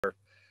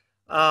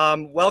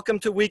Welcome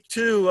to week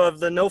 2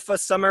 of the NOFA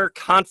Summer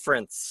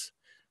Conference.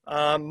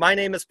 My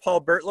name is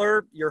Paul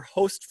Bertler, your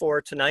host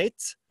for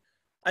tonight.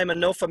 I'm a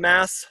NOFA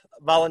Mass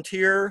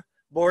volunteer,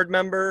 board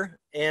member,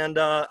 and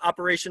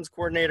operations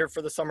coordinator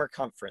for the Summer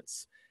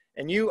Conference.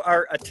 And you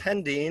are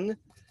attending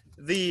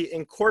the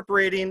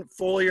Incorporating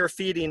Foliar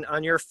Feeding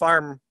on Your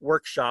Farm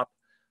workshop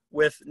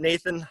with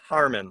Nathan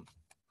Harman.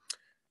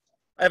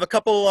 I have a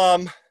couple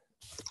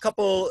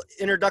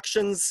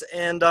introductions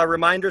and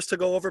reminders to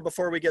go over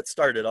before we get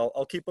started.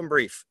 I'll keep them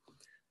brief.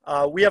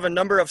 We have a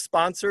number of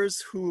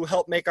sponsors who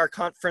help make our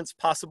conference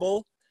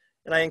possible,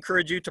 and I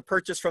encourage you to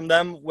purchase from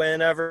them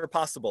whenever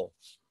possible.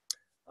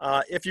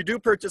 If you do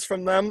purchase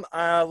from them,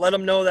 let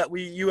them know that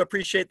you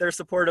appreciate their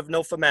support of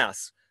NOFA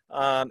Mass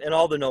and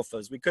all the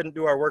NOFAs. We couldn't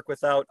do our work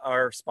without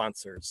our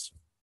sponsors.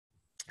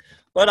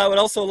 But I would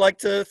also like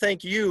to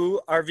thank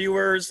you, our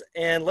viewers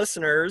and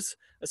listeners,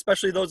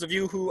 especially those of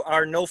you who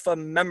are NOFA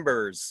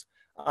members.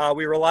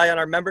 We rely on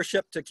our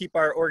membership to keep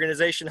our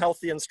organization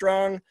healthy and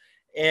strong,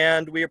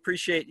 and we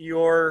appreciate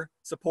your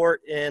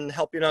support in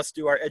helping us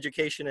do our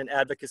education and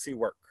advocacy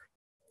work.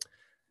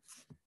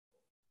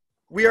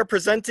 We are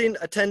presenting,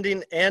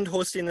 attending, and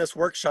hosting this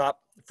workshop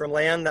from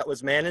land that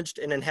was managed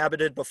and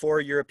inhabited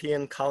before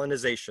European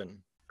colonization.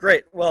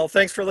 Great, well,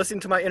 thanks for listening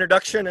to my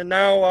introduction, and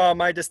now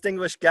my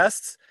distinguished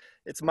guests.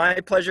 It's my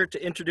pleasure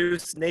to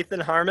introduce Nathan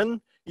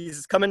Harman.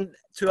 He's coming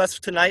to us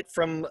tonight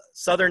from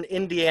southern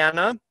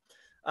Indiana,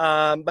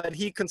 but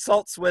he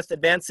consults with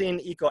Advancing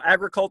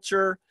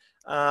Eco-Agriculture.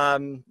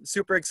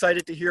 Super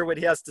excited to hear what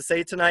he has to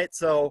say tonight.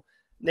 So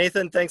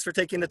Nathan, thanks for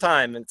taking the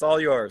time. It's all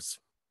yours.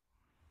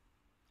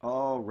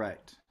 All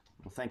right.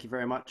 Well, thank you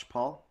very much,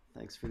 Paul.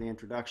 Thanks for the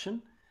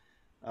introduction.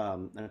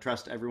 And I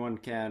trust everyone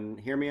can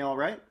hear me all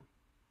right.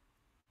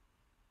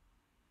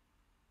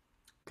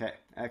 Okay,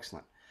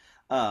 excellent.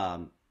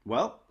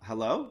 Well,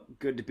 hello.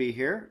 Good to be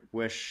here.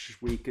 Wish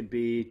we could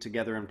be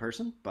together in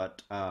person,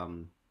 but I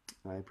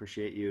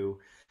appreciate you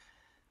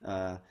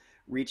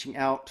reaching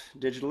out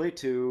digitally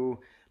to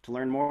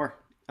learn more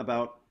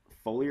about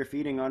foliar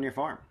feeding on your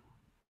farm.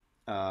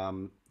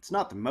 It's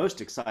not the most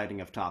exciting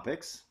of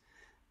topics,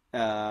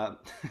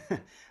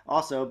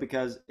 also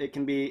because it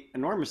can be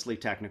enormously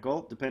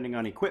technical depending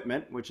on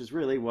equipment, which is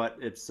really what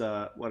it's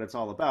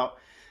all about.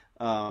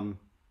 I'm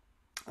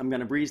going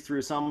to breeze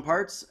through some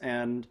parts,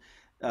 and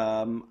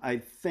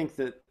I think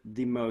that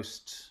the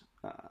most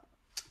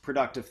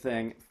productive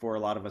thing for a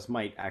lot of us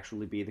might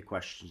actually be the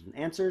questions and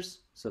answers,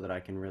 so that I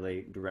can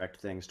really direct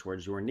things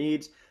towards your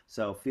needs.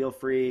 So feel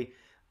free,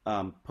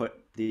 put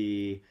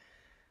the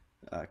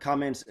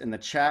comments in the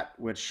chat,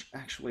 which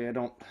actually I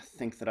don't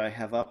think that I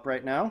have up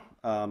right now.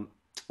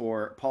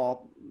 Or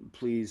Paul,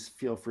 please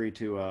feel free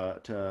to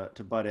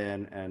butt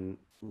in and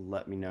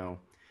let me know.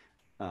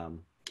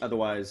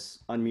 Otherwise,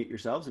 unmute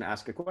yourselves and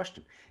ask a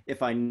question.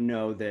 If I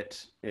know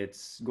that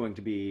it's going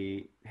to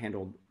be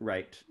handled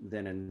right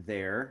then and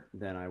there,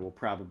 then I will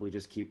probably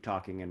just keep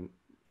talking and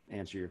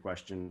answer your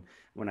question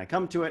when I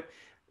come to it.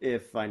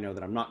 If I know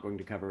that I'm not going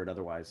to cover it,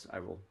 otherwise,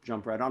 I will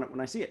jump right on it when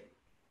I see it.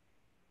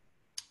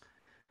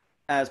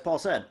 As Paul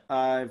said,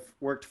 I've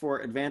worked for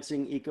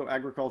Advancing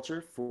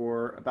Eco-Agriculture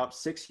for about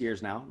 6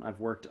 years now. I've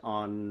worked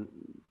on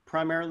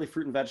primarily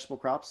fruit and vegetable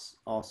crops,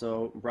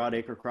 also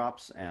broadacre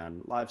crops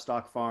and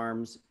livestock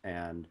farms,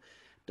 and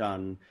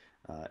done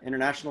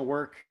international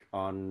work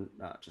on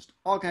just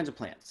all kinds of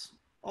plants,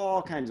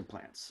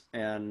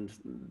 and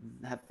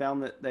have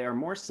found that they are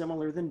more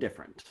similar than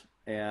different.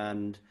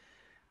 And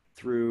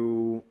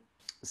through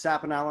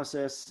sap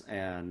analysis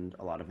and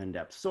a lot of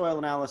in-depth soil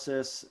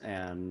analysis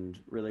and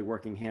really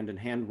working hand in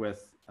hand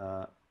with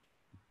a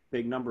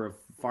big number of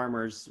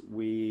farmers,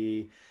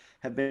 we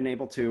have been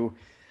able to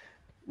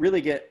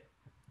really get,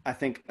 I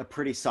think, a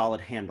pretty solid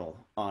handle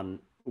on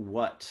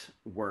what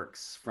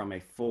works from a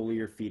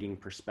foliar feeding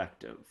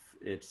perspective.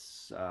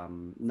 It's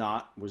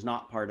was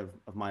not part of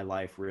my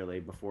life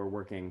really before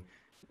working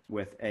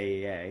with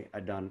AEA.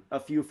 I'd done a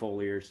few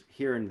foliars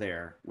here and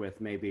there with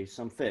maybe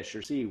some fish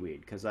or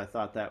seaweed because I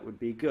thought that would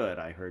be good,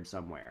 I heard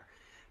somewhere,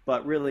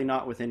 but really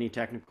not with any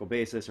technical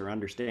basis or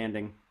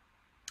understanding.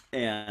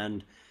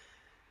 And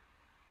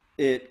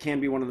it can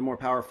be one of the more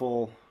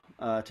powerful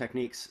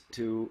techniques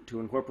to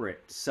incorporate.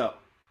 So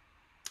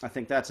I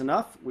think that's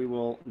enough. We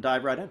will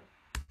dive right in.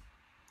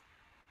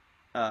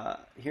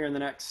 Here in the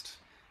next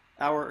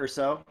hour or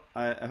so,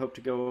 I hope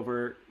to go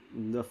over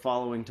the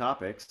following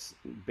topics: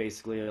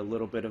 basically a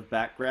little bit of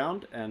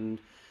background and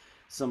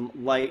some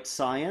light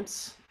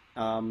science,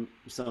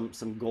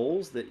 some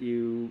goals that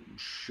you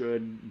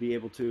should be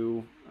able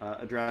to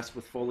address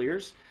with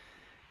foliars,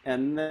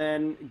 and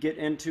then get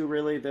into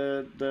really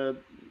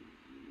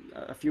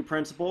a few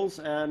principles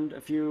and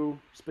a few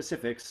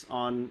specifics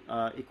on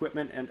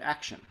equipment and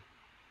action.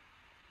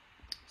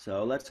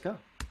 So let's go.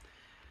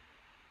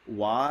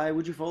 Why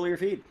would you foliar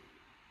feed?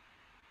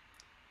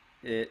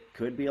 It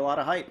could be a lot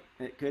of hype.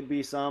 It could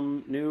be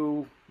some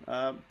new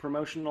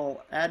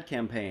promotional ad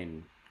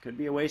campaign. It could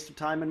be a waste of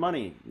time and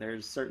money.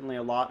 There's certainly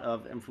a lot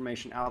of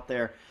information out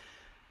there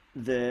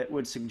that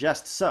would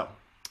suggest so.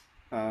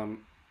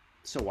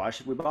 So why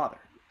should we bother?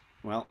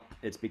 Well,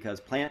 it's because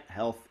plant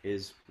health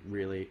is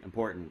really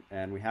important,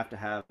 and we have to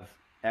have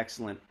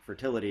excellent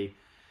fertility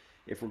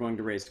if we're going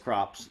to raise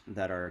crops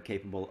that are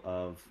capable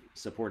of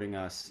supporting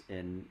us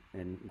in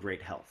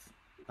great health.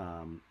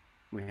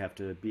 We have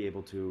to be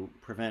able to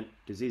prevent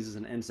diseases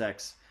and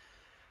insects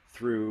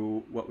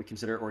through what we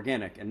consider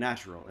organic and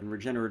natural and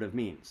regenerative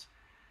means.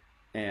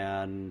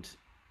 And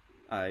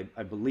I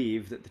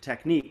believe that the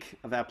technique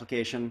of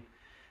application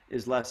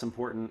is less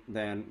important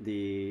than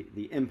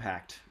the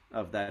impact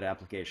of that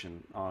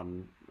application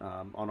on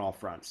all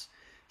fronts.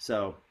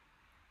 So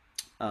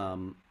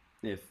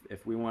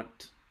if we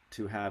want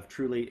to have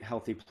truly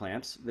healthy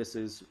plants, this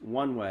is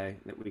one way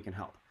that we can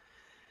help.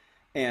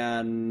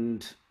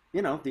 And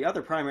the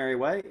other primary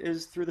way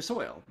is through the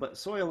soil, but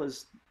soil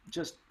is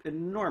just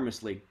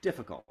enormously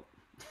difficult.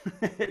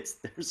 There's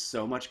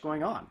so much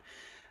going on.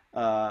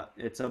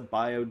 It's a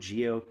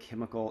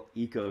biogeochemical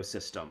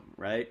ecosystem,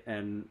 right?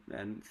 And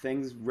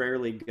things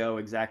rarely go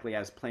exactly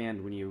as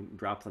planned when you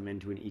drop them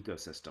into an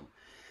ecosystem.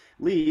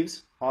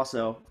 Leaves,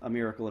 also a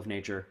miracle of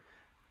nature,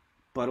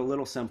 but a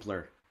little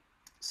simpler.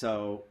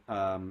 So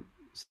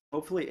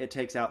hopefully it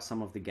takes out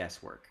some of the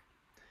guesswork.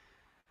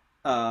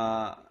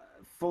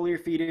 Foliar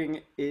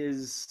feeding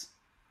is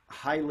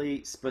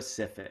highly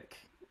specific.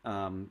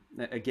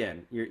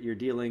 Again, you're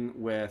dealing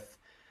with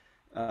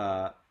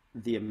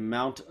the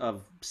amount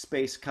of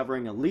space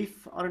covering a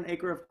leaf on an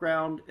acre of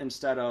ground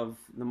instead of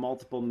the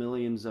multiple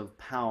millions of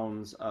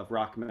pounds of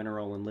rock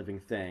mineral and living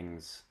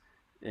things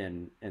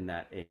in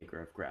that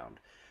acre of ground.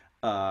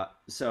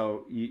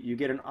 So you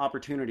get an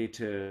opportunity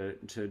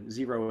to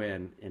zero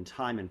in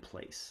time and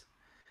place.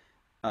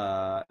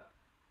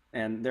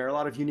 And there are a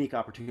lot of unique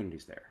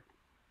opportunities there.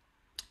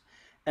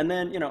 And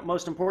then,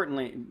 most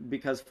importantly,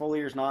 because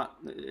foliar is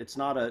it's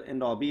not an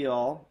end-all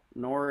be-all,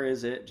 nor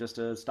is it just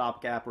a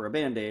stopgap or a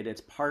band-aid. It's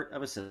part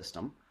of a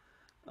system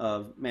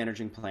of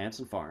managing plants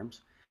and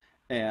farms.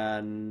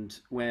 And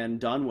when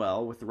done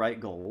well with the right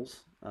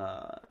goals,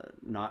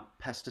 not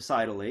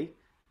pesticidally,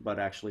 but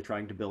actually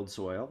trying to build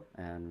soil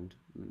and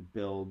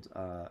build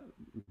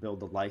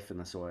the life in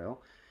the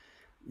soil,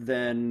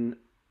 then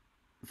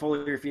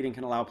foliar feeding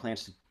can allow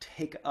plants to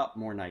take up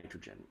more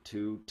nitrogen,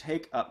 to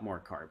take up more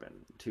carbon,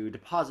 to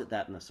deposit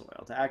that in the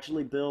soil, to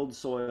actually build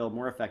soil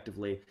more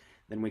effectively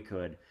than we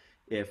could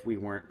if we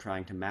weren't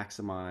trying to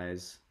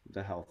maximize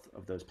the health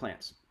of those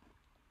plants.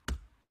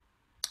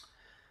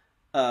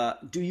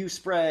 Do you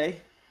spray?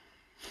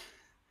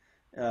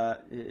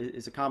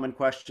 Is a common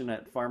question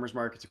at farmers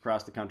markets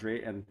across the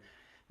country, and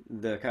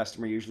the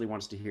customer usually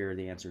wants to hear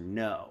the answer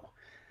no.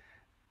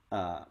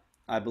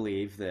 I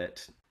believe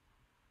that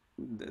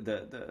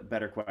the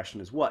better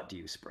question is, what do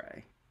you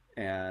spray?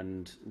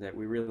 And that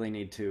we really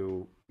need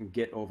to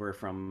get over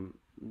from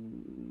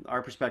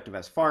our perspective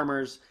as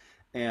farmers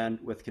and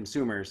with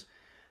consumers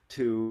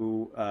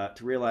to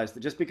realize that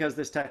just because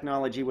this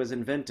technology was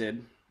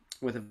invented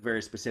with a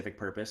very specific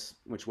purpose,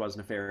 which was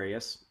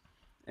nefarious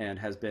and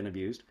has been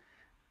abused,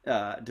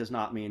 does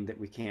not mean that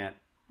we can't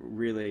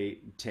really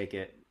take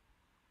it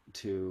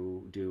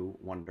to do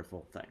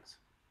wonderful things.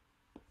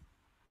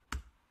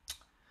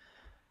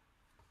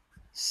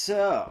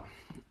 So,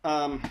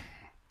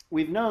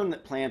 we've known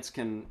that plants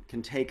can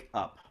take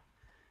up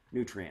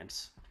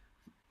nutrients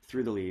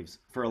through the leaves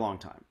for a long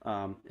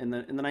time. In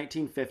the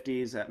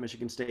 1950s at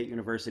Michigan State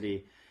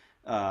University,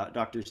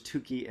 Doctors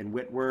Tukey and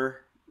Whitwer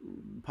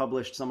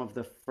published some of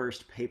the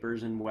first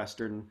papers in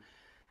Western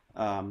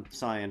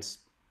science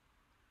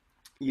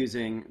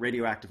using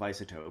radioactive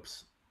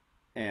isotopes,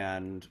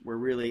 and we're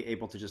really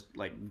able to just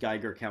like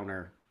Geiger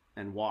counter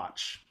and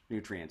watch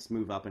nutrients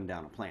move up and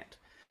down a plant.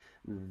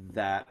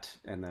 That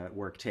and the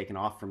work taken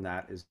off from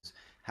that is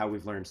how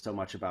we've learned so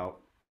much about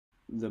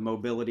the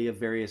mobility of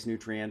various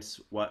nutrients,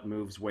 what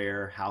moves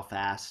where, how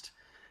fast,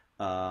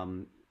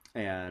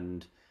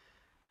 and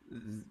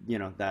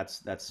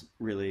that's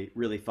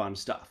really fun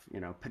stuff.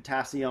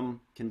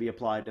 Potassium can be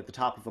applied at the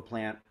top of a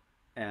plant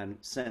and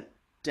sent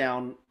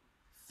down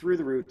through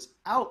the roots,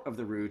 out of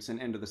the roots and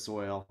into the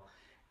soil,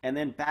 and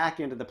then back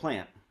into the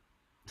plant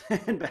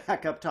and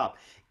back up top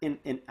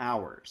in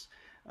hours.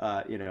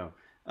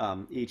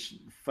 Each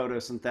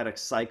photosynthetic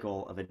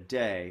cycle of a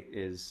day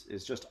is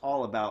just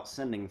all about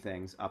sending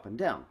things up and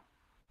down.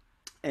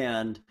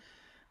 And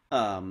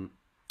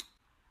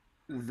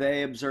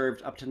they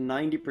observed up to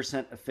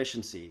 90%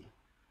 efficiency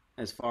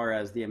as far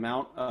as the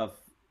amount of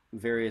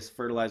various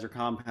fertilizer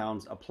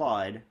compounds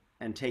applied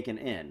and taken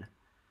in,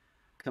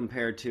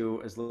 compared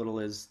to as little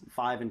as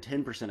 5 and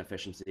 10%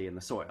 efficiency in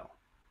the soil.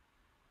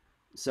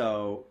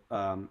 So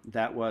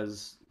that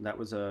was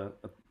a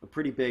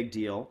pretty big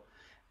deal.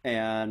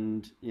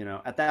 And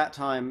at that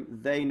time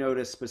they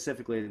noticed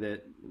specifically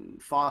that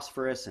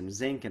phosphorus and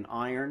zinc and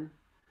iron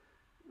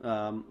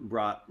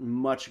brought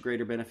much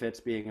greater benefits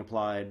being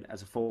applied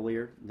as a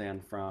foliar than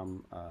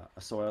from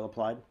a soil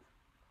applied.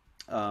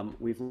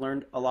 We've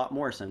learned a lot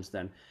more since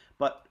then,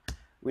 but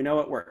we know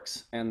it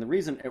works, and the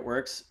reason it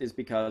works is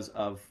because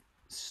of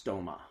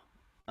stoma.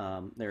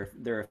 There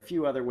are a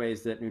few other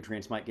ways that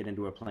nutrients might get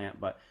into a plant,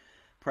 but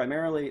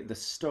Primarily, the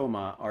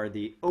stoma are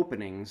the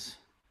openings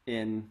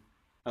in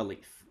a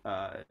leaf.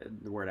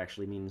 The word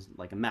actually means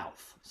like a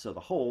mouth. So the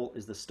hole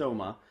is the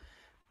stoma.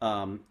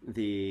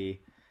 The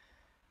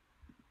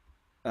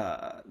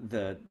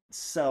the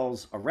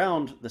cells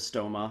around the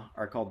stoma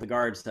are called the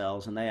guard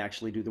cells, and they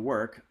actually do the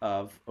work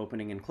of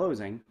opening and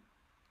closing.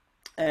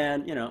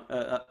 And, you know,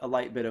 a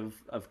light bit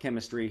of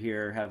chemistry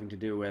here having to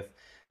do with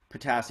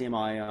potassium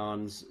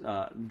ions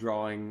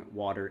drawing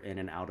water in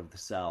and out of the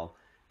cell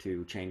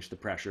to change the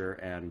pressure.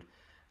 And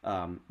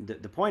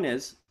the point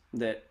is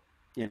that,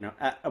 you know,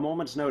 at a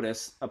moment's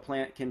notice, a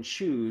plant can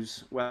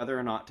choose whether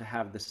or not to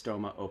have the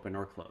stoma open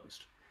or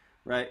closed,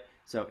 right?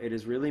 So it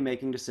is really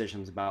making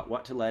decisions about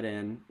what to let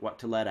in, what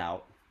to let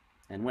out,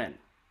 and when.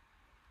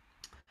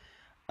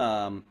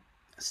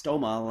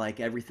 Stoma, like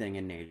everything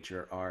in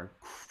nature, are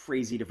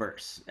crazy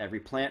diverse. Every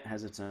plant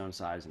has its own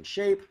size and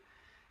shape,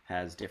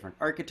 has different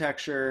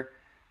architecture,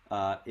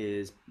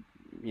 is,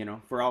 you know,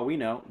 for all we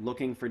know,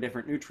 looking for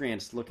different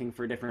nutrients, looking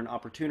for different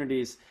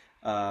opportunities,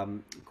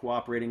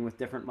 cooperating with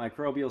different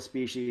microbial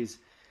species.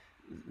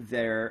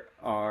 There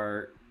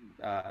are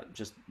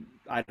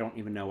I don't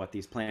even know what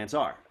these plants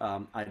are.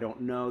 I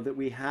don't know that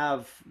we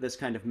have this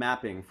kind of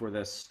mapping for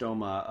the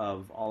stoma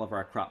of all of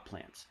our crop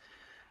plants.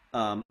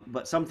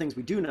 But some things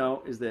we do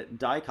know is that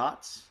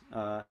dicots,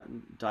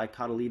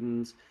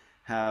 dicotyledons,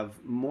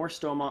 have more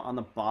stoma on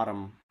the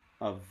bottom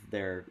of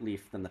their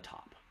leaf than the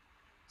top.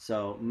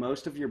 So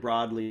most of your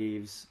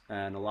broadleaves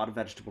and a lot of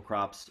vegetable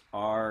crops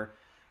are,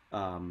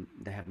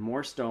 they have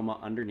more stoma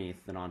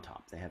underneath than on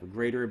top. They have a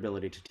greater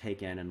ability to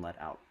take in and let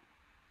out.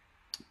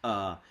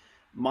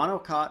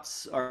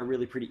 Monocots are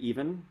really pretty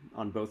even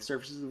on both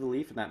surfaces of the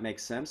leaf, and that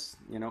makes sense.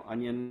 You know,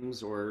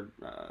 onions or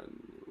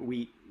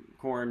wheat,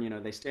 corn, you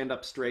know, they stand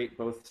up straight.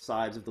 Both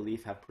sides of the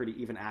leaf have pretty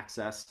even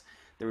access.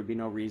 There would be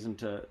no reason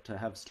to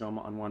have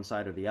stoma on one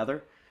side or the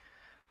other.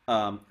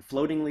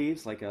 Floating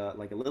leaves, like a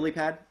lily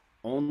pad,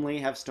 only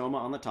have stoma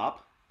on the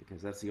top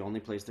because that's the only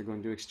place they're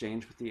going to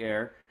exchange with the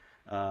air.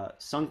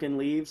 Sunken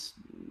leaves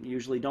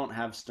usually don't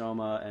have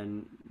stoma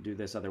and do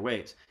this other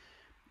ways.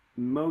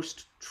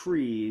 Most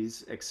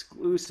trees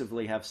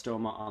exclusively have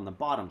stoma on the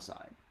bottom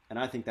side. And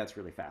I think that's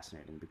really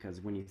fascinating because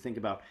when you think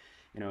about,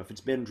 you know, if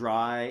it's been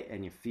dry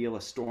and you feel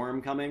a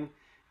storm coming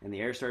and the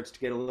air starts to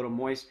get a little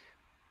moist,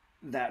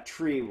 that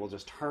tree will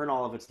just turn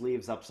all of its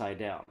leaves upside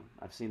down.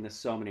 I've seen this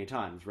so many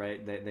times,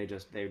 right? They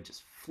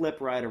just flip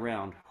right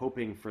around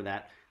hoping for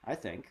that, I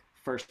think,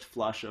 first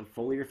flush of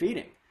foliar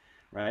feeding,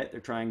 right?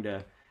 They're trying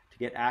to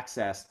get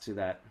access to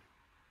that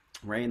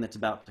rain that's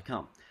about to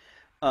come.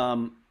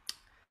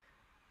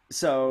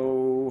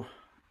 So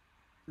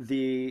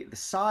the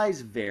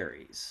size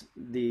varies.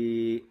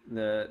 The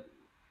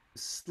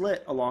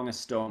slit along a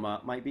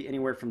stoma might be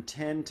anywhere from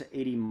 10 to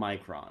 80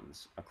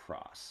 microns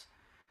across.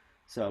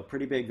 So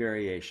pretty big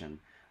variation.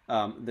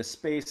 The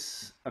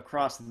space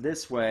across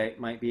this way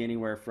might be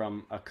anywhere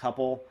from a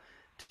couple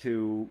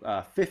to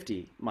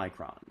 50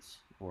 microns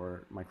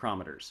or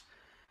micrometers.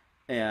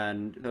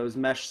 And those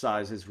mesh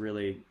sizes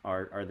really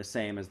are the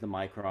same as the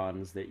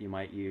microns that you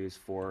might use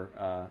for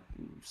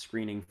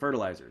screening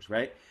fertilizers,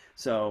 right?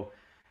 So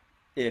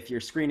if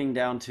you're screening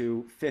down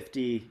to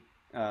 50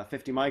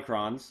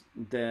 microns,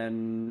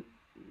 then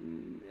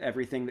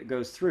everything that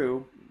goes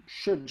through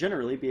should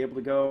generally be able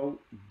to go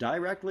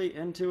directly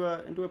into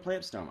a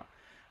plant stoma.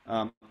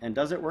 And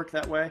does it work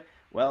that way?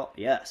 Well,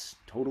 yes,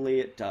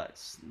 totally it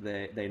does.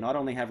 They not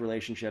only have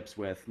relationships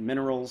with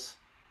minerals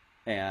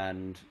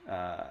and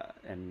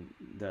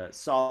the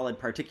solid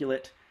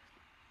particulate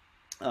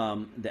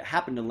that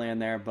happen to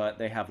land there, but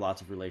they have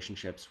lots of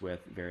relationships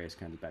with various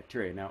kinds of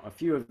bacteria. Now, a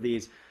few of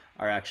these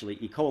are actually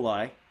E.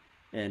 coli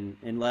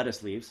in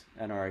lettuce leaves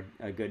and are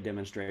a good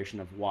demonstration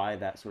of why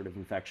that sort of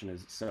infection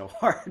is so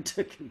hard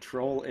to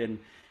control in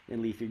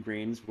leafy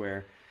greens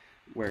where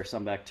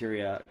some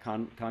bacteria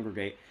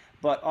congregate.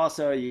 But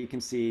also you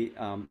can see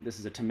this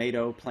is a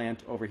tomato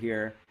plant over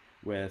here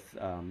with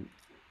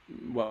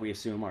what we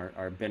assume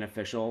are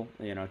beneficial,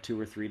 you know, 2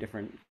 or 3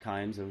 different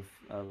kinds of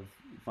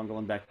fungal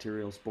and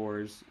bacterial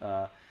spores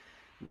that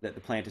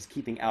the plant is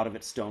keeping out of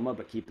its stoma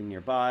but keeping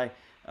nearby.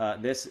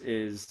 This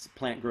is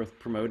plant growth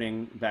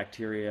promoting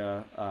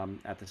bacteria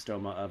at the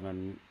stoma of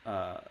an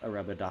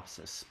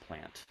Arabidopsis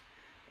plant.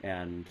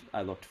 And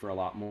I looked for a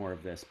lot more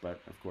of this, but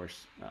of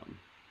course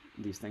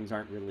these things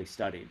aren't really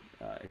studied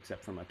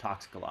except from a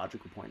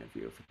toxicological point of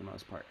view for the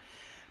most part.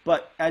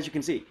 But as you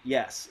can see,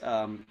 yes,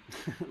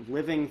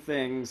 living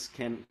things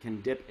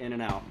can dip in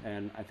and out,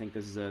 and I think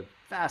this is a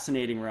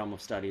fascinating realm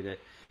of study that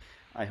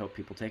I hope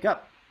people take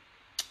up.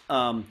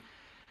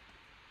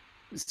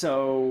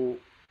 So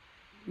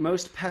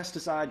most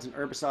pesticides and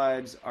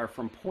herbicides are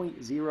from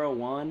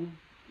 0.01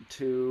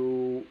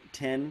 to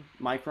 10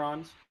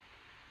 microns,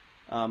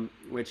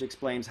 which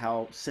explains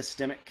how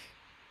systemic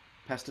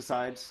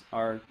pesticides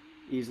are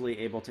easily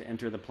able to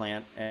enter the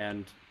plant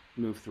and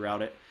move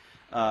throughout it.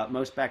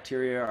 Most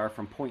bacteria are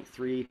from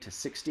 0.3 to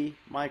 60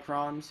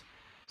 microns,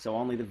 so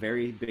only the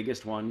very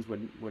biggest ones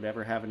would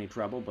ever have any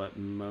trouble, but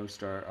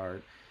most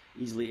are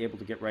easily able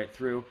to get right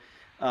through.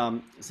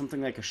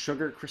 Something like a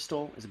sugar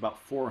crystal is about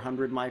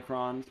 400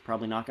 microns.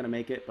 Probably not going to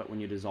make it, but when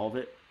you dissolve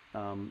it,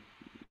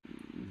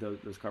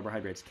 those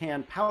carbohydrates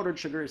can. Powdered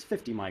sugar is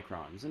 50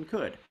 microns and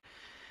could.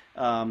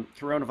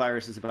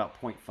 Coronavirus is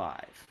about 0.5.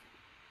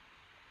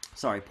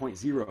 Sorry,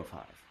 0.05.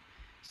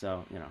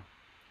 So, you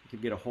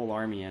could get a whole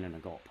army in a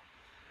gulp.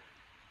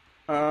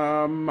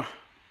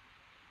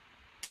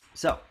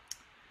 So,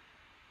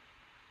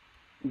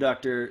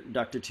 Dr.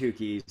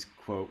 Tukey's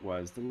quote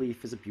was, "The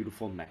leaf is a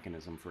beautiful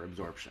mechanism for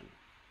absorption."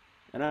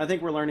 And I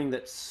think we're learning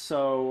that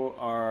so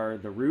are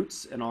the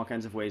roots in all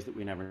kinds of ways that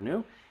we never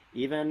knew.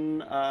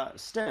 Even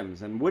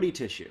stems and woody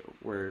tissue,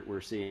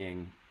 we're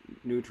seeing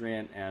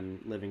nutrient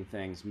and living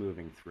things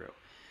moving through.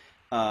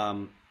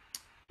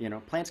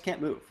 Plants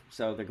can't move,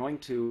 so they're going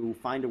to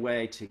find a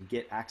way to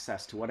get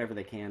access to whatever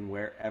they can,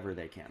 wherever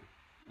they can.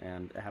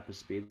 And it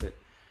happens to be that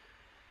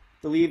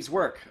the leaves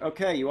work.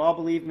 Okay, you all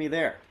believe me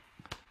there.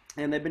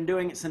 And they've been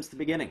doing it since the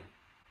beginning,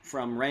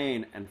 from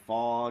rain and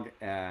fog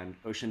and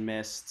ocean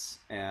mists,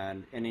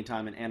 and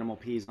anytime an animal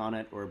pees on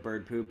it or a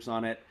bird poops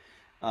on it,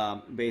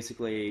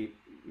 basically,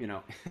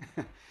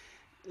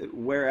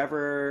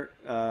 wherever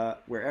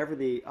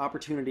the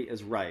opportunity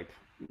is ripe,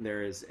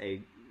 there is a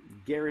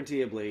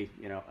guaranteeably,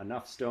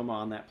 enough stoma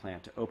on that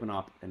plant to open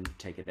up and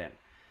take it in.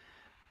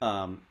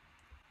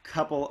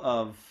 Couple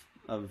of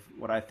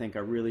what I think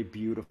are really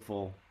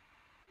beautiful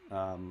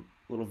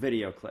little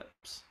video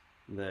clips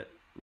that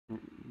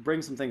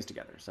bring some things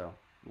together. So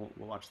we'll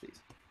watch these.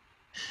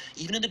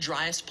 Even in the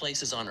driest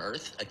places on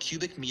Earth, a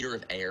cubic meter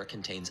of air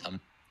contains a...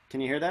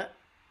 Can you hear that?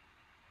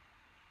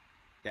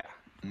 Yeah.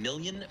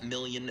 Million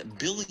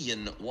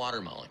billion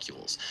water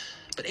molecules.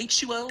 But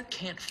H2O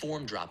can't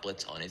form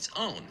droplets on its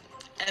own,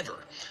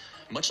 ever.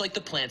 Much like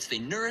the plants they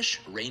nourish,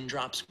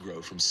 raindrops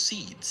grow from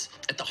seeds.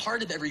 At the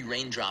heart of every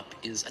raindrop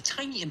is a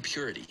tiny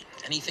impurity,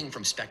 anything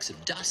from specks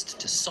of dust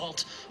to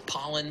salt,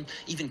 pollen,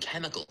 even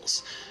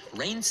chemicals.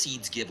 Rain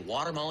seeds give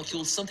water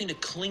molecules something to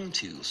cling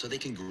to so they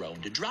can grow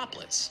into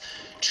droplets.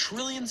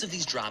 Trillions of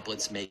these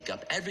droplets make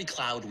up every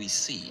cloud we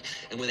see,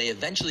 and when they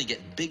eventually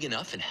get big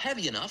enough and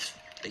heavy enough,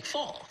 they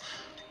fall.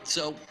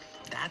 So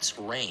that's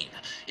rain.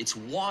 It's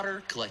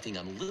water collecting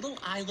on little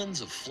islands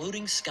of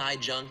floating sky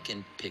junk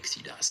and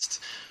pixie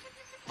dust.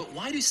 But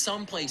why do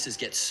some places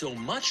get so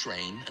much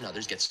rain and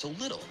others get so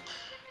little?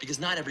 Because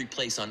not every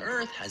place on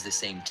Earth has the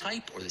same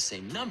type or the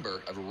same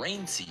number of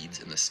rain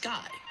seeds in the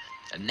sky.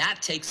 And that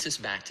takes us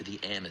back to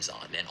the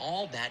Amazon and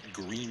all that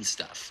green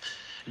stuff.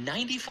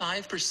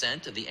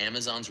 95% of the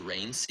Amazon's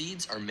rain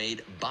seeds are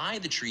made by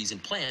the trees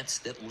and plants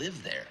that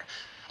live there.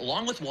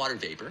 Along with water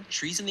vapor,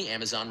 trees in the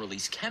Amazon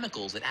release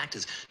chemicals that act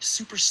as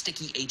super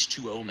sticky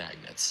H2O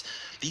magnets.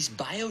 These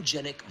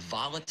biogenic,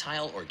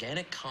 volatile,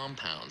 organic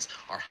compounds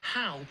are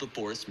how the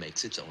forest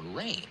makes its own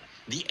rain.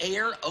 The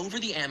air over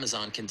the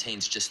Amazon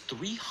contains just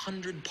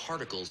 300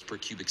 particles per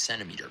cubic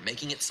centimeter,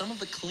 making it some of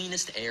the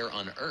cleanest air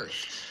on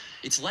Earth.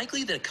 It's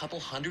likely that a couple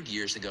hundred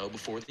years ago,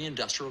 before the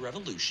Industrial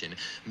Revolution,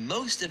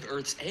 most of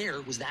Earth's air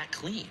was that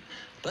clean.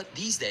 But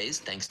these days,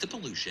 thanks to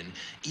pollution,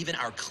 even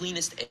our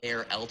cleanest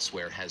air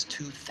elsewhere has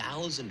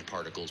 2,000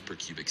 particles per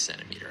cubic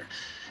centimeter.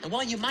 And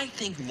while you might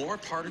think more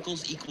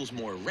particles equals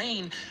more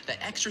rain,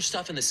 that extra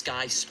stuff in the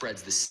sky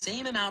spreads the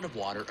same amount of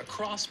water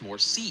across more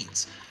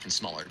seeds. And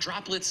smaller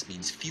droplets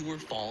means fewer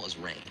fall as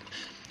rain.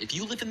 If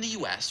you live in the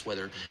US,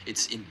 whether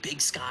it's in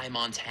Big Sky,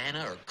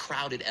 Montana, or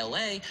crowded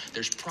LA,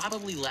 there's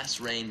probably less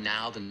rain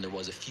now than there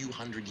was a few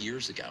hundred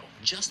years ago,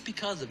 just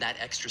because of that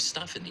extra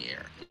stuff in the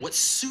air. What's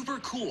super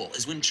cool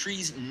is when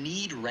trees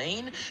need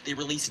rain, they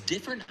release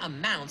different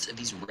amounts of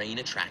these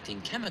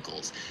rain-attracting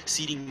chemicals,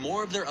 seeding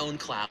more of their own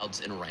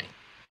clouds and rain.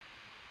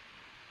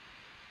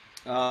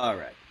 All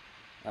right.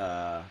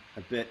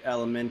 A bit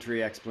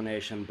elementary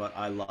explanation, but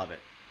I love it.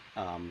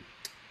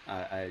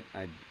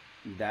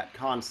 That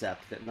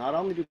concept that not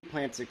only do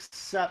plants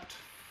accept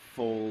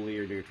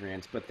foliar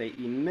nutrients, but they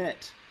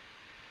emit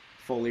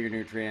foliar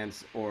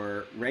nutrients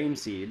or rain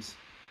seeds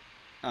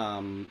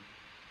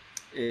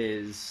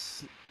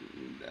is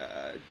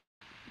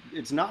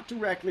it's not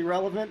directly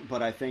relevant,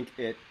 but I think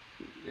it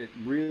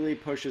really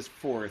pushes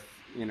forth,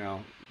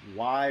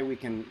 why we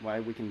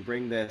can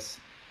bring this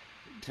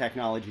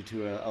technology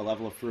to a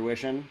level of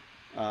fruition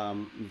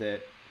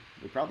that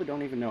we probably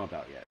don't even know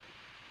about yet.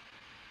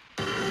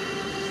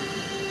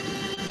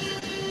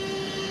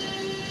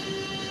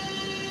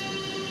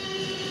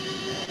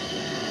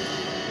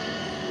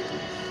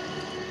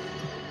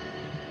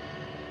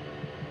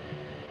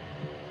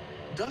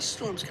 Dust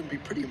storms can be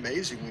pretty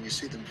amazing when you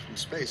see them from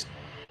space,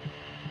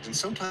 and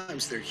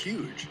sometimes they're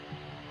huge.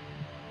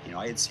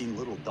 I had seen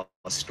little dust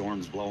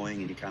storms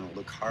blowing and you kind of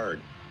look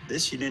hard.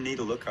 This, you didn't need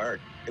to look hard.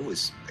 It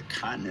was the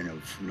continent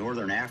of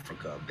northern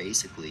Africa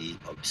basically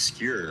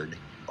obscured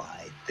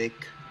by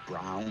thick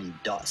brown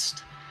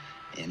dust.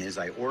 And as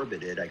I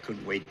orbited, I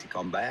couldn't wait to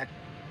come back.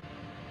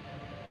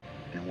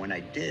 And when I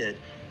did,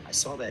 I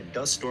saw that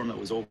dust storm that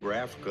was over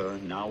Africa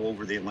now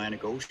over the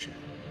Atlantic Ocean.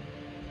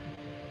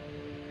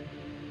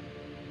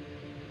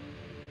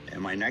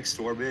 In my next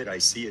orbit, I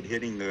see it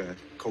hitting the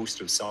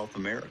coast of South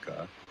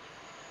America.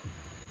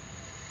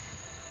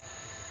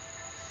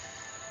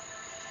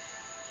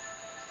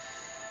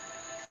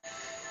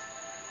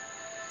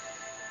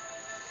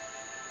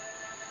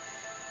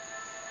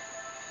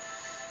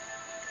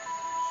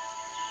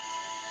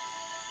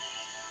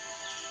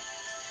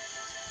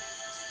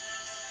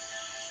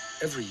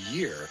 Every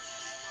year,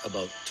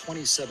 about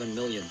 27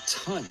 million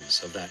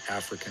tons of that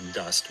African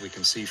dust we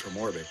can see from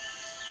orbit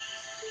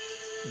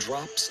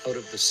drops out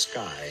of the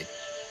sky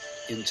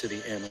into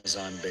the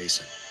Amazon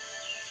basin.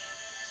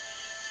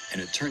 And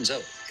it turns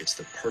out it's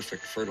the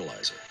perfect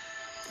fertilizer.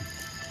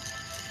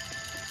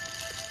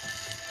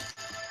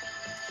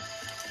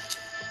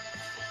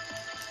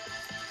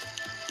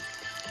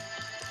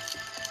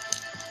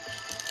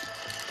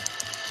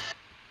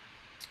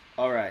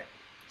 All right,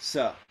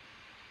 so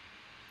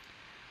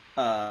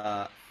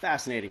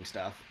fascinating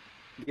stuff.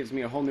 It gives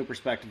me a whole new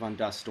perspective on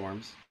dust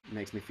storms. It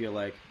makes me feel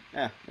like,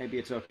 maybe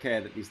it's okay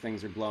that these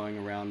things are blowing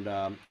around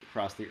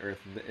across the earth.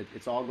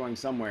 It's all going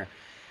somewhere.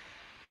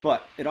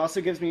 But it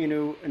also gives me a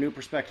new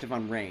perspective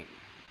on rain.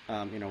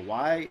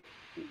 Why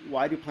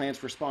do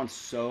plants respond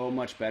so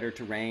much better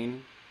to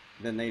rain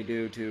than they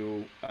do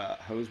to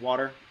hose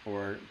water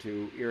or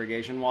to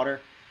irrigation water?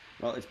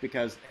 Well, it's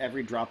because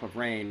every drop of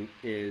rain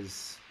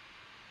is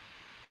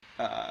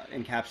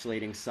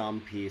encapsulating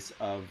some piece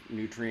of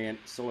nutrient,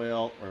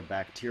 soil, or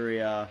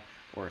bacteria,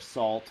 or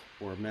salt,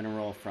 or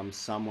mineral from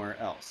somewhere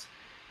else.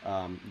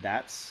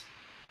 That's,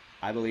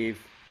 I believe,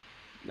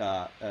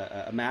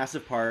 a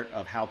massive part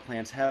of how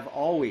plants have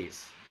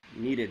always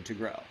needed to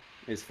grow,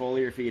 is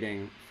foliar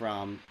feeding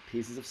from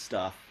pieces of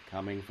stuff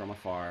coming from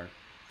afar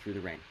through the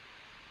rain.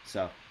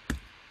 So,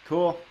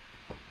 cool.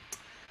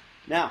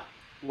 Now,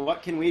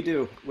 what can we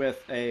do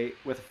with a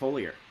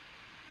foliar?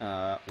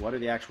 What are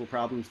the actual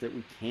problems that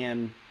we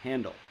can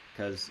handle?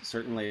 Because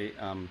certainly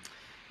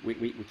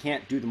we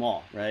can't do them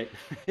all, right?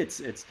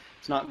 It's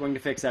not going to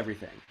fix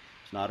everything.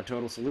 It's not a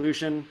total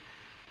solution.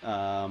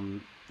 We're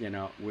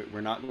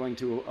not going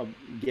to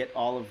get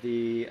all of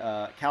the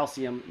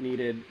calcium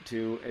needed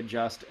to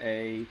adjust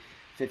a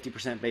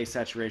 50% base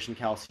saturation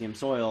calcium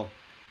soil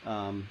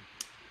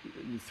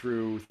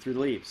through the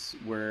leaves.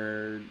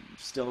 We're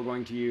still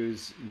going to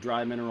use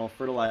dry mineral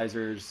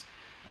fertilizers,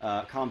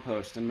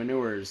 compost, and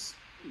manures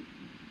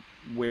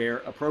where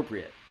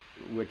appropriate,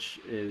 which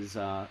is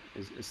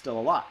still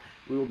a lot.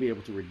 We will be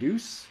able to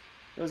reduce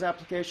those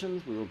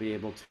applications. We will be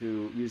able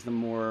to use them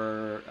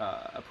more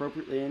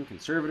appropriately and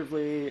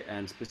conservatively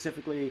and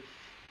specifically,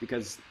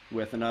 because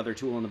with another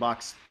tool in the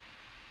box,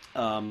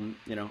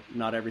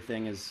 not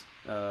everything is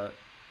a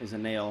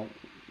nail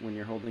when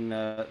you're holding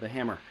the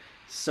hammer.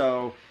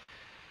 So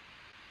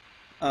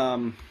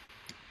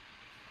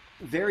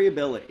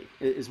variability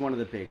is one of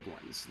the big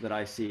ones that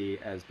I see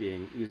as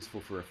being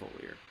useful for a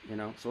foliar.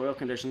 Soil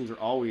conditions are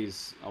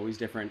always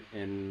different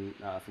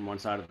from one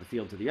side of the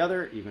field to the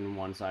other, even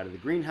one side of the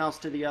greenhouse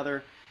to the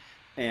other,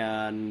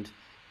 and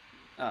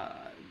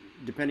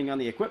depending on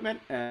the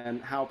equipment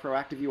and how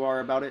proactive you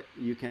are about it,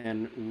 you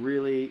can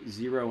really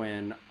zero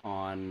in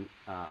on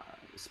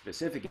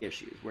specific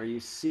issues where you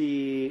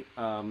see,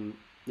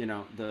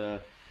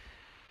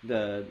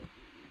 the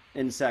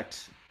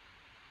insect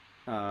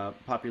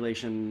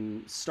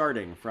population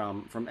starting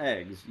from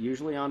eggs,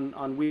 usually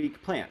on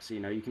weak plants.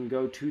 You can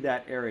go to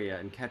that area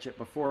and catch it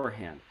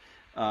beforehand.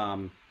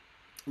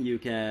 You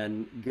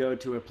can go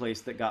to a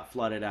place that got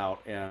flooded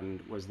out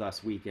and was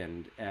thus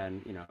weakened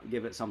and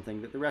give it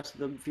something that the rest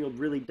of the field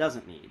really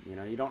doesn't need.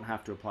 You don't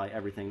have to apply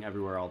everything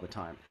everywhere all the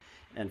time,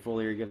 and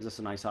foliar gives us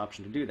a nice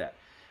option to do that.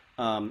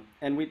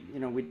 And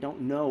we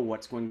don't know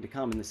what's going to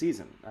come in the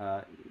season.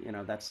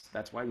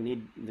 That's why we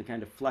need the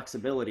kind of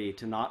flexibility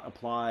to not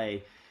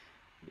apply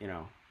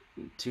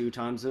 2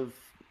 tons of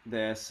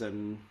this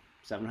and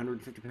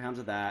 750 pounds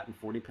of that and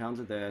 40 pounds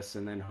of this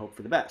and then hope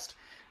for the best.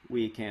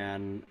 We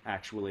can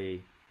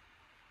actually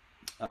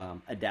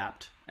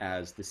adapt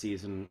as the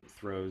season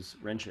throws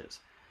wrenches.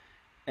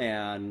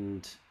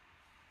 And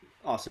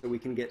also we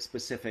can get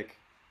specific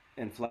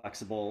and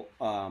flexible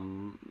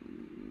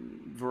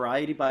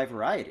variety by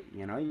variety.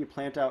 You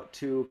plant out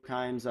 2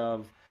 kinds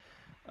of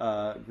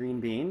green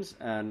beans,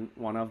 and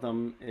one of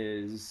them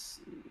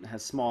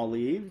has small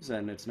leaves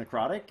and it's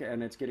necrotic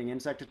and it's getting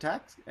insect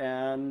attacks,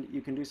 and you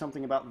can do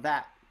something about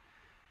that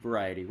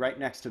variety right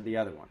next to the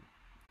other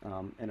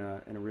one in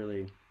a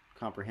really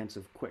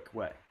comprehensive, quick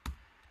way.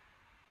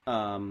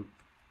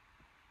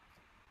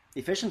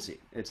 Efficiency,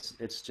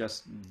 it's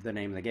just the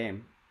name of the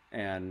game,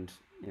 and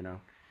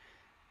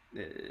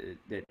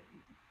it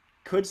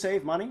could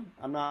save money.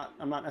 I'm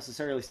not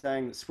necessarily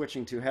saying that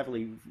switching to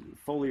heavily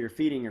foliar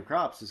feeding your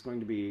crops is going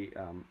to be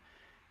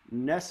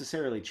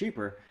necessarily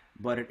cheaper,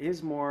 but it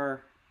is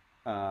more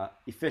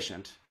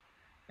efficient,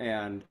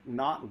 and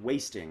not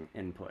wasting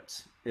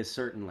inputs is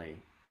certainly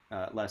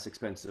less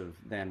expensive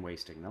than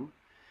wasting them.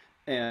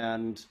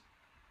 And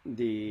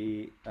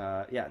the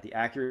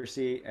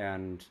accuracy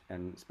and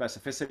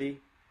specificity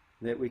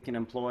that we can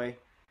employ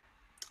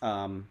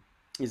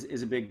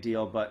is a big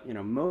deal. But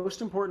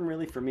most important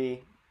really for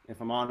me, if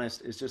I'm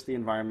honest, is just the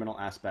environmental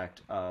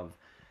aspect of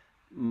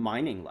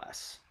mining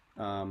less.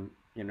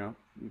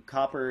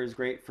 Copper is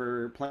great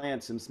for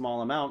plants in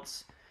small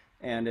amounts,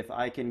 and if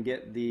I can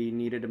get the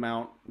needed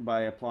amount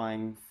by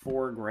applying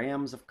 4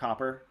 grams of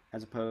copper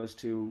as opposed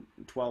to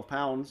 12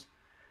 pounds,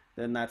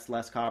 then that's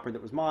less copper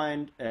that was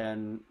mined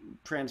and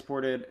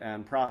transported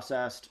and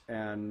processed,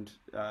 and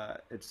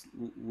it's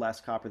less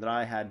copper that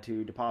I had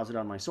to deposit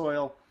on my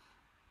soil.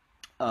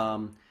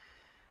 And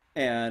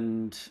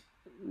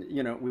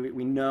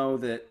we know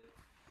that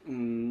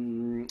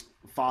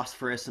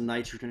phosphorus and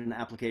nitrogen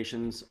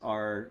applications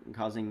are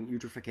causing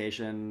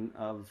eutrophication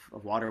of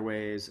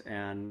waterways,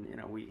 and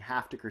we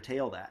have to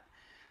curtail that.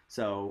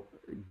 So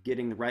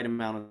getting the right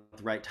amount at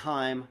the right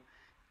time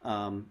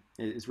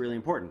is really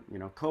important.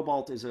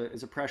 Cobalt is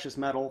a precious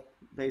metal,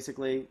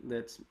 basically,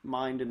 that's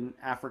mined in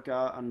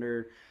Africa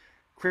under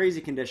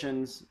crazy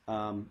conditions,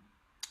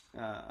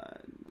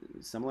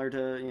 similar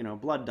to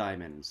blood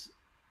diamonds.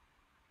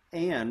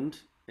 And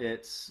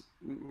it's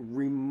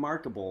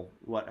remarkable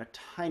what a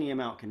tiny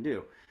amount can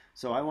do.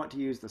 So I want to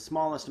use the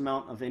smallest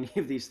amount of any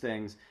of these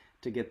things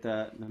to get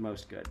the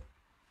most good.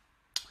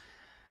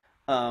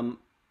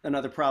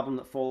 Another problem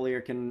that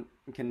foliar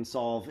can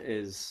solve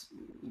is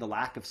the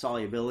lack of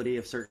solubility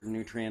of certain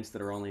nutrients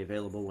that are only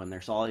available when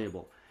they're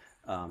soluble.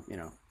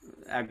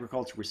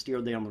 Agriculture was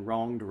steered down the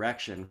wrong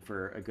direction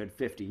for a good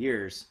 50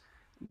 years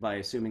by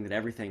assuming that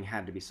everything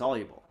had to be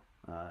soluble.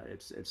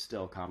 It's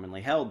still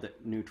commonly held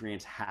that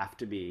nutrients have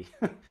to be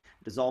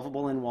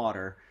dissolvable in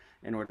water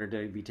in order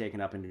to be taken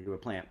up into a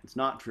plant. It's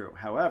not true.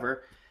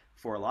 However,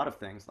 for a lot of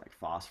things like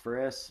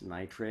phosphorus,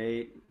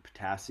 nitrate,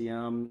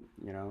 potassium,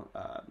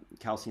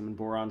 calcium and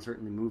boron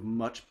certainly move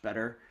much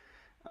better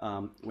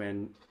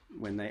when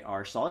they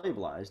are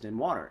solubilized in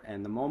water.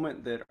 And the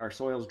moment that our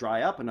soils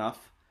dry up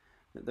enough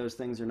that those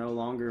things are no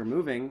longer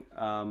moving,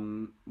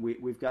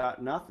 we've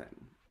got nothing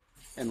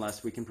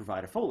unless we can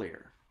provide a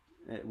foliar,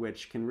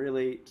 which can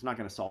really, it's not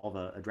going to solve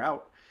a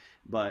drought,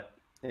 but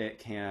it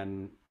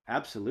can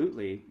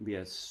absolutely be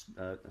a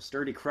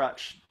sturdy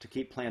crutch to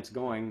keep plants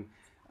going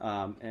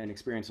and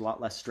experience a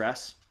lot less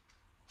stress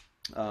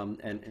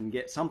and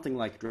get something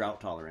like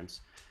drought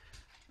tolerance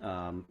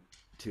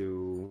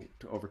to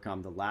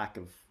overcome the lack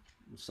of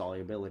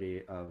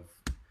solubility of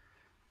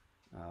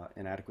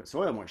inadequate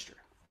soil moisture.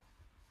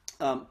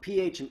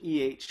 pH and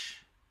EH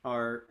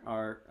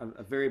are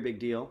a very big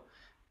deal,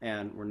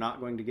 and we're not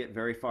going to get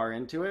very far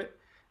into it,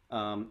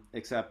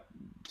 except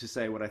to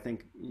say what I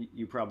think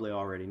you probably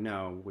already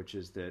know, which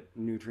is that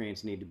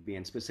nutrients need to be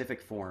in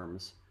specific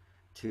forms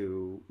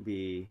to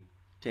be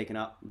taken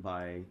up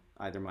by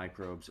either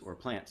microbes or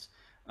plants.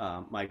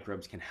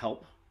 Microbes can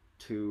help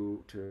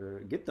to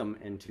get them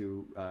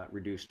into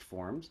reduced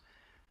forms,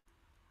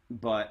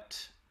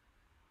 but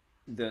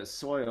the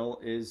soil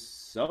is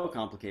so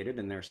complicated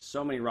and there's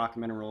so many rock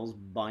minerals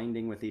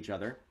binding with each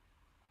other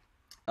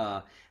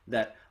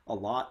that a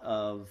lot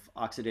of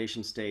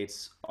oxidation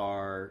states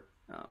are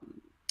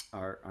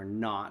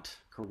not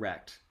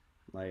correct.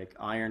 Like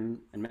iron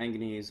and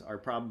manganese are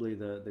probably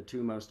the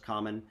two most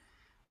common.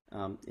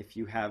 If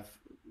you have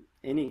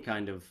any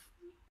kind of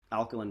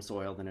alkaline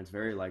soil, then it's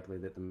very likely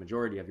that the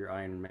majority of your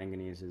iron and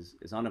manganese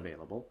is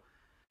unavailable.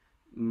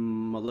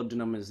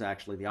 Molybdenum is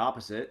actually the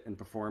opposite and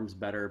performs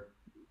better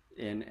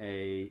in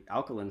a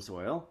alkaline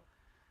soil.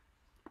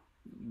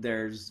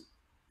 There's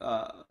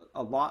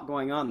a lot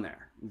going on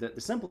there.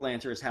 The simple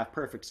answer is have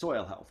perfect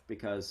soil health,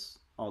 because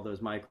all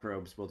those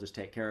microbes will just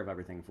take care of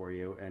everything for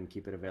you and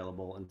keep it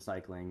available and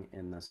cycling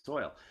in the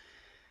soil.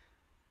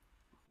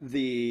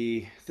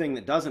 The thing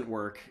that doesn't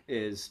work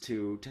is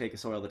to take a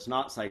soil that's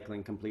not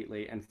cycling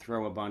completely and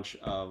throw a bunch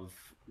of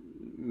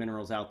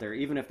minerals out there.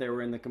 Even if they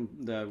were in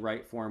the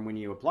right form when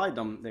you applied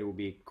them, they will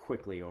be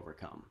quickly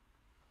overcome.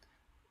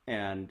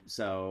 And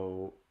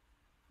so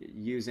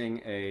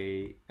using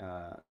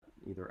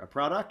either a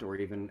product or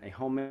even a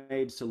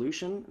homemade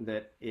solution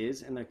that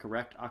is in the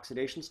correct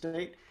oxidation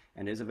state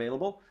and is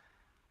available,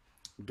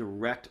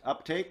 direct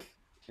uptake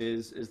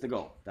is the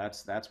goal.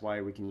 That's why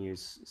we can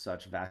use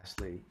such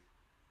vastly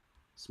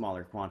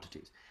smaller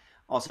quantities.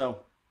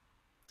 Also,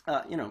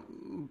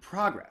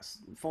 progress.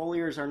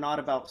 Foliars are not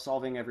about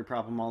solving every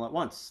problem all at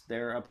once.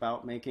 They're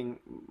about making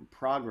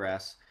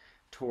progress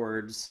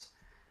towards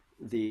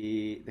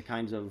the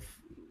kinds of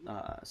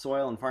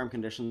soil and farm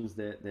conditions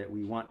that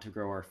we want to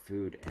grow our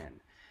food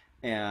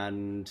in.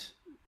 And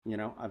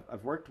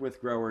I've worked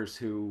with growers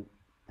who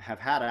have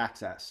had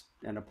access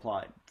and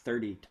applied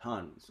 30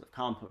 tons of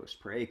compost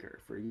per acre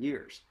for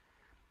years,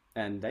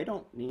 and they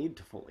don't need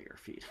to foliar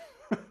feed.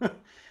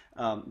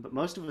 But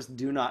most of us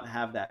do not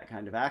have that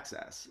kind of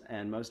access,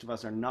 and most of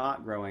us are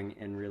not growing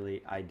in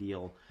really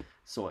ideal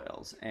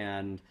soils.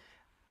 And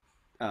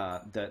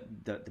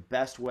the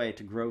best way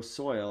to grow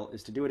soil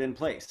is to do it in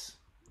place,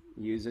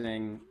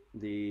 using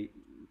the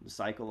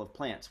cycle of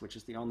plants, which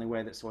is the only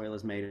way that soil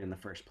is made in the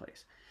first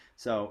place.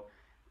 So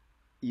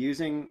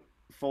using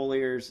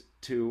foliars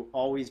to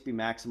always be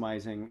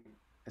maximizing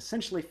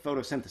essentially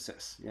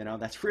photosynthesis,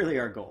 that's really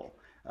our goal.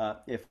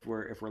 If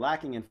we're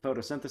lacking in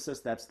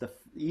photosynthesis, that's the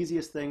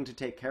easiest thing to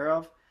take care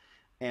of,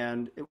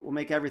 and it will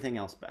make everything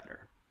else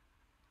better.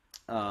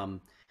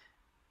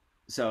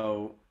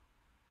 So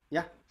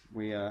yeah,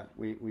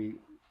 we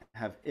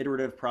have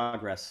iterative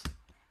progress.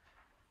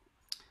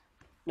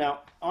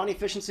 Now, on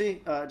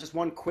efficiency, just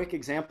one quick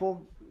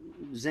example.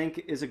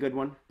 zinc is a good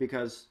one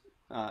because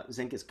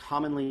zinc is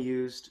commonly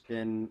used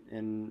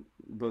in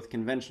both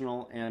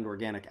conventional and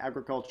organic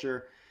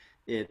agriculture.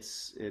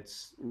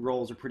 Its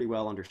roles are pretty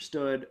well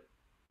understood,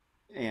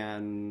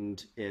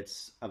 and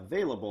it's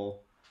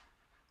available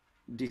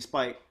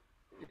despite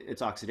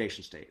its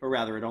oxidation state, or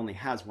rather, it only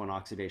has one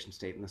oxidation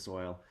state in the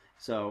soil,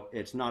 so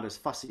it's not as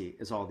fussy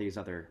as all these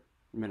other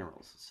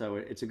minerals. So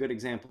it's a good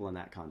example in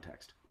that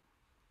context.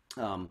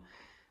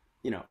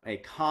 A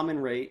common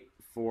rate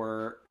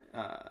for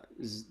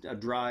a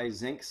dry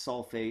zinc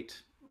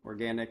sulfate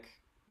organic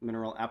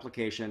mineral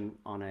application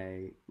on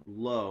a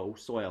low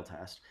soil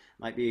test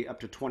might be up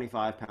to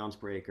 25 pounds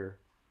per acre.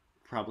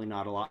 Probably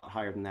not a lot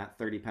higher than that,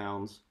 30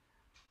 pounds.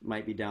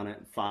 Might be down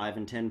at 5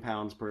 and 10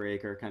 pounds per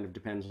acre. Kind of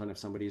depends on if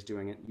somebody's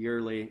doing it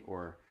yearly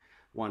or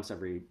once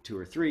every 2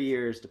 or 3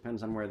 years.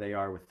 Depends on where they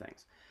are with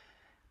things.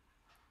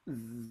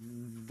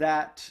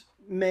 That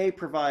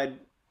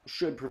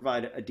should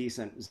provide a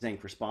decent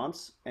zinc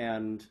response,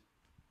 and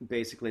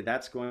basically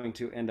that's going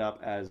to end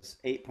up as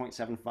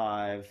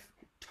 8.75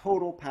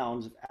 total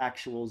pounds of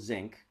actual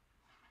zinc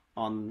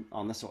on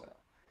the soil,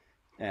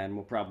 and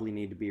will probably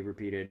need to be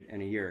repeated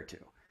in a year or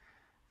two.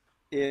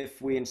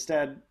 If we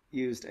instead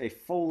used a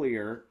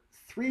foliar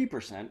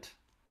 3%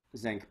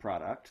 zinc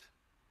product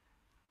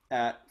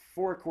at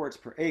 4 quarts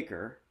per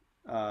acre,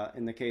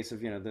 in the case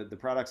of the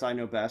products I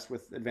know best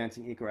with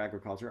advancing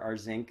eco-agriculture, our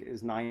zinc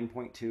is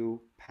 9.2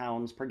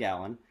 pounds per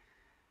gallon,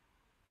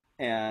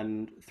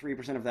 and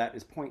 3% of that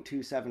is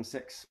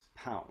 0.276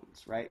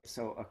 pounds, right?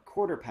 So a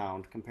quarter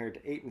pound compared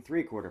to 8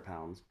 3/4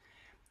 pounds.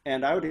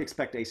 And I would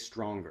expect a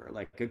stronger,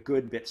 like a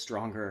good bit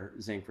stronger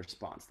zinc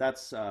response.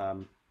 That's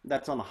on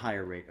the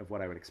higher rate of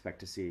what I would expect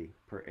to see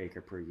per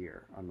acre per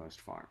year on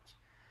most farms.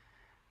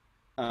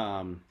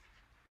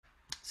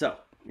 So,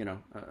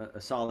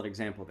 a solid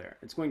example there.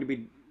 It's going to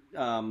be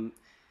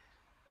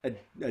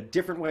a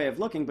different way of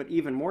looking, but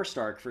even more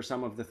stark for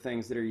some of the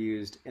things that are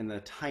used in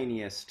the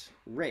tiniest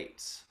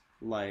rates,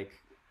 like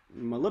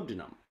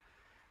molybdenum,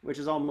 which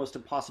is almost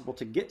impossible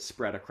to get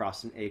spread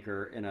across an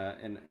acre in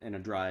a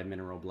dry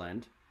mineral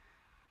blend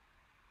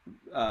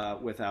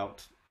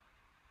without,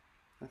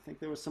 I think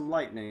there was some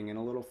lightning and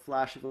a little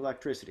flash of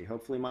electricity.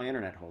 Hopefully my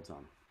internet holds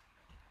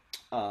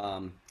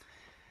on.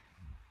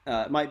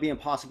 It might be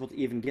impossible to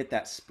even get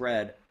that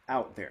spread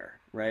out there,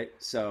 right?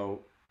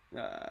 So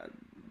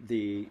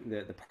the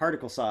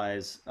particle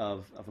size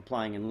of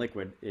applying in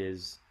liquid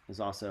is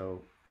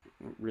also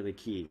really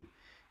key.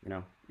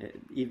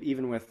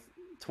 Even with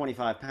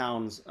 25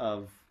 pounds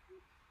of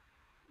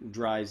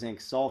dry zinc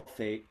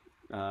sulfate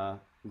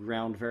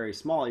ground very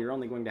small, you're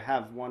only going to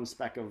have 1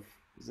 speck of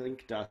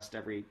zinc dust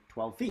every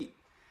 12 feet.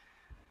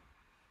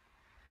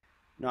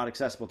 Not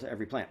accessible to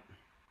every plant.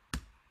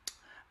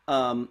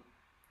 And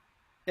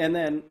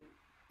then,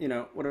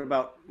 what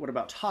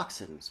about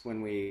toxins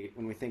when we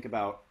think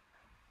about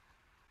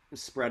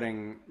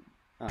spreading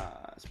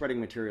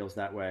materials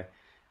that way?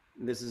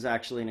 This is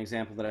actually an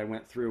example that I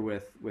went through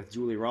with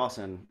Julie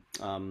Rawson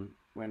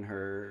when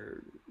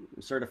her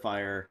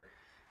certifier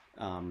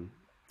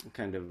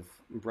kind of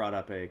brought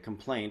up a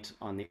complaint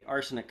on the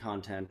arsenic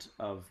content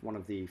of one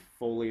of the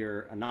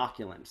foliar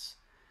inoculants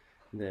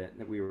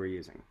that we were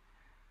using.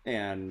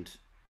 And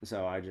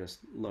so I just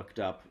looked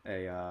up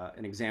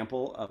an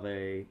example of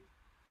a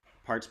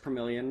parts per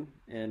million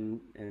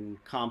in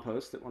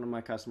compost that one of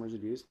my customers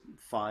had used,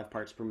 5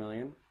 parts per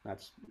million.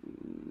 That's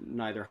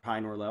neither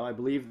high nor low. I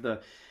believe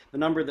the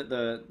number that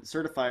the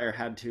certifier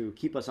had to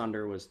keep us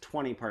under was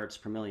 20 parts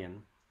per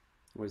million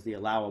was the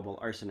allowable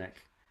arsenic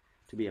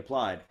to be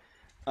applied.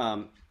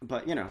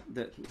 But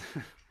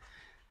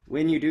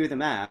when you do the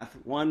math,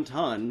 1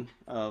 ton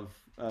of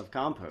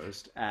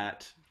compost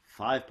at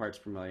 5 parts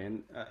per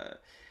million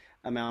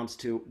amounts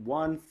to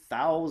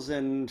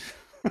 1,000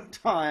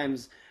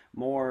 times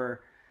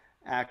more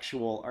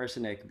actual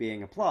arsenic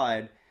being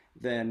applied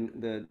than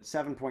the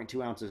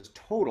 7.2 ounces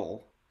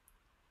total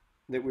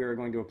that we were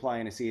going to apply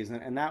in a season,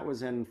 and that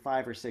was in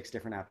 5 or 6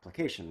 different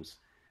applications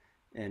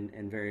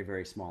in very,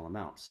 very small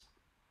amounts.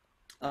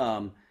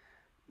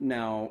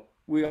 Now,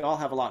 we all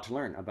have a lot to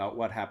learn about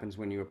what happens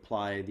when you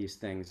apply these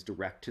things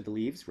direct to the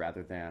leaves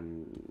rather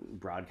than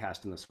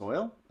broadcast in the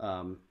soil.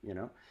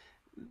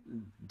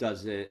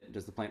 Does the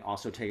plant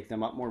also take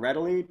them up more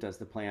readily? Does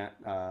the plant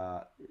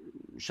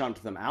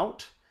shunt them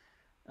out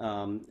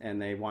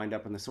and they wind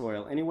up in the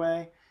soil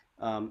anyway?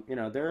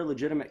 There are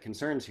legitimate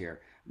concerns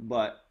here,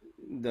 but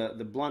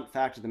the blunt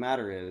fact of the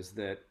matter is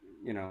that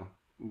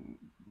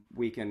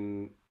we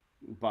can,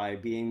 by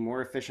being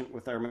more efficient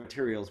with our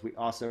materials, we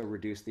also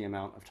reduce the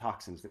amount of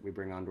toxins that we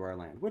bring onto our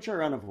land, which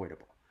are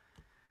unavoidable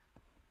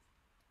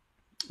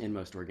in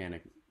most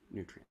organic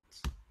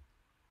nutrients.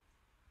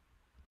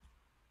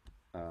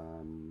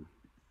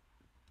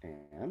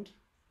 And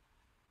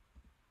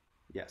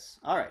yes,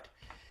 all right.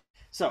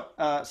 So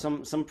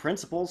some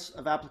principles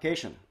of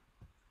application.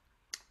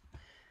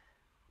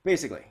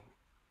 Basically,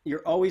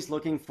 you're always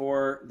looking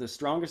for the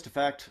strongest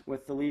effect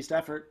with the least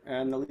effort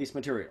and the least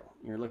material.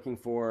 You're looking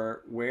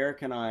for where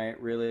can I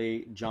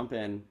really jump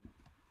in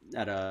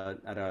at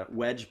a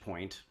wedge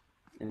point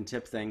and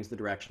tip things the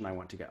direction I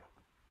want to go.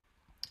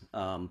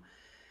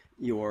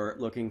 You're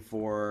looking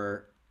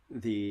for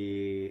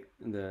the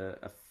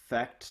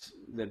effect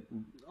that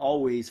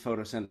always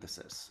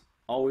photosynthesis,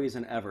 always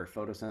and ever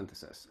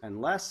photosynthesis,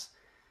 unless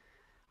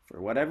for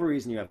whatever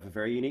reason you have a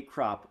very unique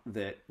crop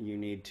that you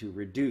need to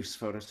reduce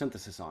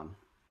photosynthesis on,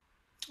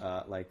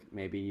 like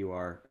maybe you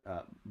are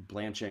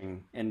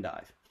blanching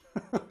endive.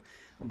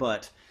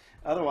 But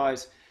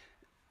otherwise,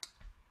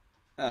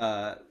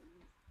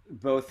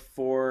 both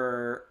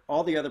for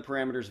all the other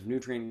parameters of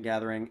nutrient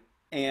gathering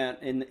and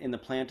in the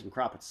plant and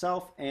crop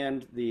itself,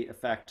 and the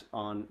effect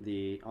on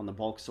the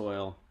bulk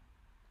soil,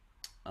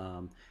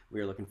 we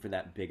are looking for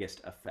that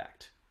biggest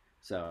effect.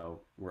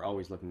 So we're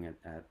always looking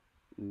at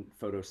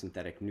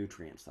photosynthetic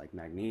nutrients like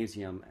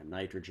magnesium and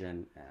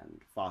nitrogen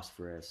and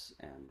phosphorus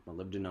and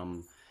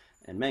molybdenum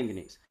and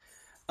manganese.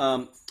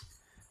 And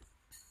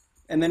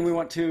then we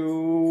want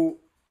to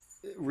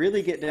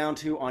really get down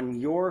to, on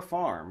your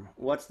farm,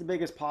 what's the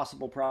biggest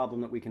possible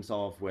problem that we can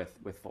solve with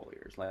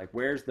foliars? Like,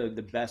 where's the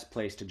best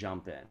place to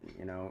jump in?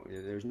 You know,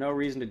 there's no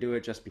reason to do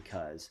it just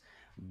because,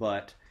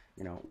 but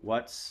you know,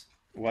 what's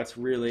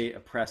really a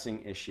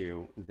pressing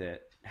issue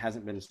that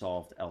hasn't been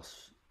solved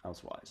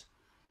elsewise.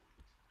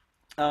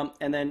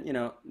 And then, you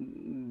know,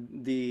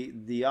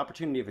 the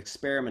opportunity of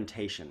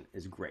experimentation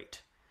is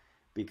great,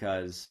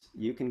 because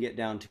you can get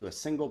down to a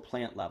single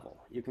plant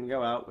level. You can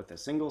go out with a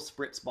single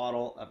spritz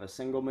bottle of a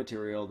single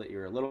material that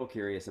you're a little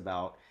curious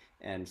about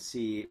and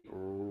see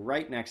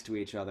right next to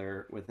each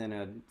other within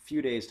a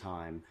few days'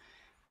 time.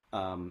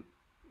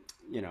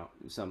 You know,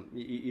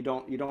 you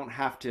don't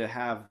have to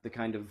have the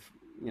kind of,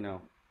 you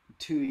know,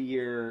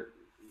 2-year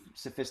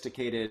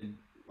sophisticated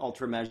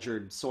ultra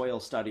measured soil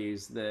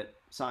studies that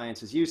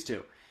science is used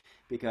to,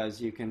 because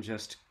you can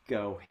just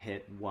go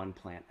hit one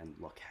plant and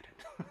look at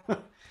it.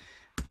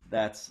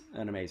 That's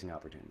an amazing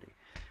opportunity.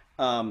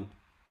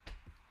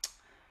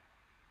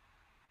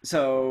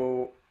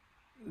 So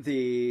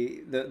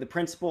the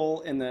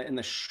principle in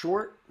the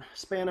short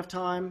span of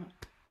time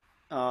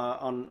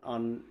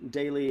on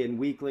daily and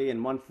weekly and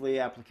monthly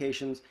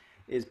applications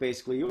is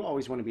basically, you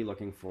always want to be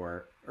looking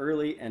for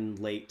early and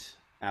late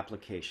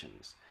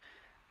applications.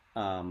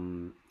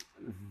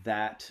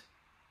 That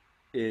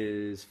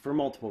is for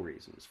multiple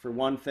reasons. For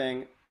one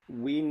thing,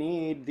 we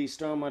need the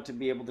stoma to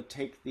be able to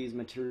take these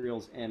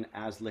materials in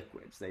as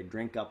liquids. They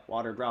drink up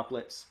water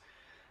droplets,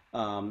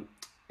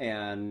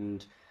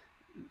 and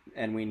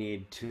we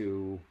need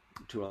to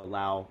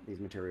allow these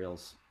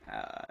materials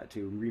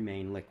to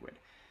remain liquid.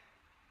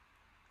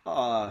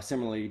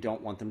 Similarly, you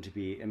don't want them to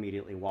be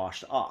immediately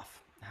washed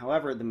off.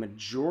 However, the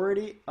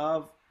majority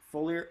of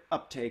foliar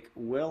uptake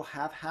will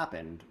have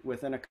happened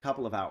within a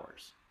couple of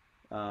hours.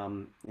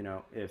 You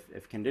know,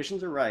 if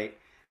conditions are right,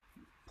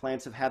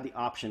 plants have had the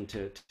option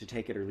to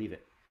take it or leave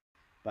it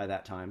by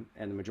that time.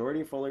 And the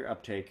majority of foliar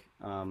uptake,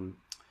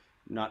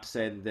 not to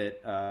say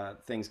that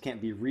things can't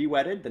be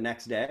re-wetted the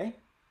next day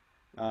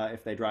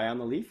if they dry on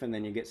the leaf and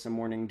then you get some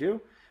morning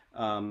dew.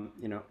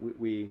 You know,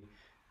 we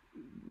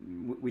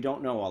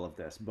don't know all of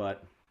this,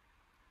 but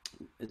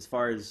as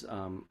far as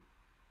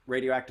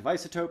radioactive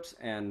isotopes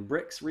and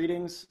Brix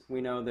readings,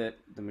 we know that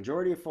the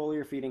majority of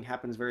foliar feeding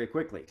happens very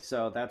quickly.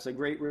 So that's a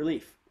great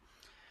relief.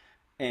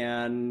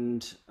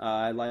 And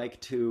I like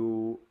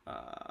to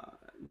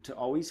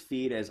always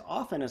feed as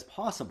often as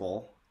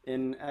possible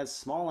in as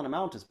small an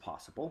amount as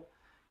possible.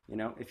 You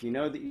know, if you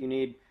know that you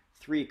need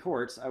 3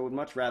 quarts, I would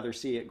much rather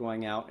see it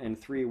going out in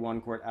 3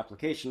 1-quart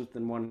applications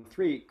than 1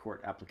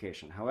 3-quart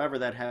application. However,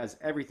 that has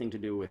everything to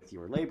do with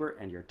your labor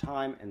and your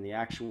time and the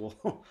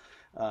actual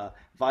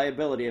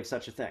viability of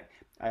such a thing.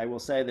 I will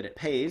say that it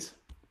pays,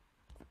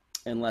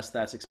 unless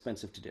that's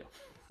expensive to do.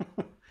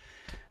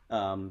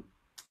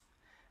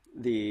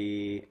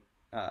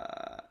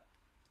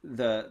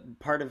 The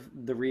part of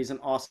the reason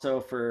also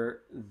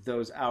for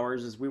those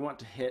hours is we want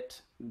to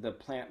hit the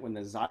plant when the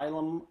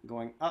xylem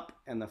going up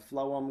and the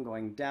phloem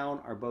going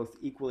down are both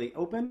equally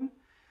open,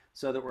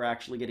 so that we're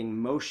actually getting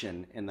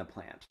motion in the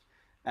plant.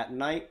 At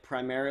night,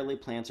 primarily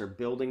plants are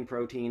building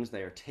proteins.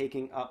 They are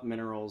taking up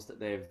minerals that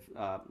they've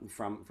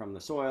from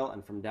the soil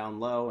and from down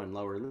low and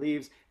lower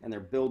leaves, and they're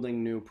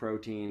building new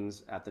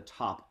proteins at the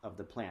top of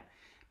the plant.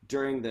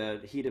 During the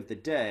heat of the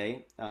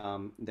day,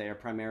 they are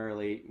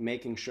primarily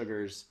making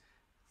sugars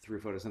through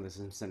photosynthesis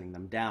and sending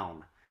them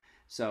down.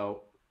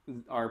 So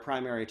our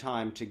primary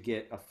time to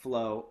get a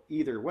flow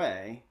either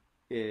way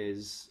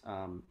is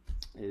kind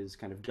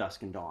of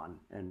dusk and dawn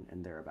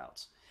and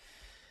thereabouts.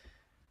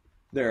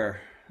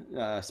 There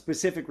are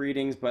specific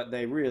readings, but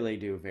they really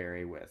do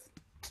vary with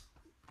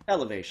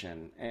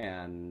elevation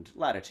and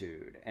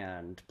latitude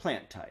and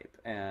plant type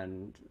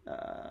and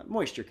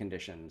moisture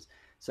conditions.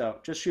 So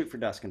just shoot for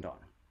dusk and dawn.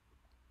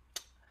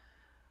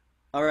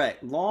 All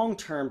right,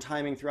 long-term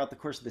timing throughout the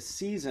course of the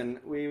season,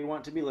 we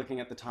want to be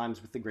looking at the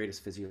times with the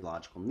greatest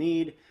physiological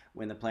need,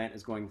 when the plant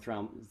is going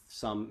through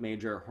some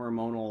major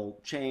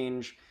hormonal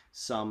change,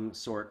 some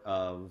sort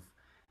of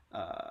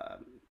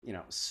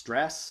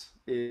stress.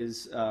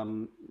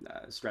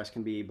 Stress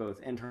can be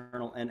both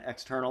internal and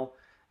external.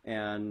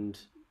 And,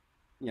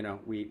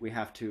 we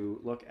have to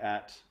look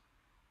at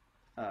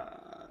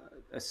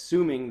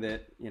assuming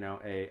that,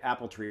 a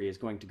apple tree is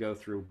going to go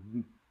through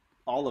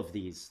all of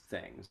these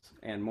things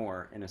and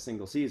more in a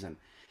single season.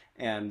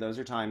 And those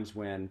are times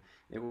when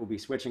it will be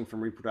switching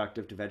from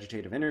reproductive to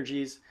vegetative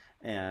energies,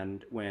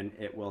 and when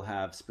it will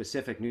have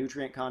specific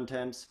nutrient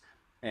contents,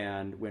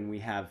 and when we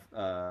have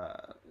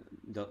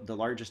the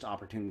largest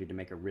opportunity to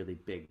make a really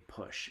big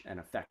push and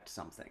affect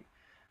something,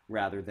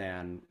 rather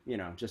than,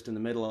 just in the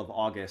middle of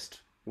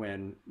August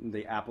when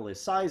the apple is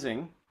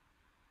sizing,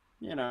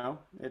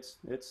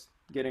 it's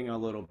getting a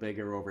little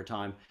bigger over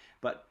time.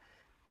 But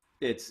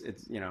it's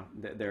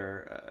there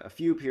are a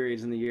few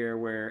periods in the year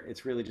where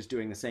it's really just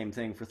doing the same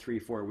thing for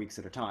 3-4 weeks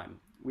at a time.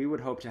 We would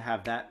hope to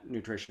have that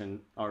nutrition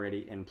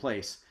already in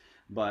place,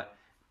 but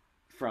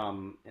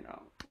from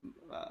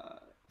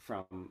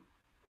from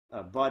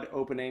a bud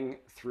opening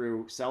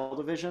through cell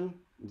division,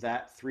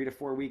 that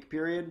 3-4 week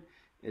period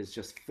is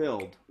just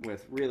filled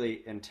with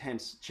really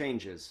intense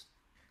changes,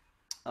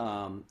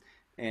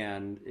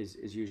 and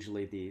is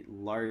usually the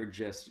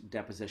largest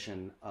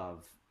deposition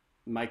of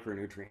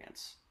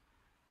micronutrients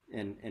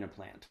in a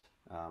plant.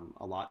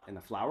 A lot in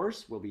the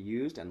flowers will be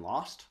used and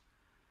lost,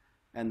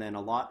 and then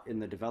a lot in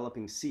the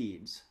developing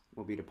seeds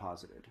will be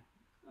deposited,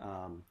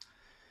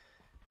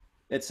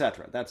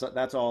 etc.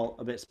 That's all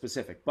a bit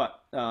specific,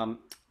 but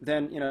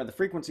then the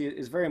frequency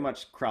is very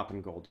much crop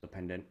and gold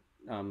dependent.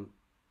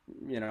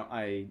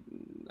 I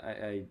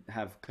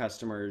have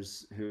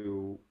customers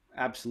who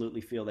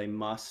absolutely feel they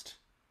must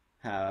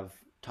have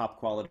top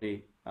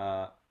quality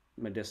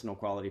medicinal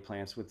quality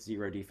plants with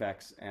 0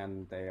 defects,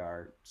 and they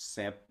are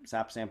sap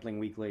sampling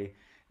weekly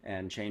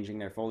and changing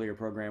their foliar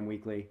program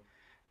weekly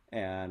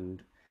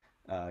and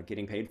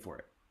getting paid for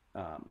it.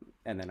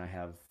 And then I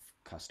have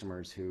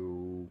customers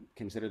who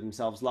consider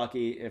themselves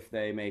lucky if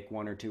they make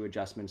 1 or 2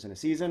 adjustments in a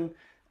season,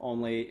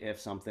 only if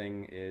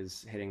something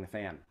is hitting the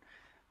fan.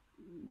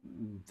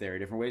 There are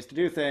different ways to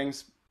do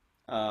things,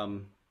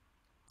 and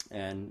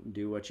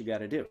do what you got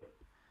to do.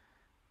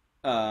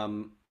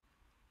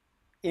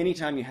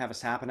 Anytime you have a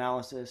sap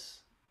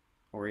analysis,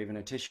 or even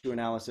a tissue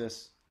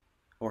analysis,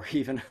 or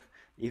even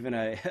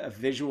a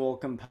visual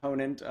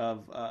component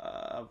of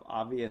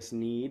obvious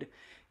need,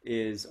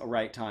 is a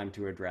right time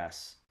to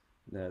address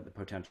the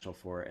potential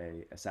for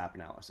a sap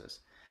analysis.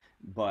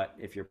 But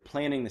if you're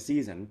planning the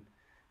season,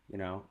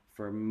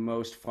 for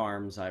most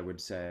farms, I would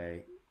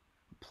say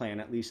plan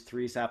at least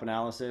 3 sap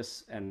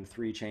analysis and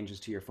 3 changes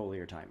to your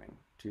foliar timing,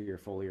 to your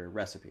foliar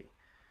recipe.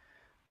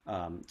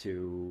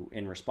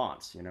 In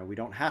response. We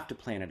don't have to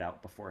plan it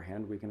out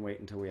beforehand. We can wait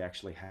until we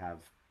actually have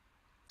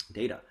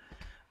data.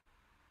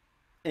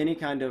 Any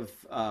kind of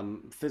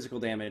physical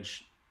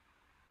damage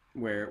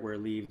where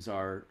leaves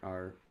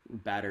are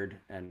battered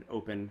and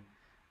open,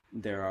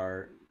 there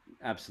are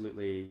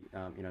absolutely,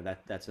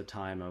 that's a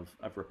time of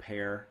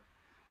repair,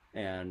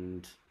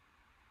 and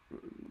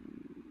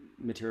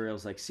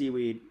materials like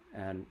seaweed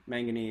and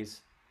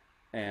manganese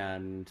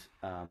and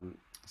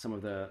some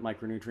of the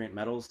micronutrient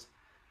metals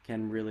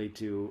can really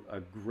do a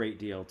great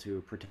deal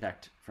to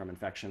protect from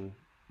infection.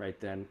 Right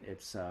then,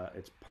 it's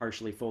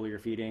partially foliar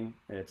feeding.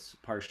 It's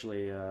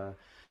partially an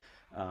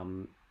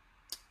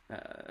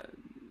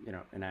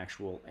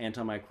actual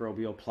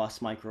antimicrobial plus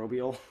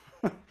microbial.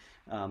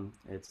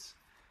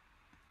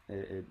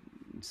 It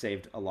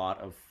saved a lot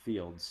of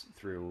fields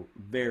through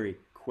very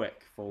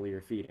quick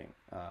foliar feeding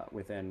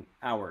within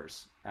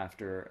hours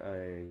after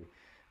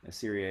a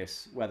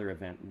serious weather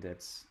event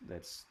that's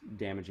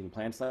damaging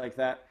plants like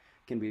that.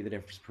 Can be the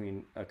difference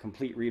between a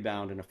complete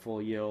rebound and a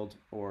full yield,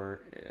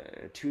 or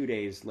 2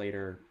 days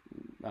later,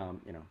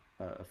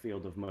 a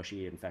field of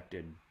mushy,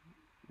 infected,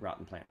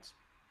 rotten plants.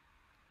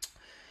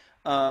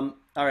 All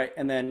right,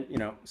 and then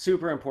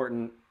super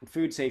important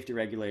food safety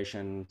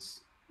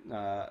regulations,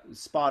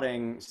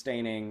 spotting,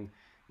 staining,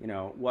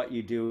 what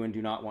you do and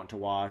do not want to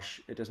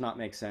wash. It does not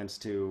make sense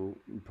to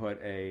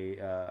put a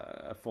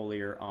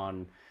foliar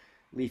on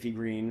leafy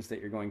greens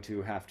that you're going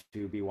to have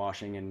to be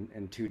washing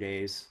in 2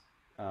 days.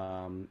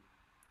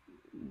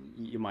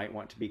 You might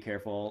want to be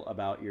careful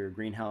about your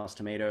greenhouse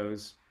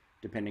tomatoes,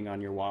 depending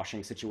on your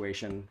washing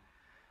situation.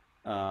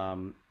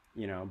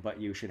 But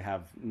you should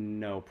have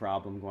no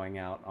problem going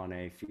out on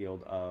a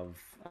field of,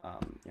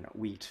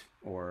 wheat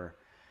or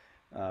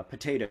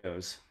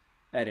potatoes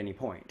at any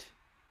point.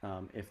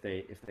 If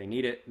they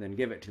need it, then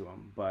give it to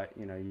them. But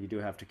you do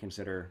have to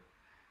consider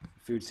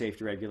food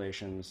safety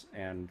regulations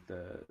and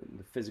the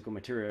physical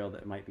material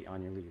that might be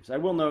on your leaves. I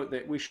will note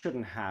that we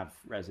shouldn't have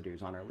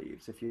residues on our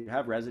leaves. If you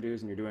have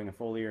residues and you're doing a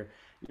foliar,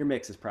 your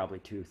mix is probably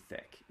too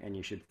thick, and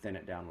you should thin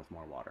it down with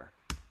more water.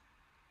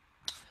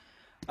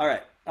 All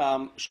right,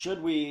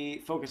 should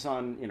we focus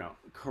on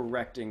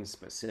correcting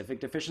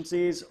specific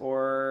deficiencies,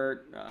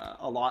 or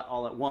a lot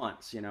all at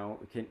once?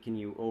 Can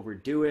you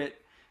overdo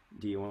it?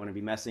 Do you want to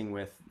be messing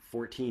with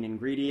 14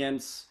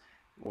 ingredients?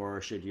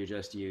 Or should you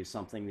just use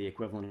something the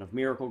equivalent of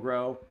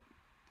Miracle-Gro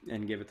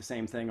and give it the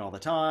same thing all the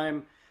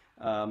time?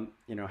 How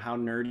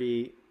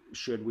nerdy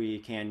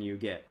can you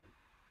get?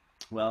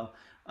 Well,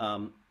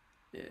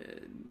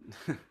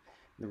 the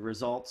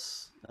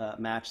results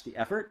match the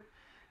effort,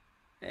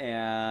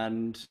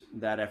 and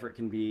that effort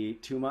can be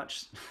too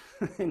much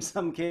in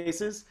some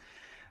cases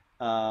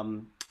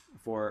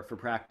for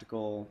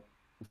practical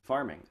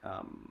farming.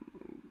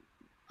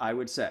 I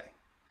would say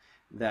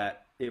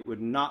that it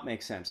would not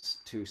make sense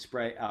to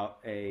spray out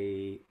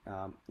a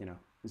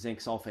zinc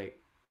sulfate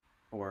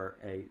or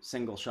a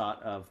single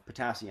shot of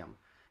potassium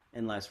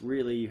unless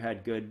really you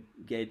had good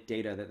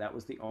data that that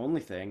was the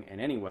only thing in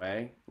any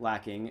way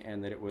lacking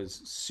and that it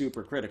was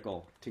super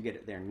critical to get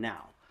it there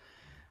now.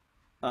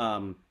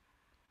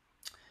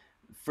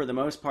 For the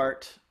most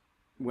part,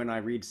 when I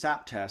read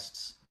SAP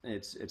tests,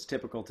 it's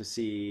typical to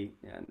see,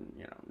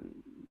 in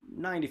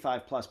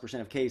 95+%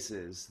 of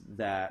cases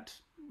that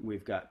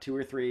we've got 2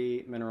 or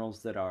 3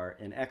 minerals that are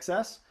in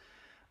excess,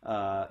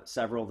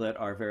 several that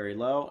are very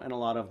low, and a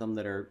lot of them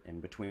that are in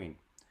between.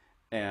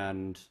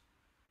 And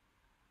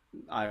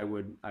I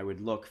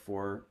would look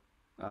for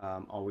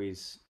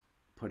always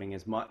putting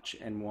as much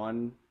in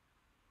one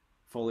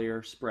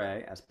foliar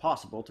spray as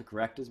possible to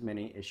correct as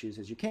many issues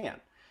as you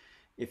can.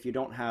 If you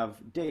don't have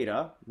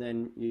data,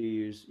 then you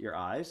use your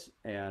eyes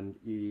and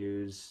you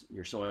use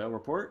your soil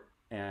report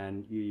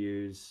and you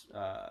use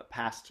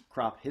past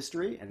crop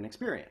history and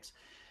experience.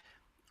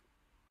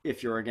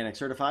 If you're organic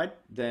certified,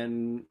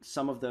 then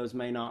some of those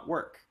may not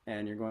work,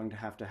 and you're going to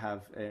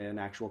have an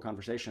actual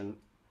conversation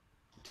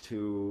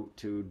to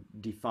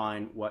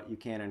define what you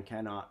can and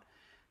cannot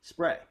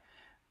spray.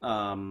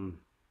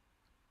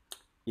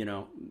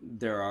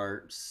 There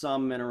are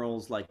some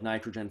minerals like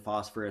nitrogen,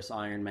 phosphorus,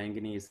 iron,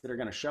 manganese that are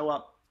going to show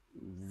up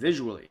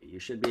visually. You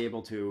should be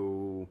able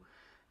to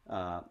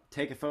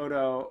take a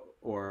photo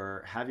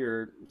or have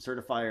your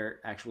certifier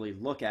actually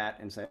look at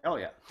and say, oh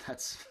yeah,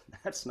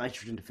 that's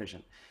nitrogen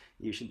deficient.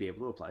 You should be able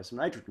to apply some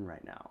nitrogen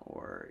right now.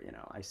 Or,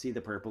 I see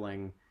the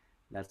purpling,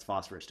 that's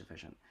phosphorus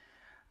deficient.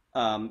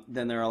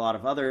 Then there are a lot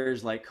of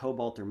others like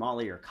cobalt or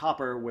moly or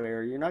copper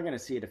where you're not going to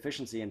see a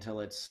deficiency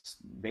until it's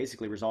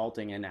basically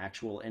resulting in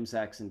actual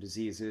insects and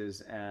diseases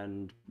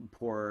and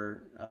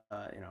poor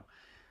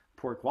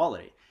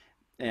quality.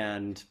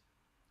 And,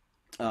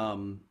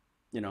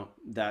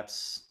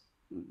 that's,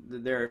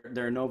 there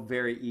are no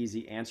very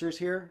easy answers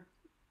here.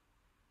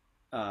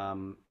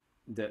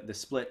 The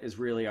split is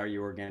really, are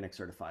you organic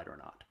certified or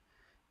not?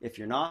 If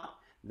you're not,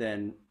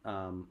 then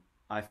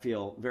I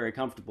feel very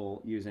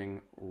comfortable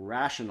using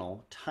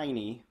rational,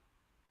 tiny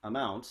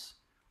amounts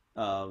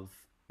of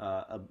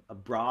a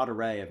broad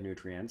array of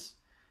nutrients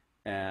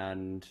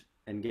and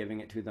giving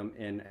it to them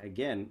in,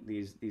 again,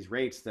 these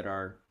rates that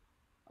are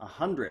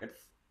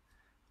 100th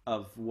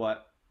of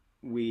what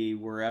we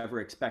were ever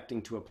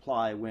expecting to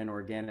apply when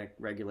organic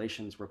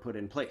regulations were put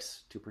in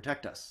place to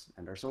protect us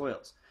and our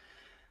soils.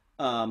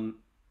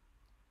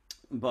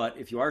 But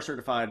if you are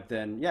certified,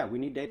 then yeah, we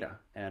need data,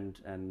 and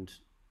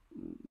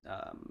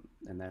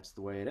that's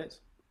the way it is.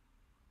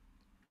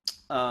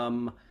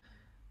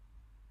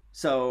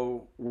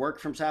 So work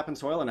from SAP and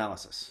soil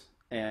analysis,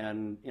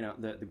 and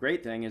the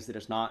great thing is that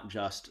it's not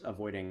just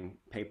avoiding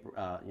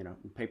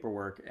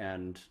paperwork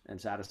and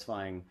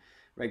satisfying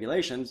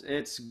regulations.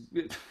 It's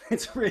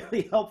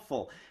really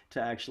helpful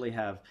to actually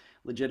have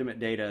legitimate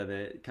data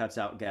that cuts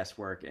out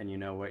guesswork, and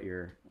what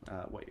your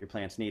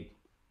plants need.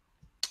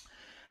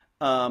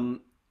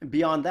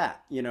 Beyond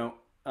that,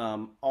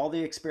 all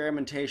the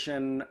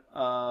experimentation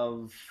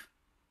of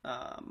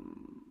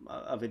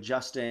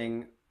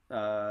adjusting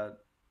the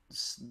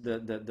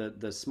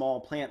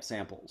small plant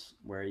samples,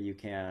 where you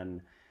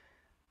can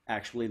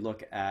actually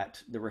look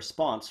at the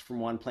response from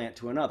one plant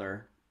to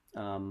another,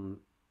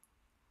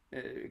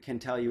 can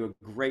tell you a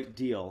great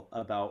deal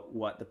about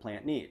what the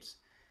plant needs.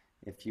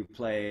 If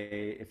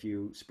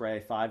you spray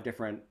 5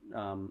 different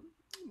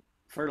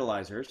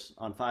fertilizers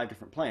on 5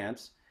 different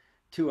plants,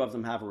 2 of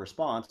them have a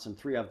response and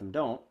 3 of them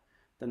don't,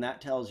 then that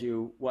tells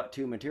you what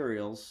 2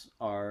 materials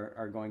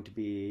are going to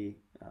be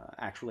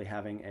actually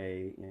having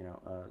a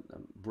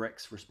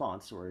Brix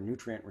response or a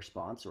nutrient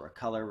response or a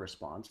color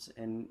response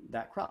in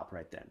that crop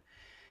right then.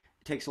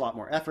 It takes a lot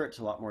more effort, it's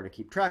a lot more to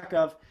keep track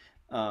of.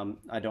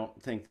 I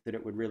don't think that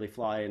it would really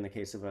fly in the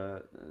case of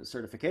a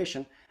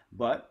certification,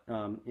 but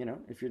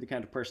if you're the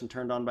kind of person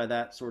turned on by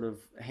that sort of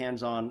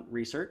hands-on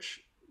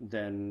research,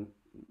 then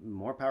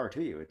more power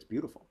to you. It's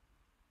beautiful.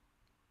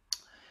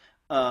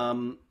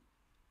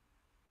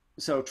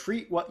 So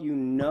treat what you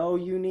know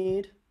you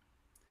need,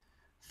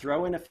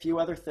 throw in a few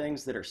other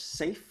things that are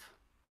safe,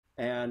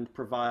 and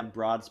provide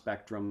broad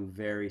spectrum,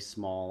 very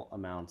small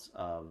amounts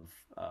of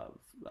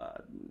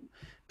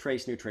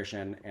trace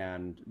nutrition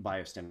and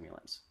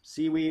biostimulants.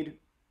 Seaweed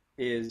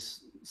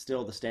is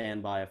still the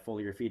standby of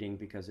foliar feeding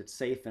because it's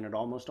safe and it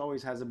almost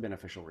always has a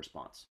beneficial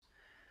response.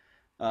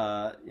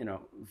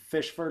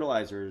 Fish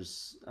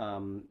fertilizers,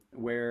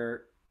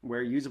 where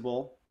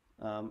usable,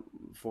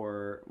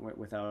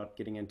 without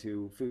getting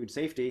into food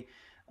safety,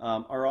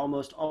 are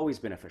almost always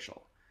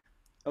beneficial.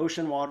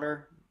 Ocean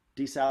water,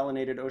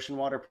 desalinated ocean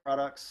water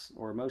products,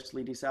 or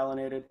mostly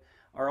desalinated,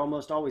 are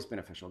almost always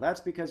beneficial. That's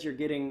because you're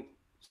getting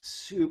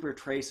super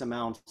trace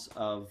amounts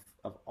of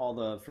all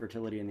the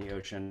fertility in the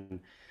ocean,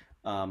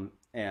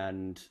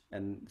 and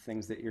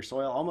things that your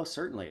soil almost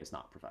certainly is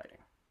not providing.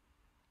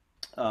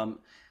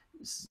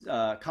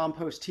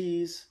 Compost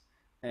teas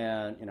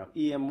and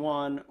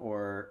EM1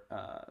 or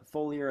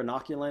foliar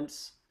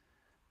inoculants,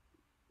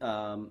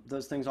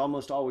 those things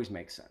almost always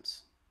make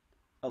sense.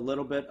 A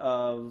little bit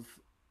of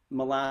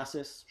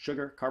molasses,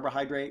 sugar,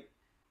 carbohydrate,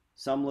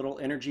 some little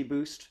energy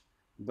boost,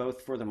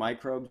 both for the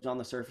microbes on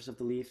the surface of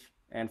the leaf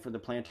and for the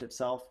plant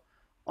itself,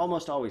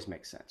 almost always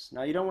makes sense.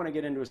 Now, you don't want to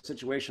get into a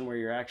situation where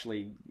you're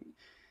actually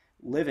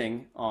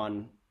living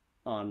on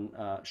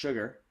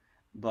sugar,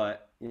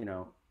 but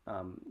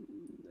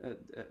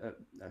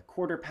a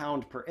quarter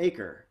pound per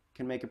acre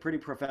can make a pretty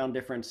profound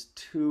difference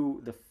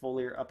to the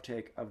foliar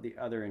uptake of the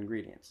other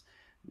ingredients.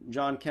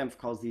 John Kempf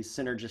calls these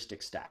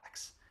synergistic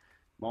stacks.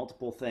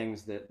 Multiple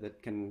things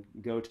that can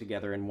go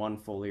together in one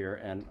foliar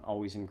and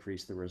always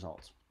increase the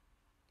results.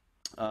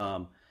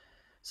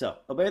 So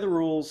obey the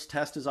rules,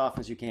 test as often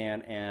as you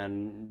can,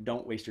 and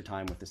don't waste your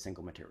time with a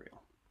single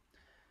material.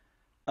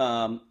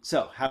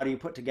 So how do you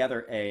put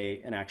together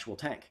an actual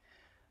tank?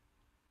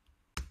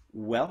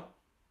 Well,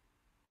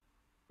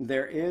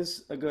 there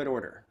is a good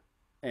order,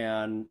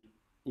 and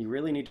you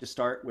really need to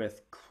start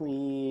with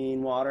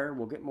clean water.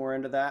 We'll get more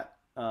into that.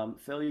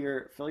 Fill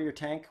your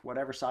tank,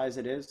 whatever size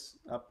it is,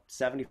 up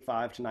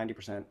 75 to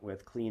 90%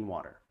 with clean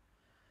water.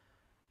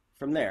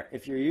 From there,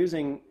 if you're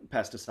using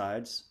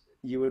pesticides,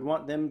 you would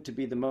want them to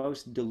be the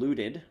most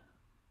diluted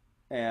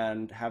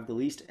and have the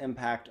least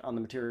impact on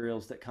the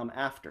materials that come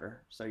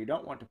after. So you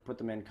don't want to put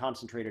them in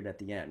concentrated at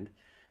the end.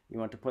 You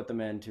want to put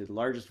them into the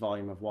largest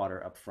volume of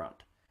water up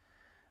front.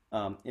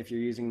 If you're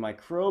using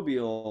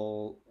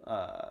microbial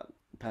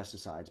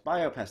pesticides,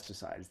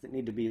 biopesticides that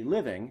need to be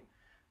living,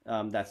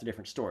 that's a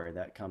different story.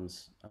 That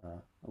comes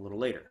a little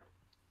later.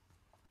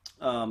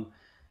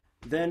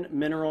 Then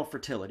mineral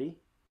fertility.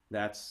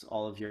 That's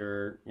all of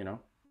your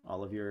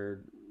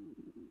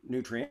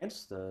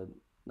nutrients, the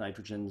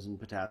nitrogens and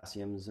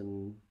potassiums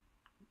and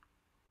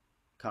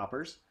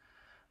coppers.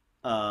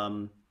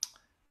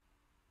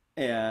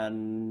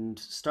 And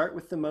start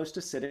with the most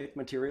acidic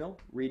material.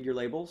 Read your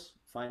labels.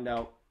 Find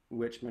out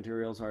which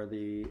materials are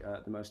the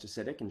most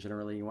acidic, and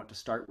generally you want to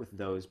start with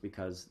those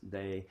because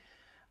they,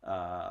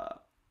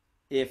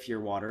 if your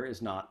water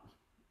is not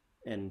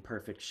in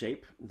perfect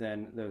shape,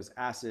 then those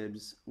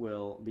acids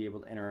will be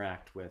able to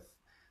interact with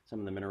some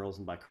of the minerals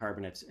and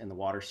bicarbonates in the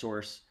water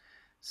source,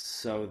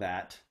 so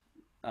that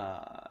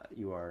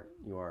you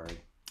are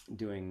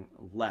doing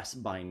less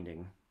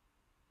binding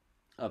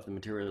of the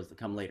materials that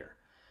come later.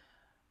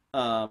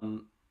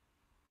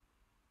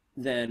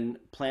 Then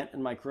plant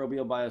and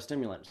microbial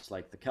biostimulants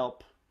like the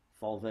kelp,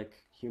 fulvic,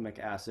 humic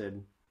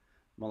acid,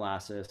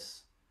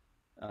 molasses,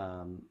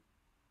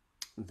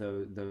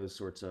 those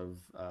sorts of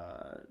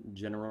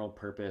general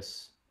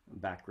purpose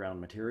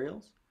background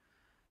materials.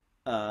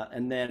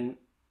 And then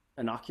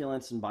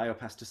inoculants and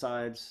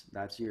biopesticides,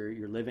 that's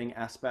your living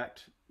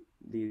aspect.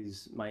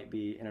 These might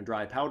be in a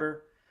dry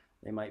powder,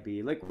 they might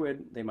be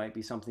liquid, they might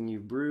be something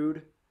you've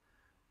brewed.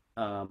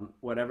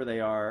 Whatever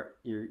they are,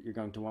 you're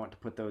going to want to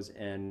put those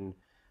in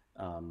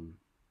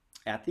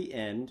at the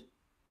end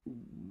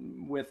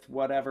with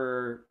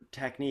whatever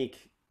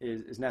technique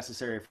is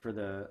necessary for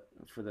the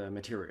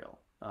material.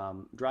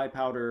 Dry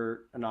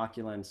powder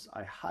inoculants,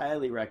 I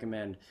highly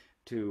recommend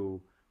to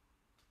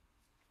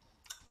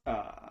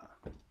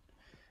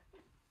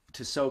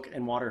soak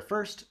in water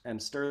first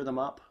and stir them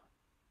up,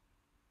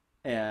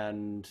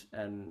 and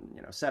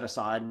set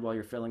aside while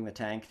you're filling the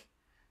tank,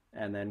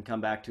 and then come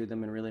back to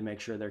them and really make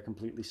sure they're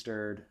completely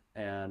stirred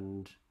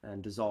and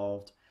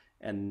dissolved,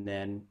 and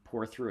then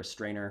pour through a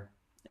strainer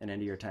and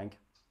into your tank.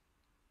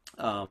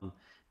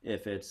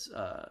 If it's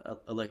a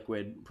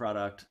liquid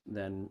product,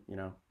 then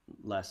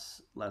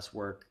less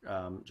work.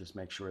 Just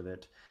make sure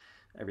that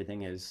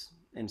everything is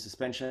in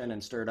suspension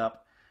and stirred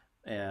up.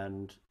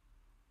 And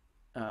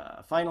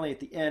finally, at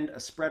the end, a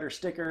spreader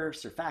sticker,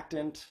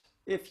 surfactant.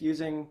 If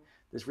using,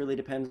 this really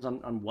depends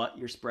on what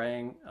you're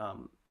spraying.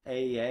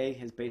 AEA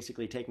has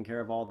basically taken care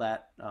of all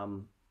that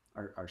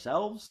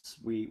ourselves.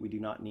 We do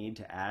not need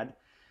to add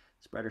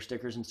spreader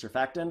stickers and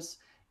surfactants.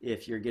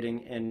 If you're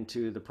getting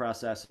into the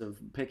process of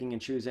picking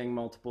and choosing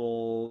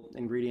multiple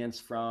ingredients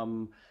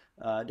from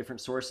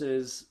different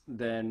sources,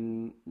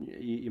 then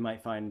you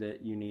might find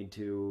that you need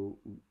to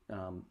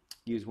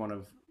use one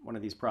of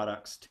these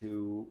products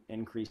to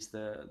increase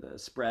the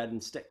spread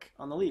and stick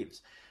on the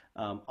leaves.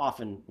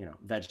 Often,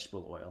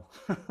 vegetable oil,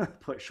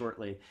 put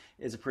shortly,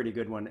 is a pretty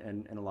good one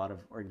in a lot of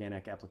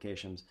organic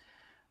applications.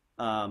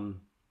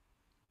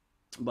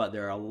 But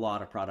there are a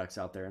lot of products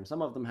out there, and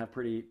some of them have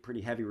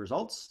pretty heavy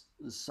results.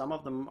 Some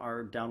of them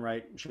are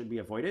downright should be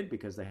avoided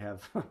because they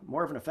have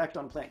more of an effect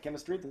on plant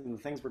chemistry than the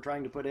things we're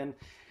trying to put in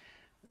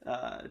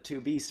to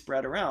be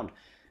spread around.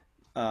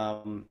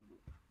 And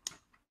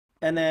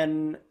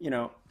then,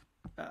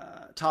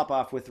 top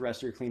off with the rest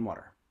of your clean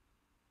water.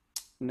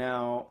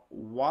 Now,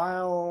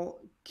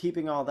 while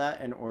keeping all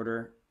that in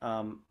order,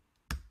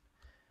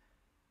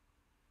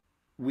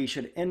 we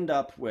should end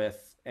up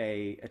with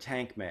a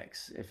tank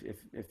mix.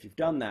 If you've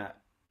done that,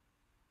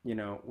 you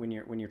know, when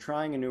you're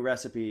trying a new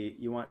recipe,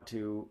 you want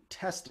to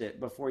test it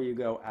before you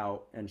go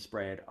out and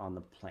spray it on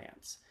the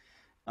plants.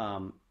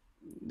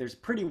 There's a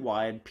pretty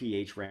wide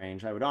pH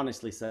range. I would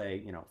honestly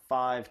say, you know,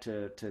 5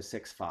 to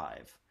 6.5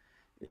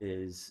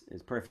 is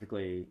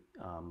perfectly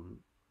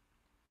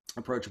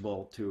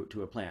approachable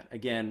to a plant.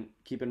 Again,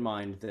 keep in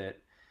mind that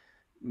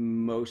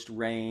most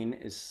rain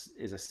is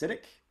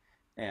acidic,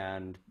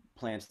 and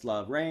plants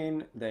love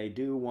rain. They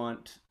do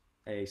want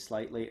a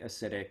slightly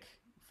acidic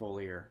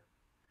foliar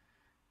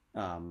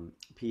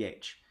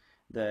pH.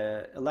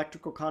 The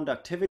electrical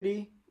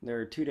conductivity, there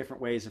are two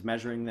different ways of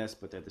measuring this,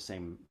 but they're the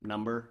same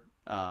number.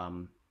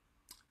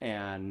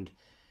 And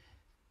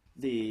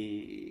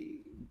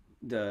the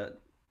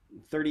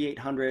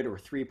 3800 or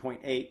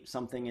 3.8,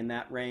 something in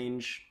that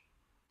range,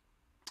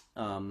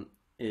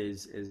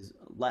 is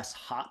less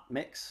hot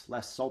mix,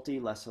 less salty,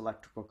 less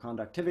electrical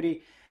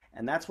conductivity.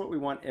 And that's what we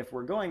want if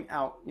we're going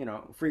out, you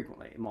know,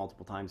 frequently,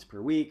 multiple times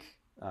per week,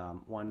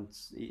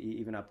 once,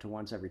 even up to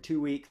once every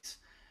 2 weeks.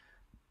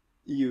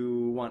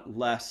 You want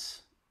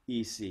less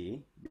EC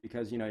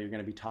because, you know, you're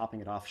going to be topping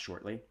it off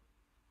shortly.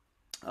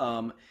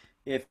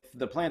 If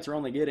the plants are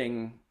only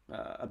getting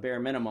a bare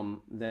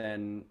minimum,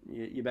 then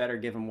you better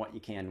give them what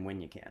you can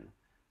when you can.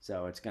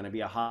 So it's going to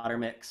be a hotter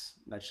mix.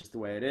 That's just the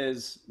way it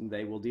is.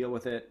 They will deal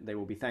with it. They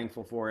will be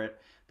thankful for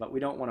it. But we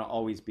don't want to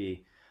always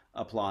be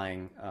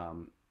applying,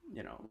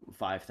 you know,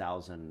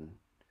 5,000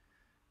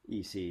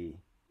 EC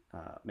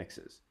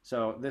mixes.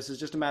 So this is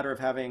just a matter of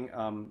having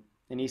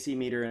an EC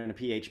meter and a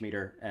pH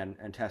meter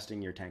and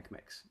testing your tank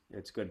mix.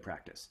 It's good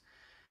practice.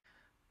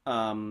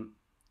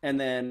 And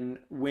then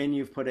when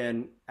you've put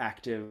in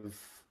active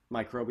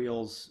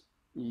microbials,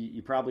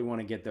 you probably want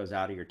to get those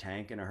out of your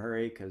tank in a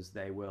hurry because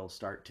they will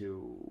start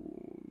to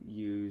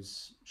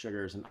use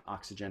sugars and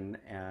oxygen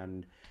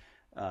and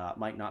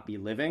might not be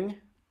living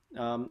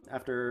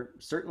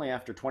certainly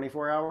after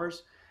 24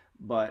 hours,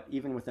 but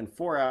even within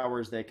 4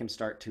 hours, they can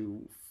start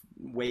to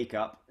wake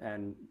up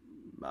and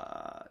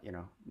you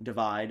know,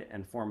 divide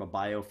and form a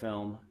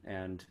biofilm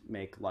and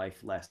make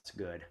life less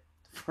good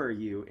for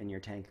you in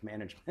your tank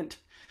management.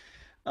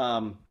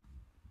 And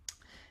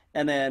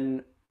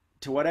then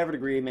to whatever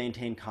degree,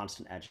 maintain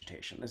constant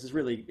agitation. This is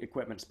really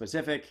equipment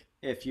specific.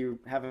 If you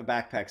have a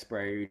backpack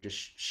sprayer, you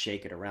just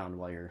shake it around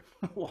while you're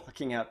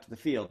walking out to the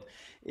field.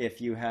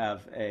 If you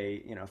have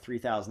a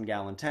 3,000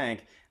 gallon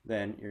tank,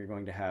 then you're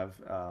going to have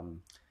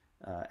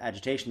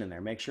agitation in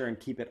there. Make sure and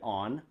keep it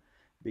on,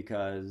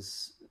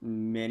 because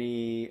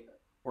many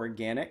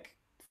organic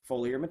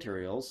foliar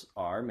materials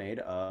are made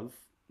of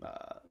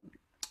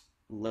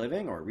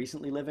living or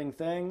recently living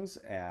things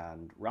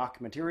and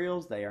rock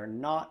materials. They are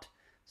not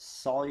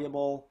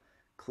soluble,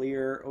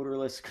 clear,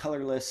 odorless,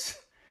 colorless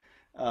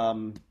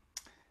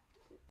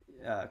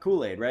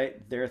Kool-Aid,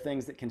 right? There are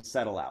things that can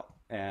settle out,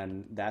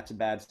 and that's a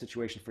bad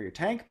situation for your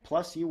tank.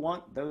 Plus, you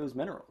want those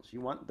minerals.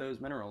 You want those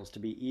minerals to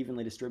be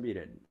evenly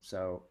distributed.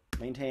 So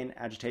maintain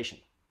agitation.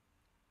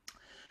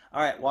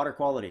 All right, water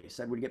quality.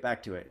 Said we'd get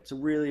back to it. It's a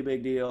really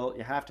big deal.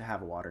 You have to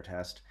have a water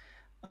test.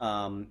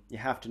 You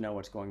have to know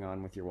what's going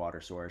on with your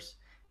water source.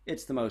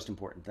 It's the most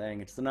important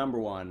thing. It's the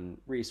 #1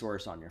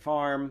 resource on your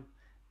farm.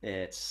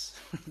 It's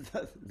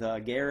the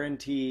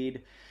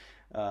guaranteed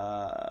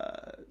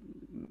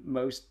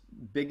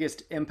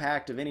biggest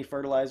impact of any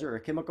fertilizer or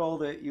chemical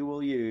that you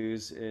will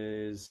use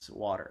is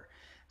water.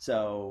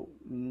 So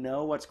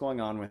know what's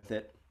going on with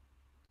it.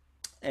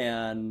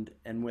 And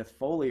with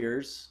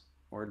foliars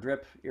or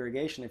drip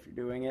irrigation, if you're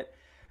doing it,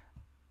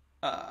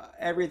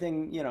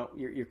 everything,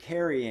 you're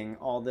carrying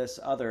all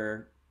this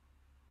other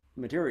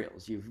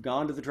materials. You've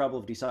gone to the trouble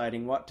of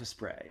deciding what to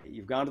spray.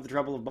 You've gone to the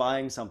trouble of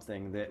buying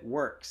something that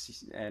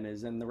works and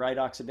is in the right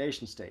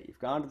oxidation state. You've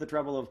gone to the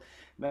trouble of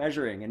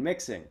measuring and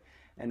mixing.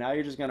 And now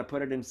you're just going to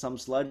put it in some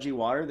sludgy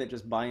water that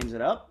just binds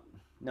it up?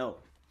 No.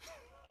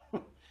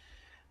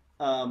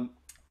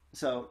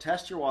 So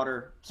test your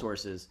water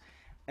sources,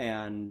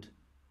 and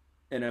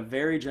in a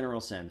very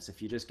general sense,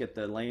 if you just get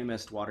the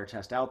lamest water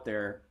test out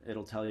there,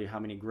 it'll tell you how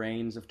many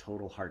grains of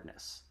total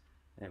hardness.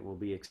 It will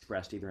be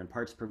expressed either in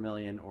parts per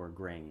million or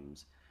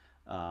grains.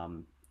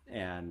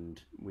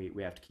 And we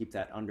have to keep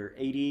that under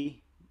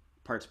 80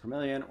 parts per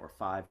million or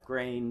 5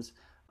 grains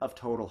of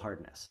total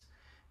hardness.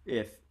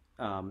 If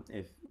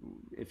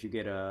you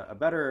get a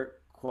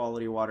better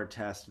quality water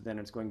test, then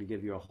it's going to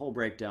give you a whole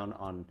breakdown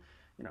on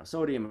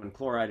sodium and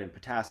chloride and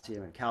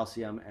potassium and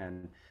calcium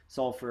and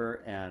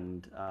sulfur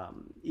and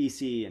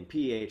EC and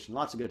pH and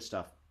lots of good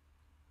stuff.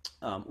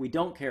 We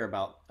don't care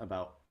about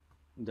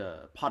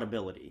the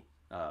potability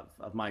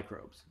of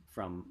microbes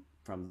from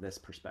this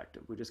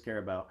perspective. We just care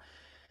about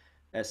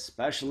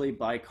especially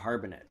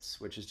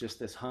bicarbonates, which is just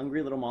this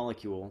hungry little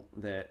molecule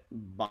that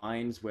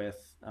binds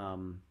with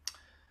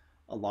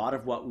a lot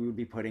of what we would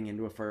be putting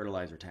into a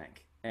fertilizer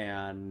tank.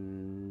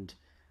 And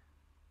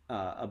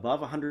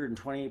above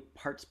 120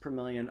 parts per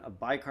million of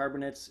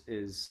bicarbonates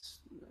is,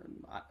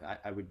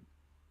 I would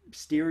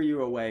steer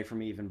you away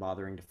from even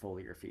bothering to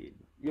foliar feed.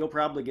 you'll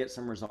probably get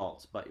some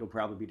results, but you'll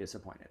probably be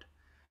disappointed.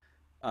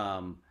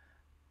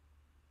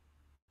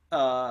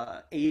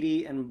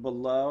 80 and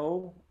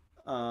below,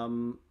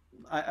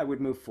 I would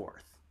move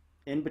forth.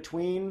 In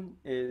between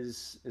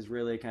is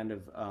really kind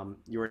of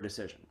your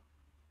decision.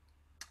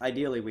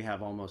 Ideally, we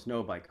have almost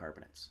no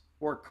bicarbonates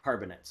or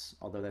carbonates,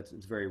 although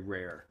it's very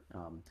rare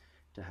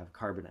to have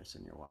carbonates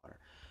in your water.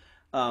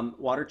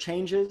 Water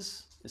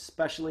changes,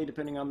 especially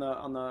depending on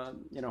the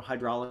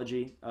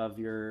hydrology of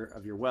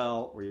your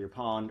well or your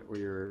pond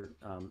or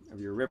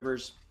of your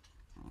rivers.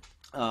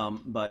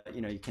 But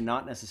you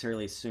cannot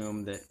necessarily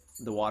assume that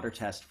the water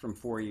test from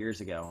 4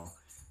 years ago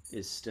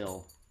is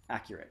still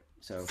accurate.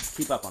 So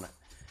keep up on it.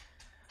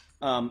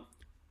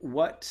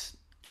 What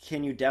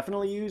can you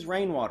definitely use?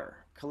 Rainwater.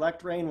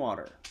 Collect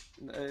rainwater.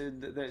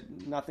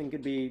 Nothing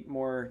could be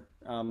more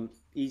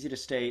easy to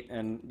state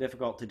and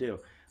difficult to do.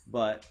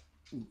 But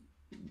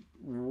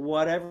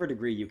whatever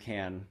degree you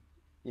can,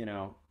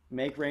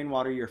 make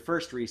rainwater your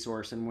first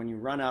resource. And when you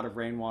run out of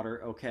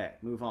rainwater, okay,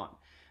 move on.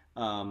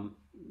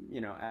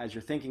 As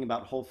you're thinking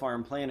about whole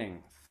farm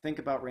planning, think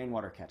about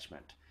rainwater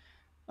catchment.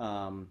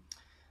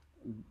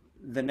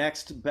 The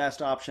next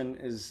best option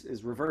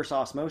is reverse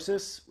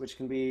osmosis, which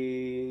can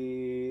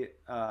be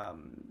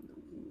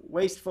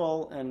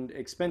wasteful and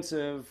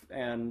expensive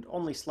and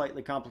only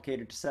slightly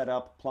complicated to set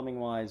up plumbing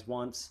wise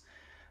once.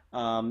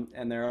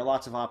 And there are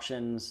lots of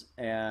options,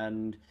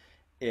 and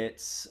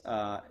it's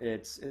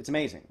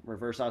amazing.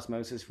 Reverse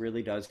osmosis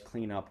really does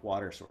clean up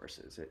water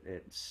sources.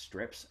 It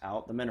strips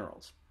out the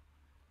minerals,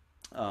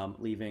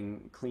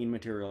 leaving clean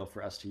material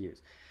for us to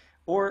use.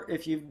 Or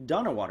if you've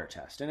done a water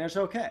test, and it's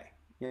okay.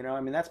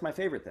 That's my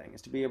favorite thing,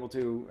 is to be able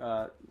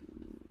to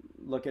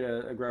look at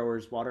a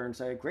grower's water and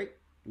say, great,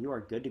 you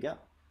are good to go.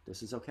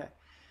 This is okay.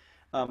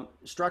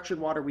 Structured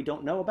water we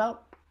don't know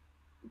about.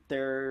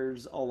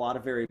 There's a lot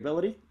of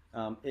variability.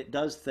 It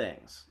does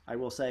things. I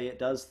will say it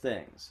does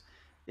things.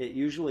 It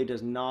usually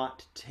does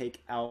not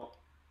take out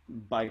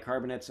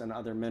bicarbonates and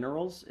other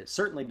minerals. It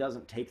certainly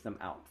doesn't take them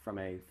out from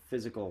a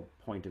physical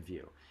point of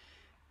view.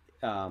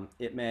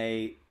 It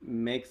may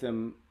make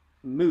them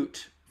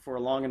moot for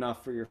long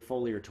enough for your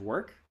foliar to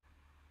work.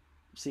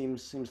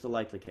 Seems the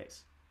likely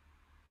case.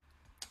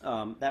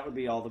 That would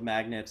be all the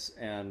magnets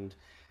and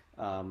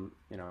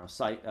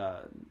sorry,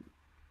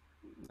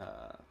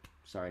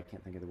 I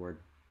can't think of the word.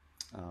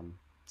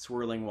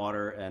 Swirling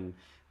water and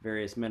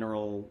various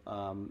mineral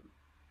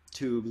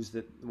tubes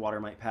that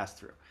water might pass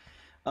through.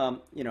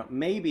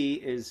 Maybe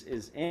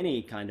is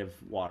any kind of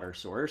water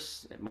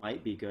source. It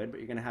might be good, but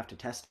you're going to have to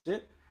test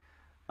it.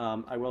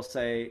 I will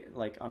say,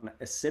 like on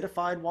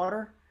acidified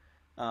water,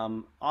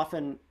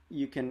 often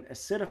you can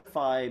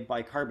acidify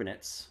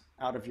bicarbonates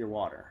out of your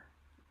water.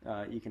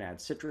 You can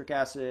add citric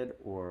acid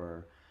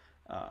or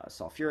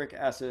sulfuric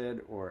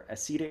acid or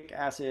acetic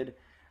acid,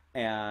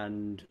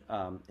 and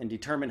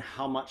determine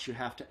how much you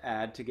have to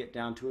add to get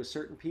down to a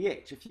certain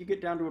pH. If you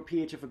get down to a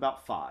pH of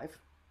about 5,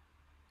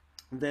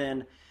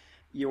 then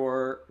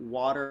your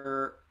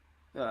water,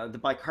 the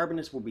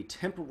bicarbonates will be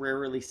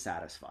temporarily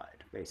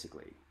satisfied,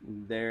 basically.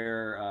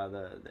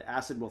 The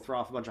acid will throw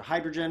off a bunch of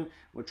hydrogen,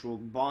 which will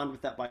bond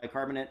with that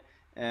bicarbonate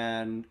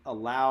and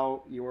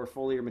allow your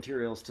foliar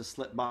materials to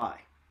slip by.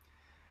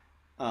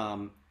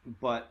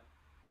 But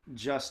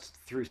just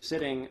through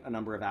sitting a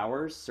number of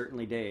hours,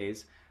 certainly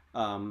days,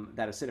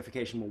 that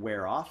acidification will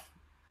wear off.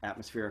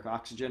 Atmospheric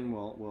oxygen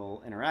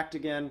will interact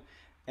again,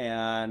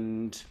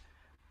 and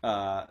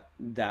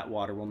that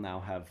water will now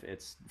have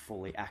its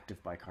fully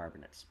active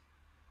bicarbonates.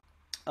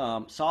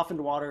 Softened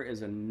water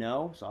is a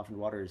no. Softened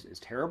water is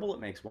terrible. It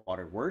makes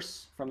water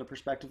worse from the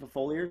perspective of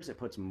foliars. It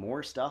puts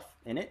more stuff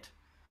in it.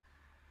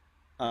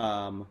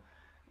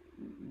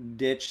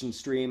 Ditch and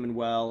stream and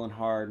well and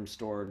hard and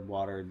stored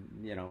water,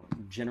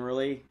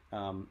 generally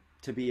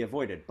to be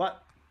avoided.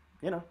 But,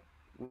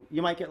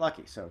 you might get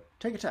lucky, so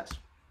take a test.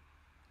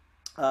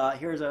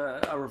 Here's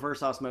a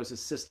reverse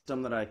osmosis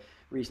system that I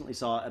recently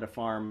saw at a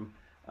farm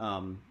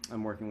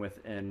I'm working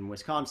with in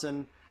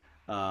Wisconsin.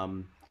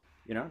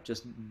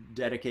 Just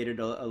dedicated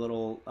a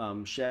little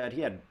shed.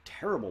 He had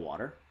terrible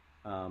water.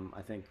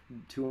 I think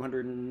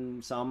 200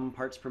 and some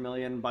parts per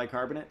million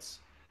bicarbonates,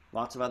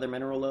 lots of other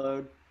mineral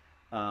load.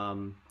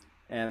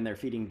 And they're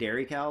feeding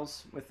dairy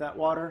cows with that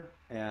water,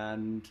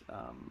 and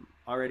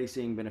already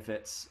seeing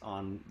benefits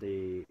on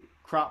the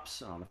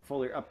crops, on the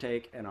foliar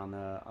uptake, and on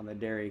the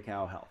dairy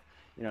cow health.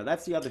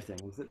 That's the other thing.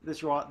 Is that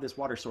this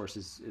water source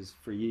is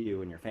for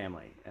you and your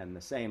family, and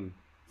the same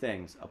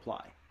things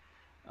apply.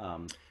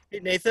 Hey,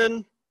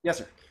 Nathan. Yes,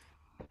 sir.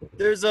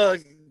 There's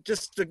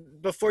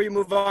before you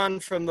move on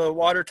from the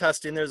water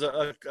testing, there's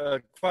a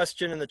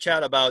question in the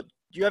chat about,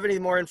 do you have any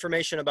more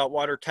information about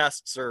water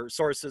tests or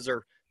sources,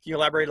 or can you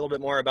elaborate a little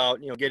bit more about,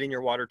 getting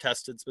your water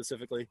tested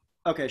specifically?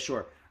 Okay,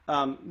 sure.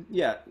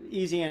 Yeah,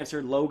 easy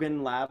answer.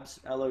 Logan Labs,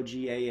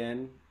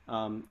 Logan,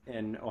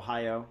 in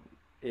Ohio,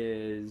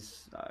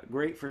 is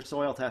great for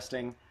soil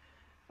testing,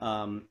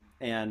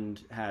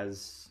 and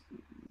has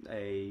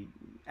a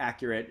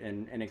accurate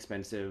and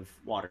inexpensive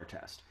water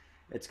test.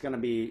 It's going to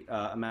be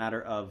a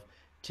matter of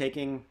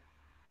taking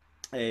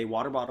a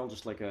water bottle,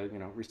 just like a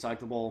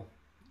recyclable,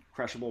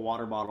 crushable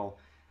water bottle,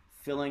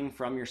 filling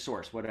from your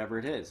source, whatever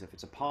it is. If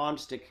it's a pond,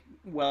 stick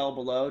well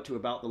below to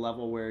about the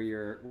level where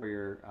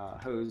your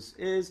hose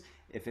is.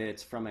 If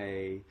it's from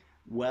a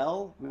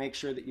well, make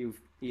sure that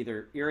you've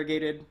either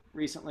irrigated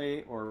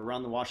recently or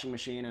run the washing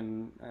machine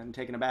and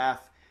taken a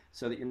bath,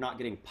 so that you're not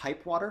getting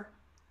pipe water.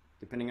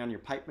 Depending on your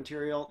pipe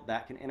material,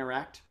 that can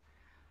interact.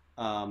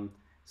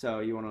 So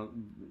you want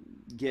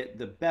to get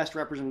the best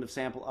representative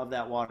sample of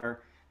that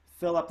water,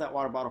 fill up that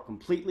water bottle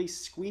completely,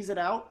 squeeze it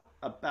out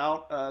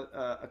about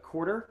a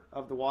quarter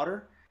of the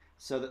water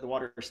so that the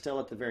water is still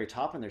at the very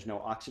top and there's no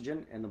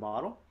oxygen in the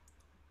bottle.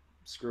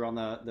 Screw on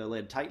the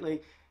lid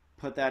tightly,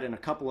 put that in a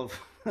couple of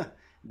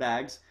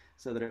bags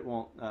so that it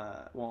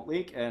won't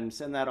leak, and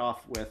send that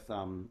off with,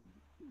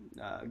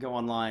 go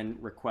online,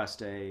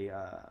 request a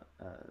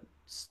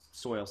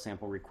soil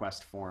sample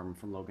request form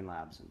from Logan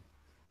Labs. And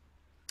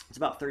it's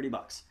about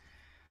 $30.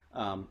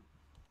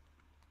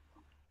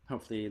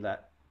 Hopefully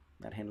that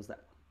handles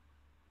that.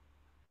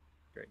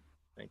 Great,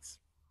 thanks.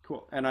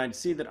 Cool. And I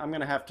see that I'm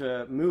going to have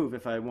to move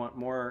if I want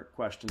more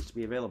questions to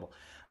be available.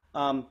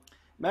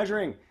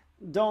 Measuring.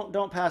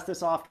 Don't pass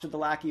this off to the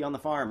lackey on the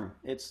farm.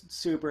 It's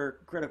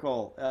super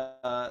critical.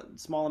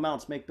 Small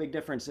amounts make big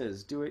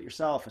differences. Do it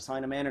yourself.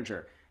 Assign a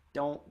manager.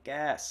 Don't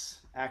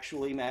guess.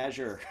 Actually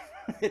measure.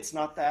 It's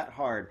not that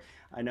hard.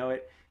 I know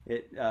it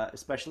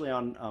especially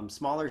on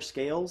smaller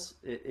scales,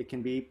 it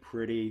can be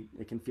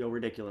it can feel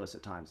ridiculous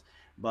at times.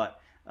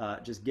 But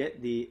just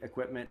get the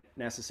equipment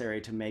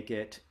necessary to make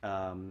it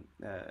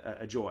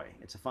a joy.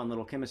 It's a fun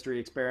little chemistry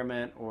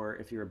experiment, or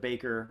if you're a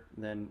baker,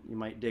 then you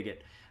might dig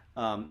it.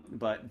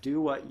 But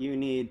do what you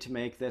need to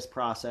make this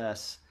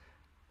process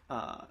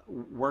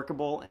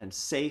workable and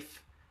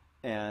safe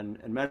and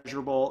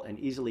measurable and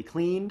easily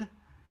cleaned,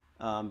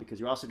 because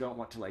you also don't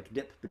want to like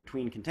dip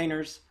between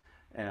containers.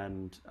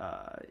 And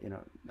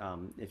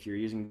if you're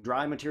using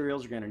dry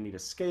materials, you're going to need a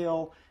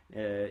scale.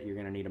 You're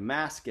going to need a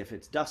mask if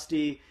it's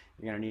dusty.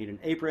 You're going to need an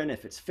apron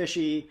if it's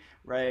fishy,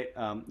 right?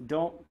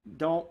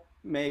 Don't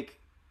make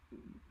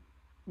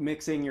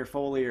mixing your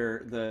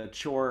foliar the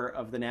chore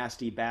of the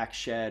nasty back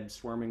shed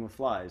swarming with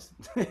flies.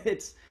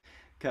 It's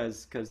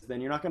because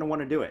then you're not going to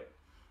want to do it.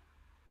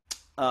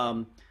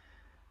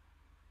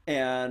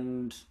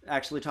 And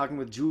actually talking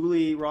with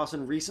Julie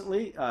Rawson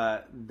recently,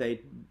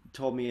 they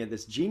told me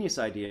this genius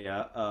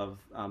idea of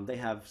they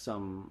have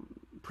some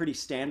pretty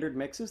standard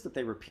mixes that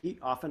they repeat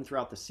often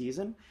throughout the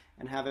season,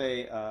 and have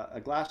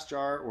a glass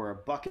jar or a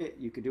bucket.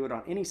 You could do it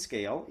on any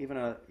scale,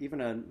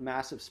 even a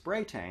massive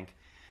spray tank.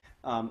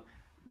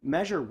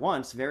 Measure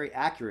once very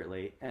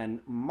accurately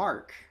and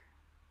mark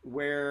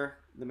where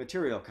the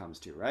material comes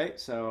to, right?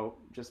 So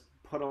just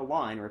put a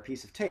line or a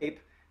piece of tape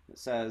that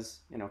says,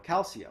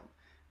 calcium,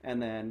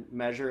 and then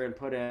measure and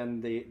put in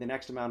the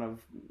next amount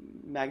of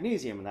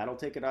magnesium, and that'll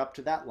take it up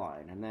to that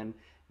line. And then,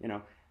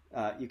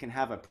 you can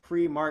have a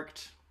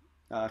pre-marked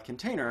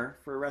container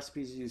for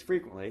recipes you use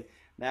frequently.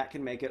 That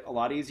can make it a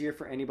lot easier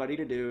for anybody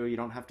to do. You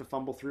don't have to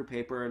fumble through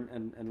paper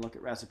and look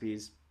at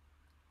recipes.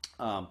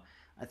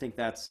 I think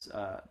that's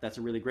a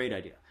really great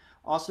idea.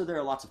 Also, there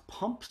are lots of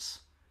pumps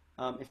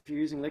if you're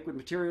using liquid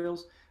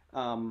materials,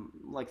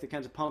 like the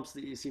kinds of pumps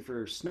that you see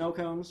for snow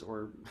cones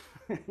or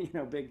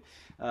big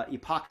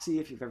epoxy,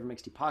 if you've ever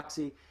mixed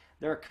epoxy.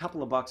 They're a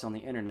couple of bucks on the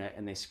internet,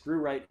 and they screw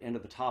right into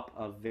the top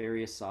of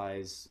various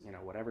size,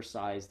 whatever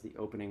size the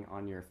opening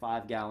on your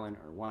 5-gallon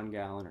or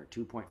 1-gallon or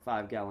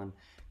 2.5-gallon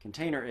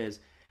container is.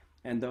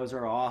 And those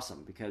are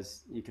awesome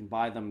because you can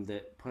buy them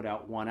that put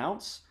out 1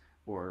 ounce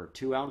or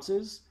 2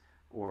 ounces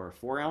or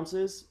 4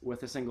 ounces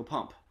with a single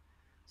pump.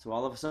 So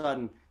all of a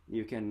sudden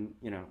you can,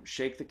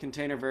 shake the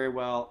container very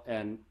well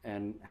and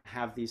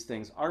have these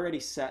things already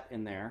set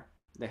in there.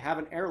 They have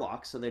an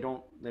airlock, so they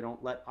don't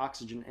let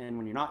oxygen in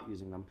when you're not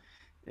using them.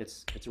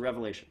 It's a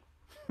revelation.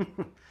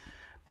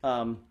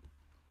 All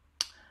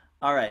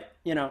right,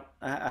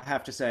 I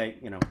have to say,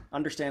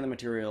 understand the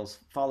materials,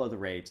 follow the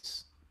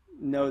rates,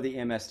 know the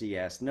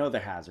MSDS, know the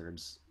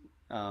hazards,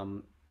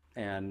 and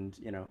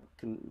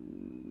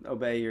can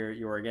obey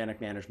your organic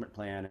management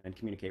plan and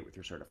communicate with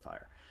your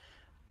certifier.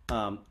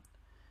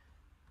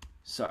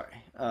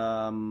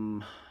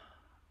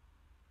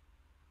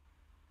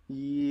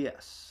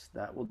 Yes,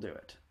 that will do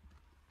it.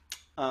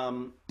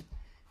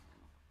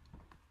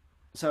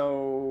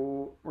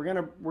 So we're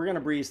gonna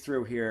breeze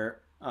through here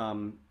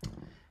on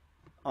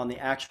the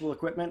actual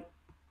equipment,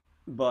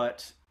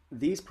 but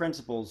these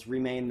principles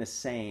remain the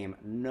same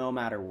no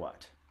matter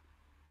what.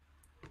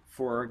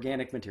 For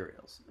organic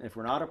materials, if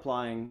we're not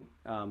applying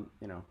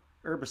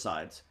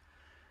herbicides,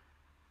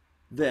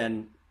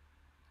 then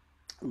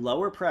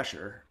lower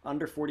pressure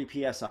under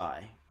 40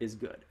 psi is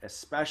good,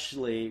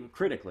 especially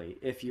critically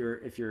if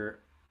you're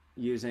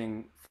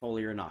using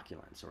foliar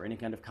inoculants or any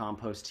kind of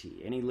compost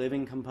tea, any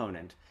living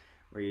component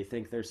where you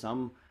think there's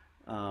some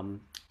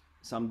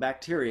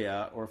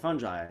bacteria or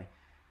fungi.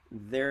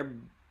 Their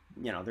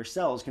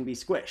cells can be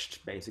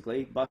squished,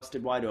 basically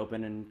busted wide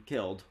open and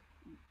killed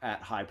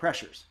at high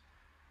pressures.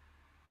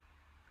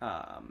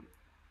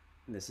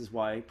 This is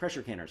why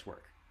pressure canners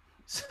work.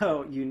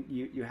 So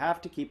you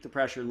have to keep the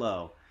pressure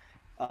low.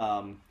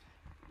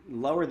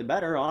 Lower the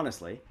better,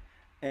 honestly.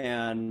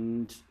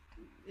 And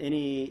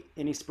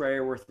any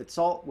sprayer worth its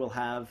salt will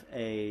have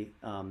a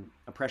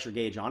pressure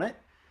gauge on it,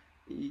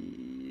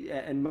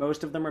 and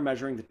most of them are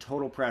measuring the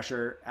total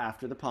pressure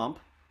after the pump.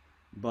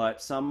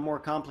 But some more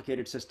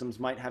complicated systems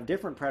might have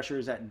different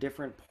pressures at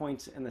different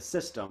points in the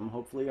system.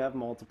 Hopefully, you have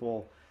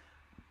multiple,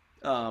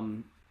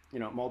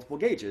 multiple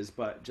gauges.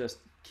 But just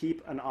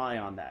keep an eye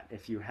on that.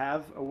 If you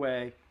have a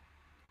way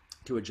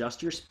to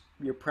adjust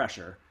your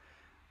pressure,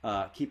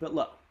 keep it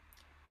low.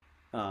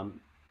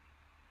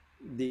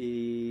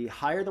 The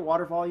higher the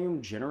water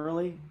volume,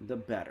 generally, the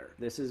better.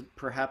 This is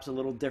perhaps a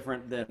little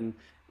different than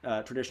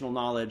traditional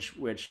knowledge,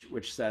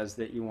 which says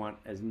that you want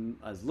as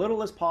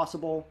little as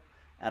possible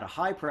at a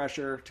high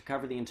pressure to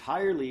cover the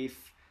entire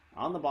leaf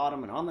on the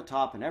bottom and on the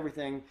top and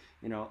everything,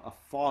 a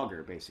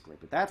fogger basically.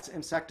 But that's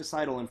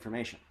insecticidal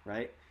information,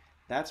 right?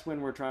 That's when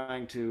we're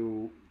trying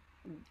to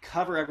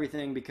cover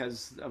everything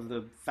because of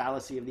the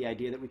fallacy of the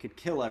idea that we could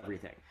kill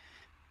everything.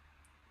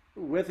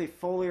 With a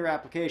foliar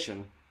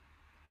application,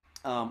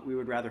 we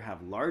would rather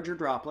have larger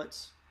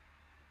droplets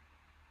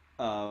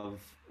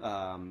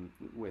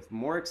with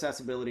more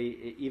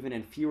accessibility, even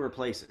in fewer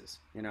places,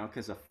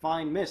 because a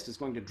fine mist is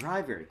going to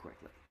dry very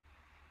quickly.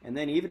 And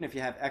then even if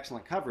you have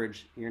excellent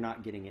coverage, you're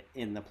not getting it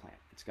in the plant.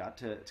 It's got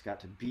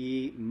to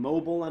be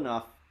mobile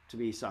enough to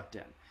be sucked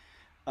in.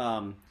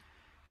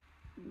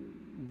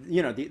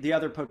 The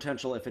other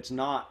potential, if it's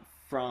not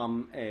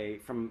from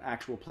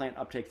actual plant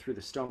uptake through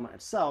the stoma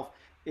itself,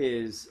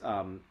 is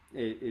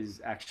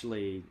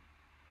actually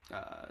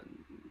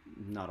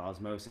not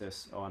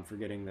osmosis. Oh, I'm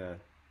forgetting the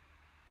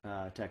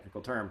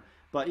technical term,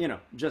 but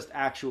just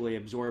actually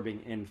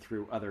absorbing in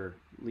through other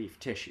leaf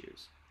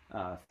tissues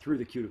through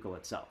the cuticle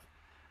itself.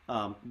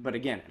 But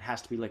again, it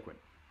has to be liquid.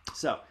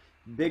 So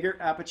bigger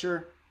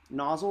aperture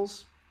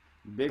nozzles,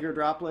 bigger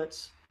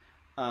droplets,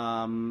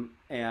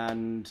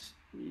 and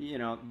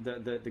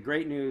the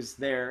great news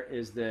there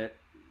is that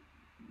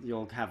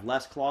you'll have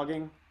less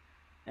clogging,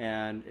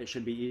 and it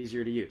should be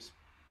easier to use.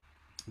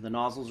 The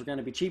nozzles are going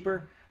to be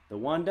cheaper. The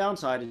one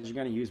downside is you're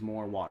going to use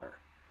more water.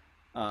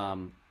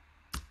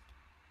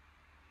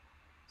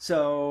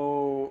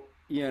 So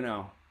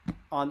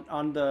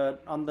on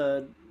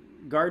the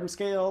garden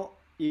scale,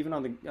 even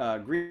on the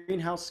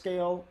greenhouse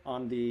scale,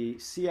 on the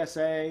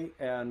CSA,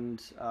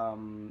 and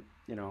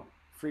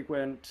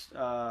frequent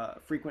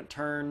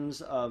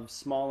turns of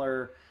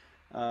smaller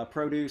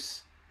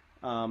produce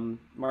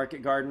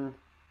market garden,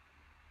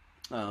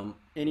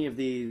 any of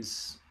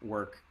these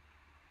work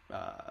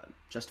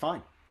just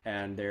fine,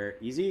 and they're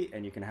easy,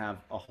 and you can have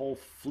a whole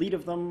fleet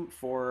of them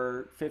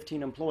for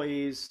 15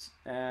 employees,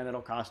 and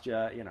it'll cost you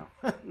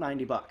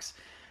 $90.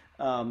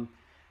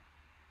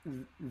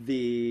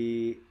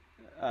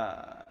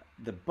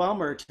 The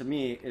bummer to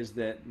me is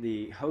that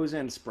the hose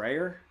end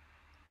sprayer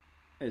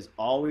is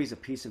always a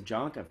piece of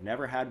junk. I've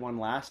never had one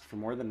last for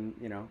more than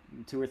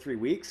 2 or 3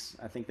 weeks.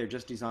 I think they're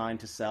just designed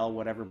to sell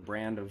whatever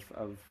brand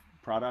of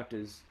product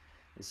is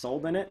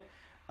sold in it.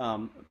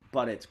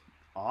 But it's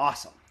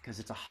awesome because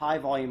it's a high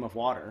volume of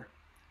water.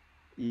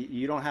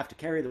 You don't have to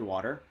carry the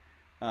water.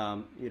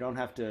 You don't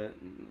have to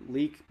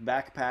leak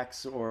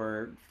backpacks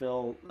or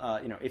fill,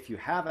 if you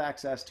have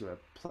access to a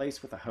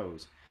place with a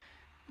hose.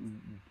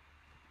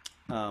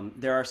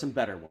 There are some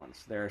better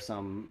ones. There are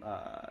some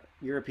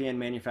European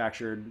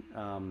manufactured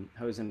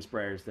hose end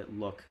sprayers that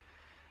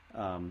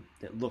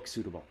look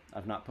suitable.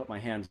 I've not put my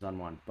hands on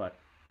one, but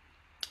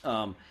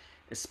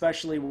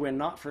especially when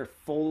not for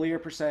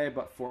foliar per se,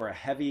 but for a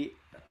heavy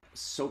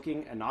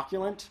soaking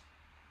inoculant.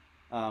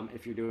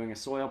 If you're doing a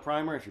soil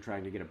primer, if you're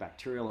trying to get a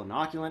bacterial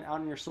inoculant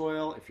out in your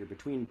soil, if you're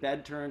between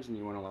bed turns and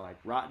you want to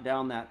rot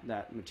down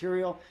that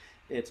material,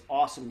 it's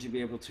awesome to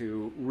be able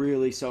to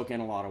really soak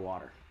in a lot of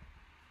water.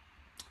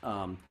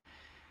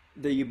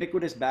 The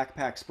ubiquitous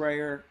backpack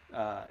sprayer,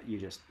 you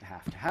just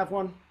have to have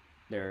one.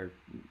 They're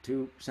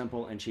too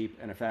simple and cheap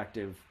and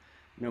effective,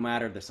 no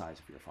matter the size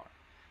of your farm.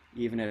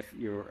 Even if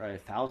you're a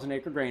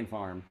 1,000-acre grain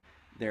farm,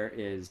 there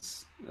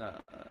is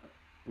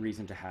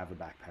reason to have a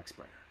backpack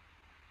sprayer.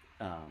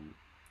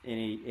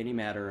 Any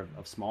matter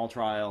of small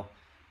trial,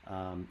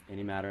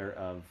 any matter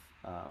of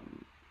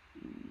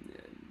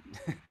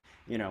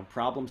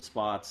problem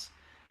spots,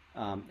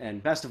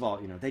 and best of all,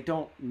 they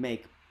don't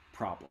make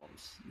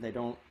problems. They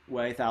don't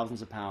weigh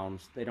thousands of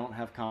pounds. They don't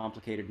have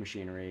complicated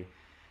machinery.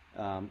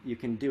 You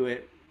can do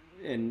it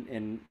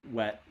in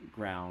wet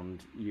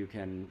ground. You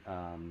can,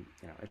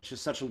 it's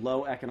just such a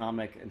low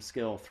economic and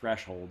skill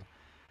threshold,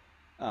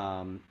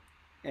 and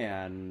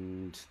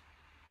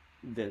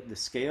the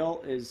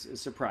scale is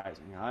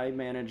surprising. I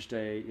managed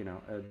a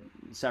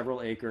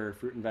several acre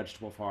fruit and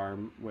vegetable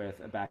farm with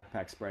a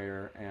backpack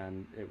sprayer,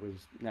 and it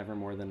was never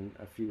more than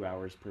a few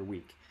hours per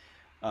week.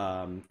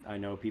 I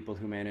know people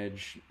who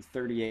manage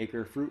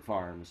 30-acre fruit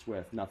farms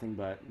with nothing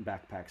but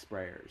backpack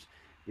sprayers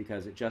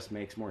because it just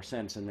makes more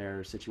sense in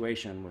their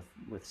situation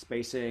with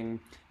spacing,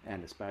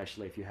 and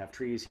especially if you have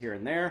trees here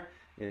and there.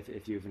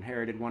 If you've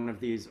inherited one of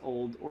these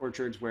old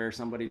orchards where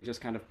somebody just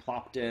kind of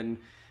plopped in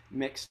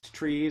mixed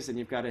trees and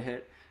you've got to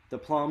hit the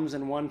plums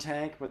in one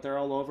tank, but they're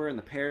all over, and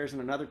the pears in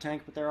another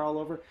tank, but they're all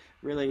over.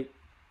 Really,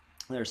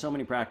 there are so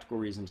many practical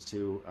reasons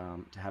to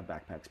have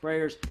backpack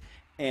sprayers,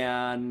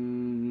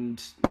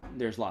 and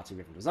there's lots of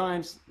different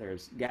designs.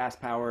 There's gas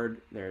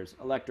powered, there's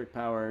electric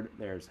powered,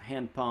 there's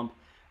hand pump.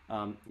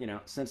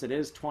 Since it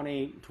is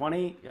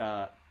 2020,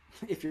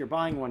 if you're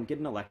buying one, get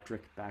an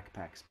electric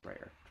backpack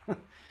sprayer.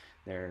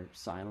 They're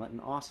silent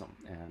and awesome,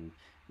 and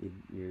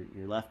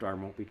your left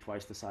arm won't be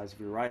twice the size of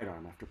your right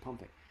arm after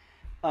pumping.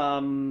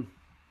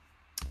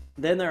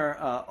 Then there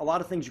are a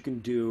lot of things you can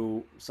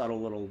do, subtle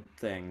little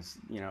things.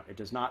 It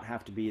does not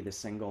have to be the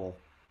single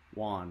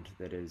wand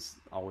that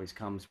always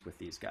comes with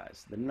these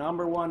guys. The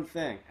number one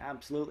thing,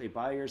 absolutely,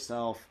 buy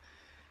yourself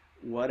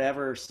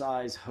whatever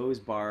size hose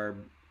barb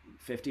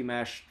 50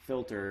 mesh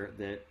filter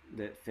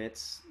that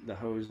fits the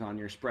hose on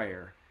your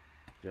sprayer.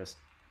 Just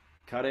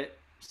cut it,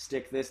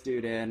 stick this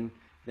dude in,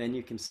 then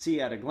you can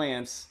see at a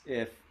glance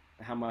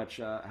how much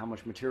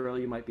material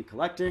you might be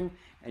collecting,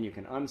 and you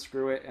can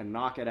unscrew it and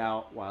knock it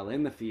out while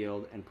in the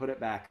field and put it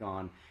back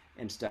on,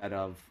 instead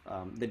of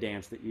the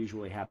dance that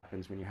usually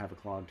happens when you have a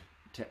clogged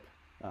tip,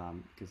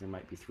 because there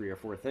might be 3 or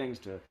 4 things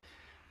to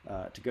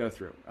go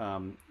through.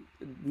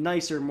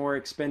 Nicer, more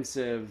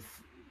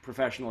expensive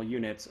professional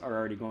units are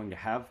already going to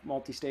have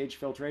multi-stage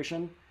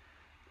filtration,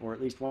 or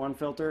at least one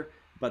filter,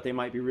 but they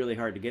might be really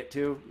hard to get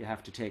to. You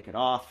have to take it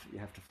off, you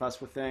have to fuss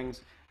with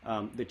things.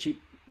 The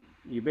cheap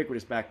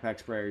ubiquitous backpack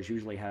sprayers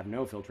usually have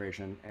no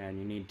filtration, and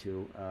you need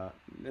to,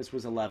 this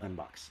was $11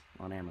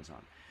 on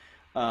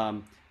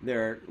Amazon.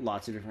 There are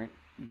lots of different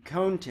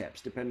cone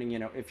tips, depending,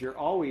 if you're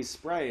always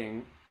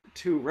spraying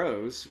 2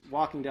 rows,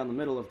 walking down the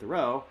middle of the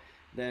row,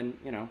 then,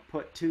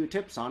 put 2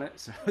 tips on it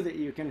so that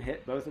you can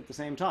hit both at the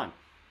same time.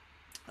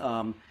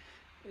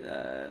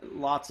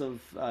 Lots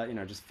of,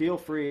 just feel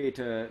free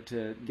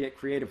to get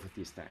creative with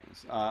these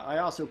things. I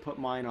also put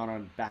mine on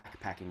a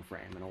backpacking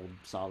frame, an old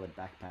solid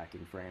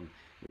backpacking frame,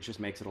 which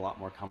just makes it a lot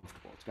more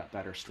comfortable. It's got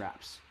better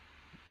straps.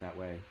 That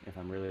way, if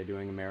I'm really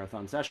doing a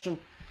marathon session,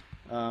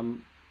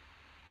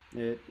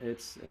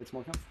 it's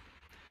more comfortable.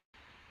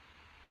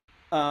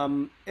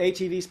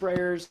 ATV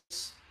sprayers,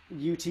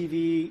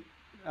 UTV,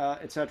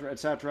 etc.,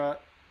 etc.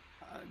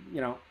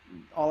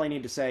 All I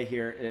need to say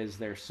here is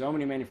there's so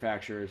many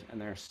manufacturers and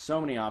there's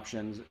so many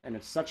options, and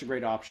it's such a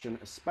great option,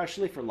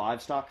 especially for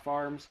livestock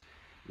farms.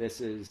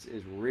 This is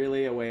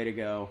really a way to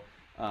go.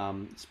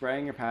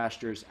 Spraying your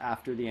pastures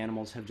after the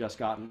animals have just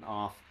gotten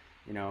off.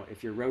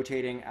 If you're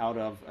rotating out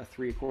of a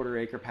 3/4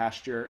 acre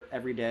pasture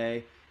every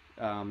day,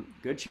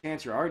 good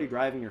chance you're already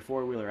driving your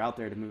 4-wheeler out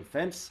there to move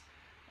fence,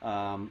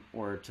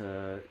 or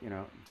to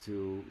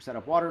set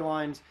up water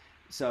lines.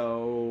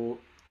 So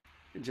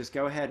just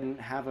go ahead and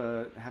have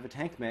a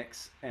tank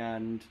mix,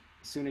 and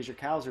as soon as your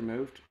cows are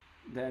moved,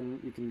 then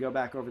you can go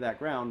back over that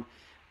ground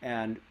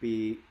and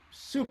be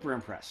super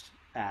impressed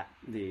at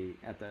the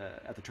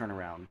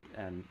turnaround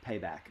and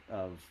payback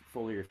of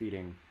foliar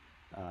feeding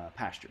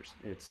pastures.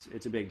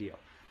 It's a big deal.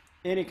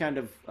 Any kind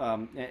of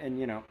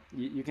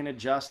you can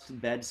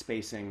adjust bed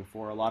spacing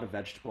for a lot of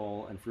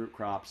vegetable and fruit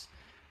crops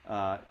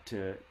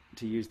to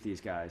use these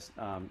guys.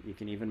 You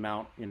can even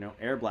mount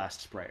air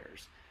blast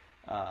sprayers.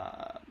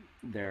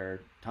 There are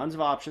tons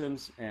of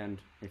options, and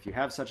if you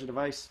have such a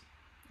device,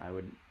 I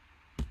would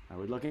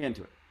look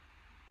into it.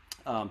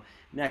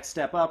 Next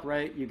step up,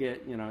 right? You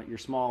get your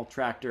small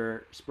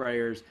tractor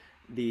sprayers.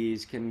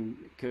 These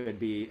could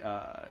be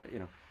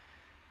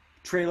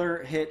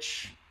trailer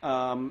hitch.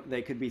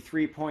 They could be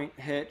 3-point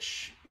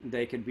hitch.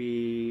 They could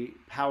be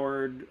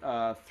powered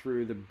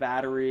through the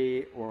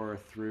battery or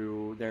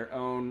through their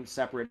own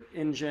separate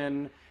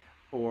engine,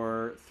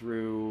 or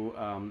through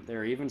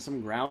there are even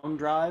some ground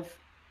drive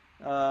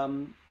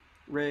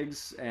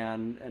rigs,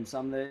 and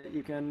some that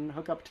you can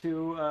hook up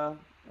to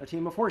a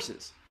team of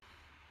horses.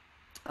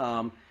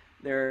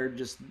 There are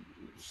just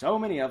so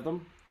many of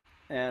them,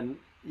 and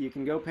you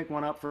can go pick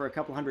one up for a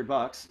couple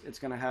 $100. It's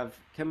going to have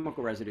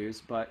chemical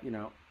residues, but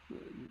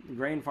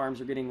grain farms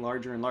are getting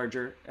larger and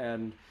larger,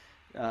 and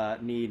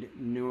need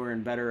newer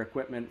and better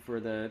equipment for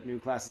the new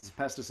classes of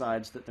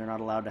pesticides that they're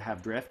not allowed to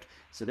have drift.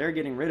 So they're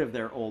getting rid of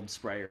their old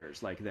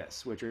sprayers like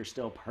this, which are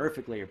still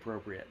perfectly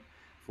appropriate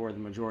for the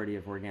majority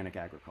of organic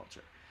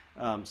agriculture.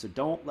 So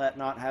don't let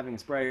not having a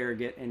sprayer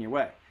get in your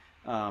way.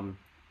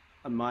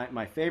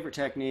 My favorite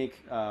technique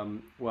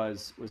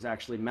was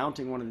actually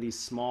mounting one of these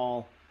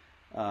small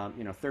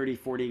 30,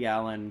 40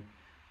 gallon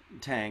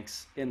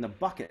tanks in the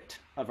bucket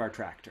of our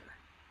tractor.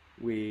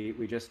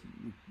 We just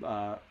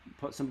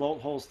put some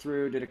bolt holes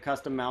through, did a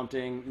custom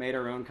mounting, made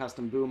our own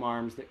custom boom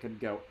arms that could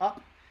go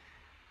up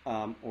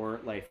or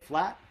lay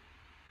flat,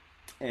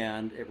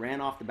 and it ran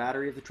off the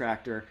battery of the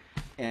tractor,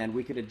 and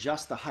we could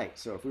adjust the height.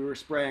 So if we were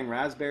spraying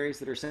raspberries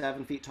that are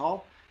 7 feet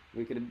tall,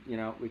 we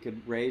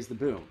could raise the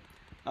boom.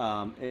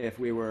 If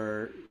we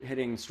were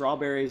hitting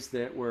strawberries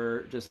that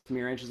were just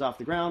mere inches off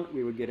the ground,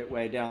 we would get it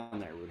way down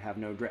there. We would have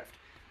no drift.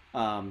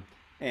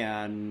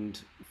 And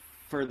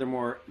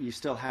furthermore, you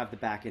still have the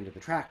back end of the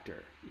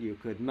tractor. You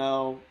could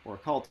mow or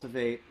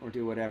cultivate or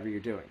do whatever you're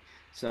doing.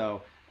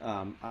 So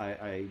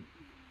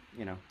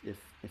You know, if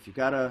you've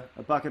got a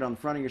bucket on the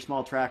front of your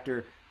small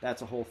tractor,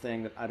 that's a whole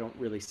thing that I don't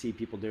really see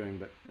people doing,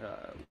 but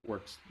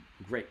works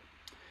great.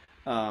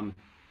 And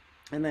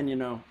then, you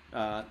know,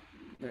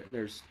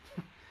 there's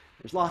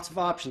lots of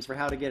options for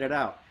how to get it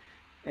out.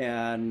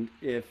 And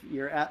if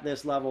you're at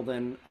this level,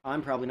 then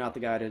I'm probably not the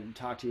guy to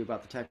talk to you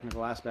about the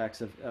technical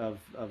aspects of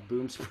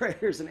boom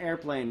sprayers and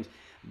airplanes,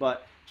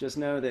 but just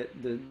know that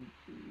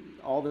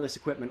all this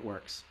equipment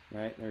works,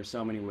 right? There's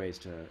so many ways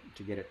to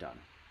get it done.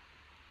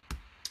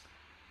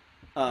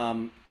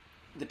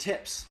 The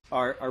tips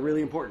are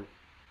really important,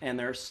 and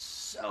there are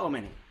so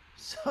many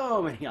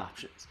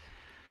options.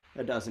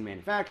 A dozen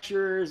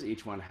manufacturers,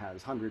 each one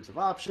has hundreds of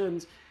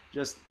options.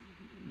 Just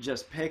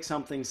pick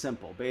something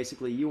simple.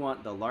 Basically, you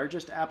want the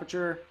largest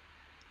aperture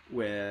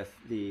with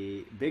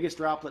the biggest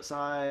droplet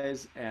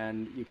size,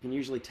 and you can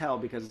usually tell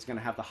because it's going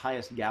to have the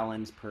highest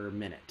gallons per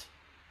minute.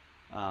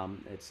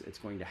 It's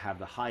going to have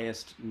the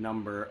highest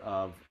number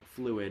of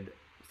fluid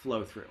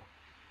flow through.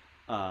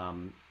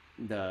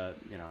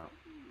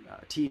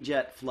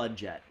 T-jet, flood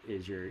jet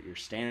is your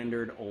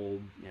standard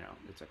old, you know,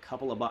 it's a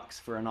couple of bucks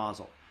for a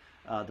nozzle.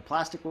 The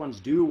plastic ones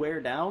do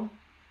wear down,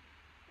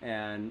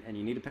 and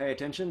you need to pay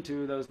attention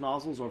to those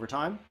nozzles over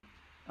time.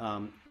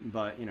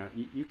 But you know,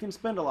 you can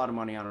spend a lot of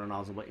money on a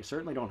nozzle, but you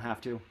certainly don't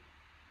have to.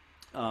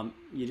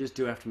 You just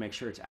do have to make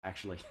sure it's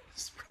actually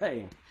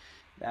spraying.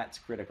 That's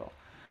critical.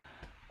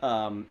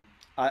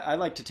 I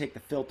like to take the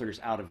filters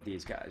out of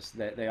these guys.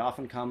 They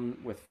often come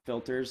with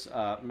filters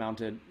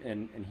mounted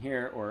in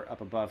here or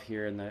up above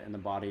here in the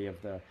body of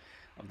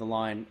the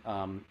line,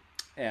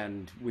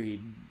 and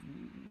we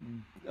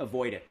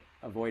avoid it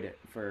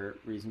for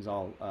reasons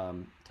I'll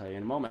tell you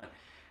in a moment.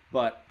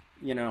 But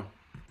you know,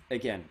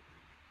 again,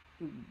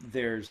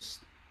 there's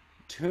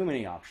too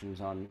many options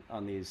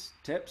on these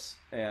tips,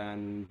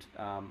 and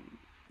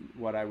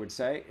what I would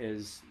say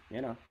is,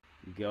 you know,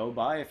 go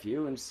buy a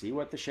few and see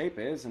what the shape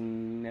is,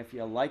 and if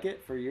you like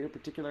it for your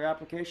particular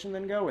application,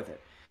 then go with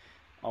it.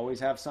 Always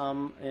have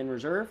some in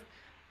reserve.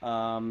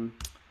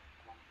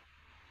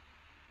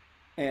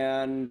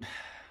 And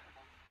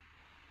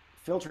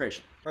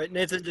filtration. All right,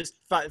 Nathan, just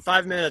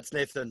 5 minutes,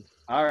 Nathan.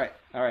 All right.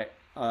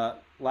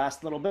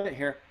 Last little bit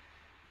here.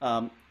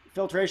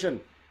 Filtration.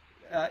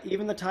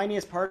 Even the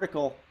tiniest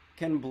particle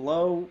can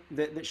blow,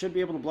 that should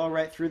be able to blow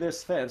right through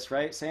this fence,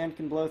 right? Sand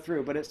can blow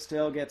through, but it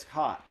still gets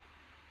caught,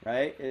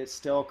 right? It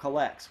still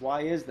collects.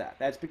 Why is that?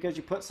 That's because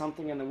you put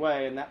something in the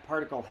way and that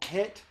particle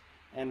hit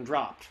and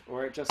dropped,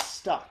 or it just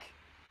stuck,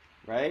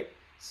 right?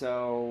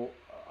 So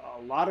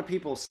a lot of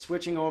people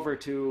switching over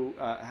to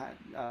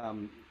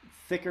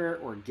thicker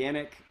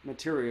organic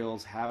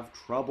materials have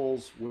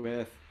troubles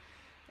with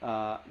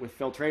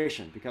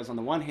filtration, because on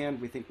the one hand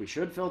we think we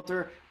should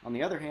filter, on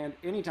the other hand,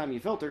 anytime you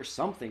filter,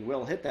 something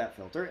will hit that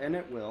filter and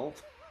it will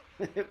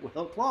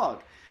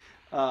clog.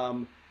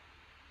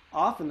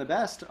 Often the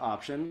best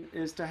option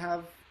is to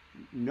have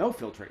no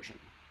filtration,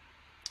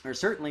 or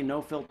certainly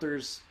no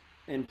filters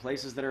in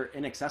places that are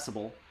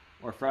inaccessible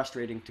or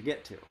frustrating to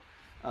get to.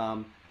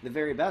 The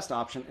very best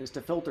option is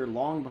to filter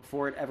long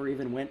before it ever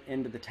even went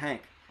into the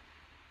tank.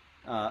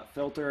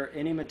 Filter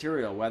any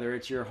material, whether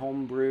it's your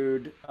home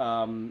brewed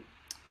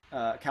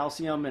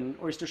calcium and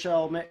oyster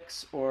shell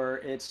mix, or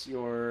it's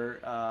your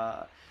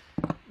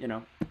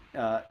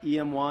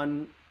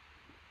EM1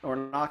 or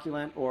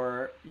inoculant,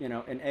 or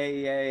an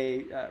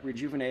AEA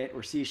rejuvenate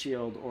or sea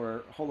shield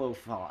or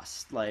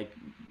holofos. Like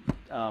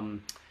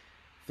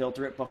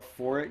filter it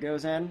before it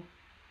goes in,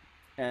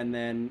 and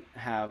then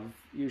have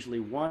usually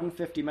one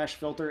 50 mesh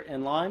filter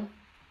in line,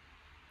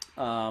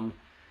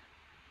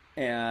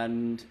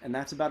 and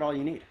that's about all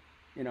you need.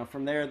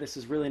 From there, this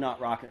is really not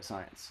rocket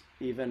science.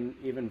 Even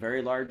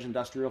very large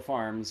industrial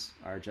farms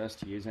are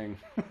just using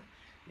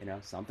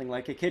something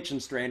like a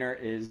kitchen strainer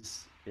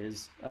is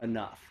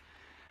enough.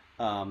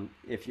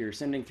 If you're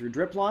sending through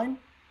drip line,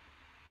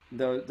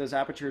 those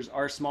apertures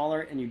are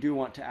smaller, and you do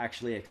want to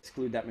actually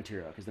exclude that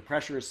material because the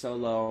pressure is so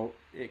low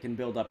it can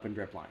build up in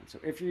drip line. So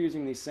if you're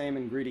using these same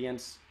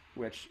ingredients,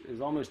 which is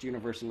almost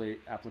universally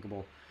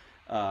applicable,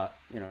 have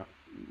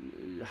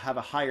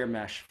a higher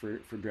mesh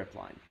for drip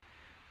line.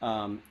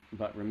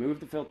 But remove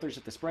the filters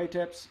at the spray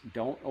tips.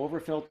 Don't over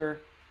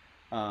filter.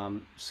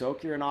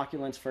 Soak your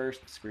inoculants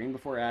first, screen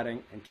before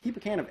adding, and keep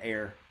a can of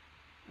air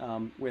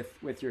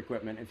with your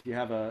equipment. If you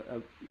have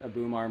a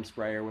boom arm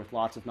sprayer with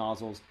lots of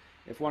nozzles,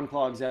 if one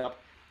clogs up,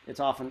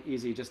 it's often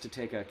easy just to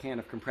take a can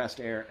of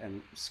compressed air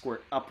and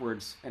squirt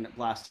upwards, and it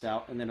blasts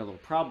out, and then it'll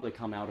probably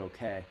come out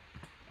okay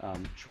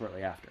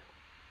shortly after.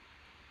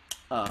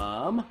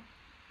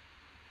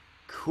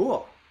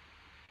 Cool.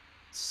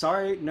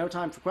 Sorry, no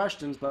time for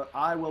questions, but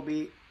I will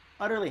be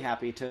utterly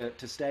happy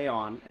to stay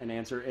on and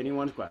answer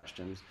anyone's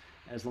questions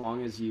as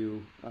long as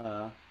you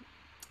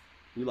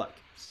like.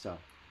 So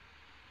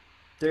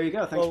there you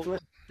go. Thanks for listening.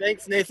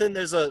 Thanks, Nathan.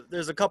 There's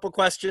a couple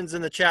questions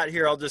in the chat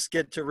here. I'll just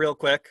get to real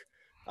quick.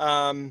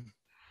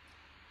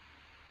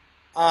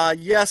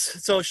 Yes.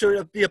 So should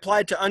it be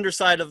applied to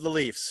underside of the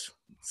leaves?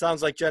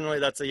 Sounds like generally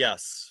that's a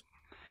yes.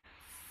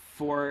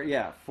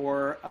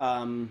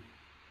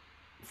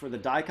 For the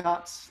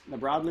dicots, the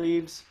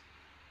broadleaves,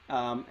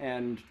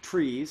 and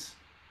trees,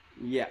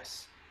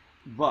 yes.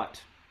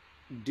 But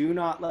do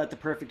not let the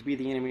perfect be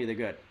the enemy of the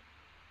good.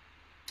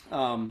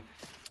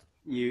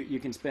 You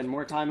can spend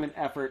more time and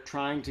effort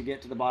trying to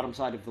get to the bottom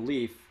side of the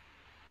leaf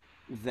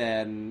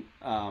than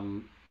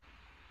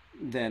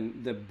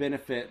the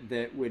benefit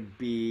that would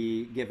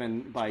be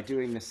given by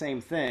doing the same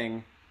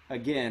thing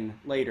again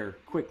later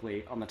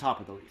quickly on the top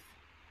of the leaf.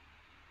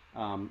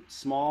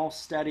 Small,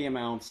 steady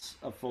amounts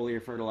of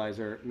foliar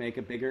fertilizer make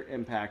a bigger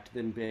impact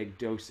than big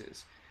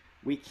doses.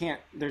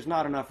 There's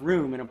not enough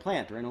room in a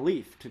plant or in a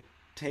leaf to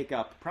take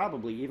up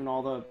probably even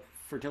all the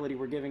fertility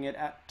we're giving it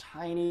at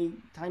tiny,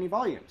 tiny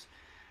volumes,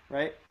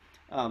 right?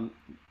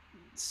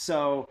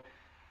 So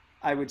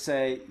I would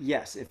say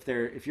yes, if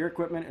your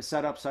equipment is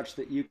set up such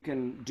that you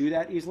can do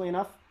that easily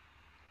enough,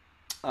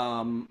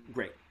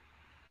 great.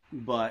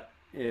 But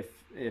if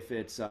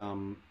it's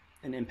an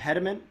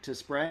impediment to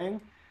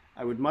spraying,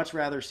 I would much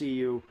rather see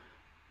you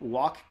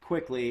walk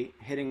quickly,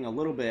 hitting a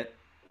little bit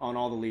on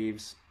all the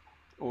leaves,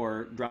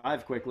 or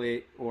drive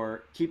quickly,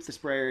 or keep the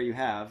sprayer you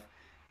have,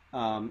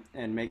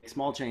 and make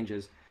small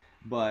changes.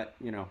 But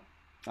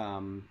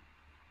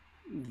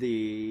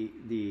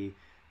the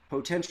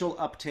potential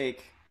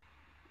uptake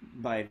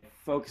by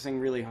focusing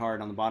really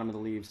hard on the bottom of the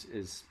leaves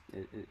is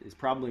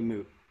probably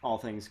moot, all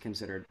things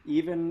considered.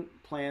 Even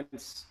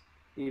plants,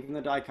 even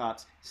the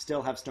dicots,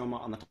 still have stoma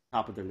on the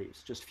top of their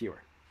leaves, just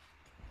fewer.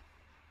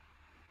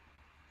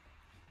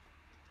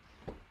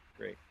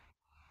 Great.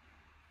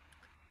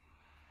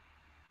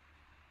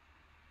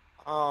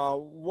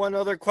 One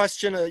other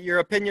question, your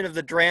opinion of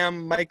the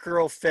Dram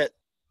Microfit.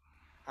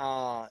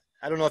 I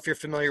don't know if you're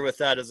familiar with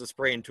that as a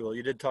spraying tool.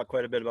 You did talk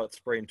quite a bit about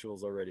spraying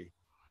tools already.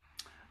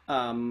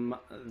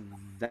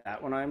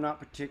 That one I'm not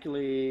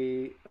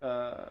particularly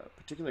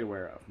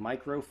aware of.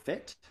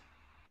 Microfit.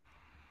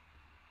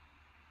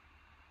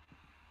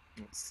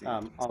 Let's see.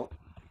 I'll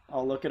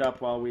look it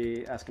up while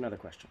we ask another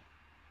question.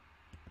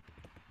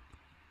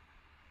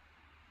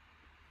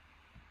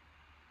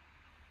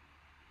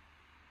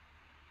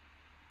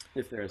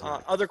 If there is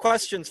other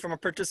questions from our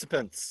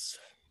participants.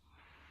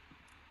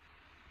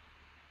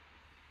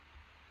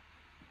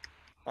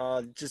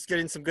 Just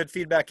getting some good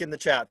feedback in the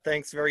chat.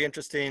 Thanks, very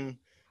interesting.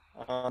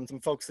 Some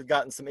folks had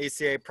gotten some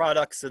ACA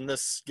products, and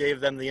this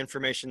gave them the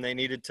information they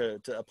needed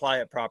to apply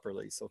it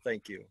properly. So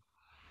thank you.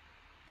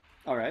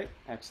 All right,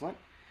 excellent.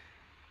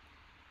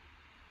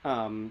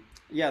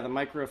 Yeah, the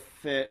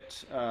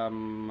microfit.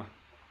 I'm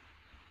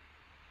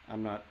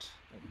not.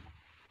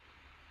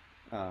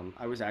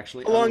 I was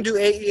actually. How long do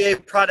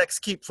AEA products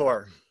keep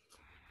for?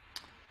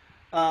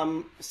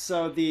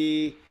 So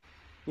the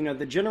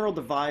general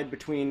divide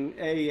between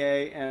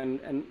AEA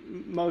and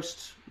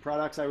most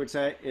products, I would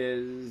say,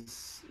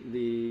 is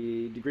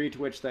the degree to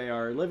which they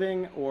are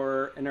living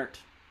or inert.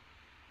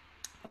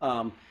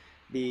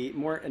 The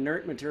more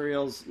inert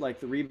materials,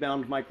 like the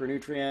rebound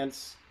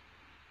micronutrients,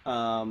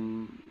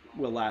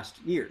 will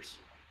last years.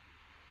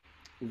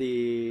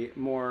 The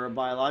more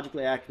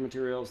biologically active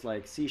materials,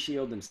 like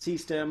C-Shield and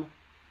C-Stem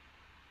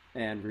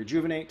and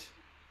Rejuvenate,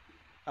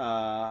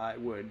 I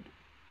would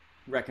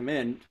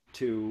recommend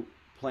to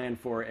plan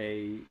for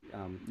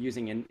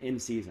using in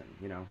season.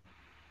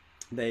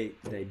 They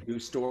do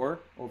store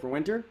over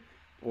winter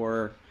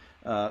or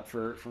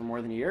for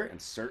more than a year,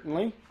 and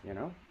certainly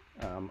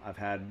I've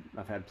had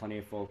plenty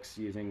of folks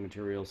using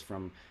materials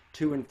from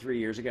 2 and 3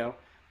 years ago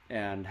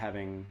and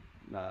having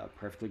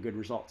perfectly good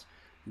results.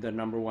 The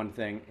number one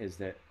thing is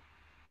that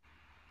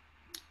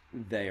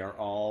they are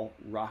all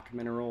rock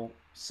mineral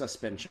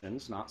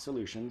suspensions, not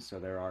solutions. So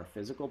there are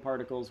physical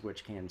particles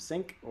which can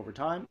sink over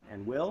time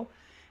and will.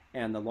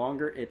 And the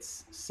longer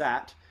it's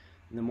sat,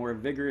 the more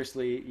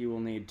vigorously you will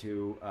need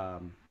to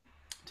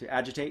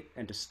agitate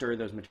and to stir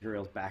those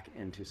materials back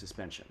into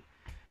suspension.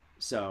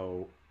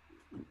 So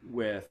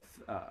with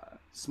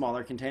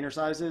smaller container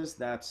sizes,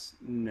 that's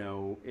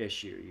no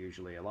issue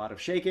usually. A lot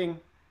of shaking,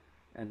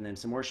 and then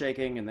some more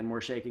shaking, and then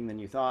more shaking than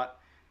you thought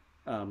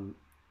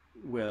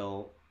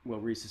will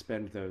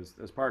resuspend those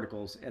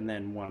particles. And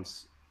then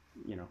once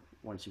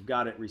you've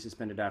got it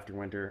resuspended after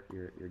winter,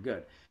 you're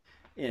good.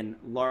 In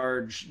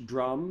large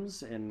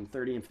drums, in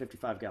 30 and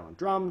 55 gallon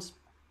drums,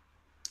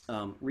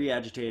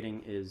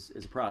 re-agitating is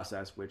a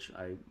process which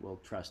I will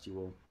trust you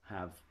will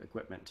have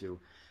equipment to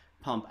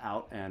pump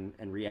out and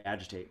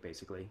re-agitate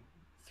basically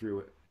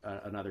through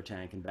another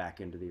tank and back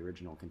into the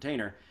original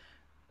container.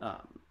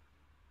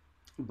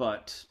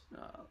 But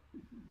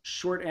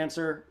short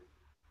answer,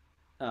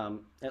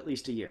 at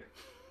least a year.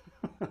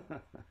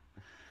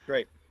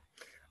 Great.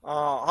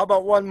 How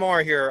about one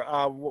more here?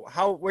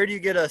 Where do you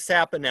get a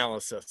SAP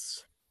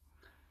analysis?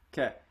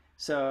 Okay,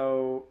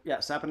 so yeah,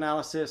 SAP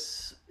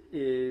analysis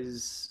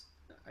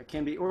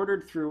can be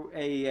ordered through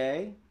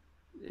AEA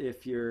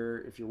if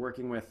you're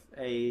working with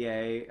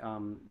AEA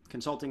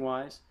consulting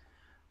wise.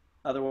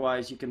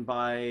 Otherwise,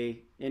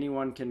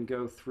 anyone can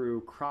go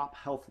through Crop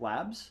Health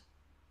Labs.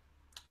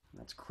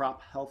 That's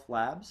Crop Health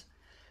Labs,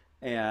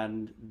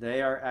 and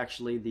they are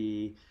actually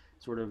the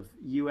sort of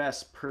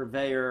U.S.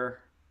 purveyor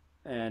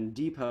and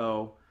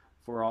depot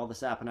for all the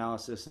sap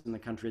analysis in the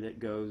country that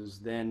goes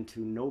then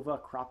to NOVA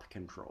Crop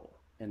Control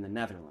in the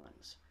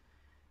Netherlands.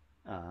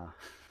 Uh,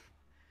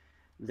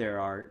 there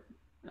are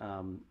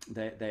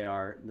they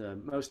are the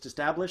most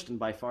established and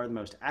by far the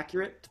most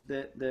accurate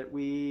that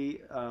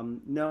we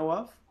know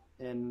of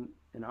in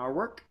our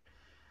work.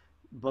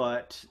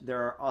 But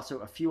there are also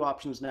a few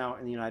options now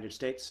in the United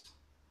States.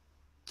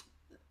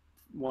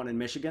 One in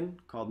Michigan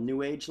called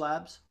New Age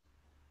Labs,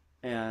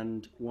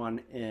 and one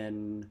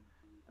in,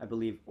 I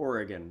believe,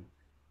 Oregon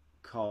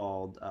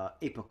called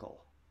Apical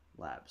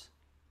Labs.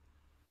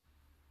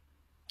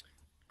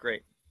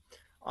 Great.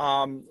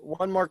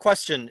 One more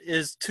question.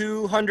 Is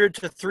 200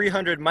 to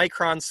 300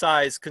 micron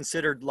size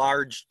considered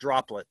large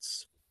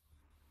droplets?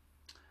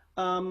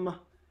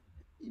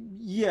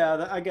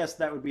 Yeah, I guess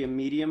that would be a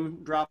medium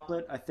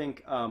droplet. I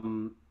think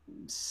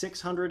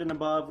 600 and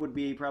above would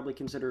be probably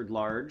considered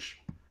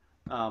large.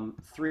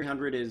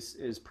 300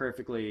 is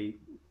perfectly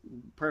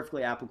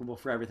applicable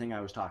for everything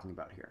I was talking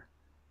about here.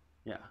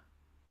 Yeah.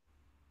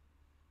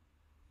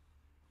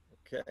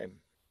 Okay.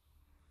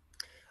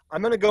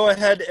 I'm going to go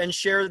ahead and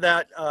share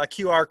that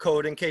QR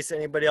code in case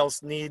anybody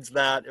else needs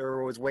that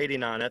or was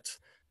waiting on it.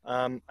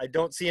 I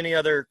don't see any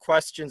other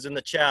questions in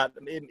the chat.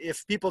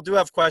 If people do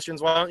have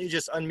questions, why don't you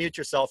just unmute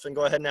yourself and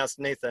go ahead and ask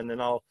Nathan, and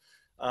I'll,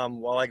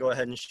 while I go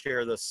ahead and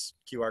share this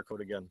QR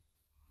code again.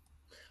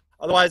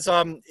 Otherwise,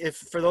 if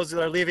for those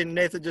that are leaving,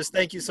 Nathan, just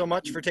thank you so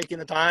much for taking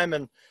the time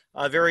and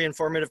a very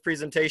informative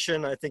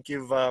presentation. I think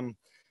you've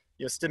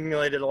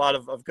stimulated a lot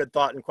of good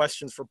thought and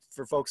questions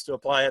for folks to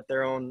apply at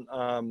their own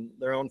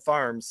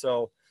farms.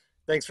 So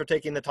thanks for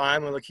taking the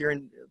time. We look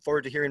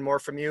forward to hearing more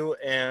from you.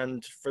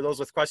 And for those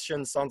with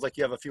questions, sounds like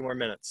you have a few more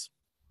minutes.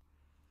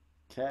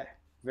 Okay,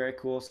 very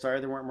cool. Sorry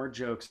there weren't more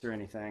jokes or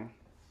anything.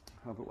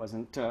 Hope it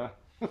wasn't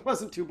it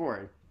wasn't too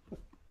boring.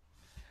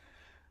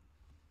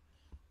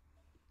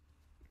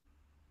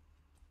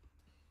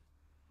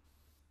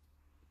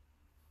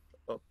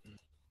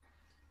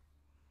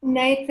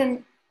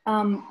 Nathan,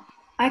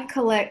 I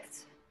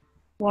collect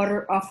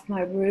water off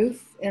my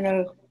roof in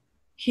a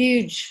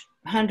huge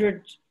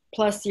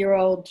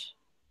 100-plus-year-old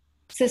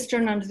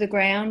cistern under the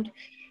ground.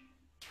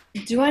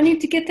 Do I need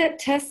to get that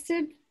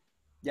tested?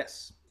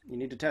 Yes, you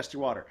need to test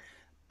your water.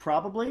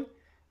 Probably.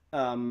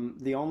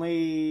 The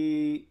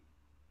only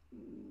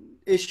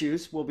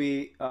issues will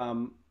be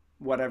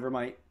whatever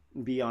might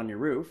be on your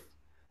roof,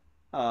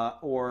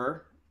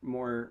 or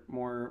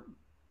more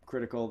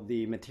critical,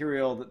 the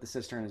material that the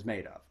cistern is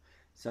made of.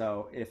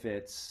 So if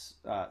it's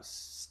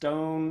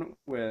stone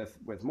with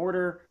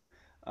mortar,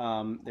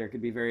 there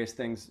could be various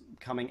things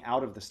coming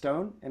out of the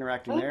stone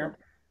interacting there.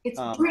 It's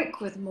brick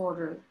with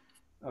mortar.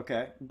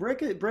 Okay,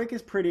 brick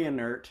is pretty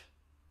inert.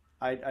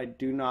 I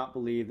do not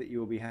believe that you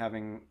will be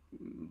having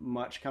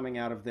much coming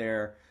out of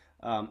there.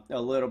 A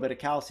little bit of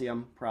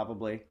calcium,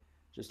 probably.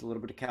 Just a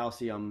little bit of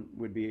calcium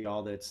would be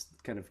all that's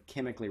kind of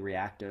chemically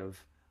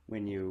reactive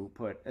when you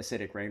put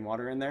acidic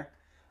rainwater in there.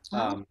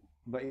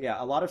 But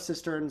yeah, a lot of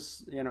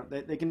cisterns,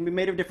 they can be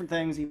made of different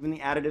things, even the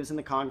additives in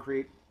the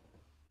concrete.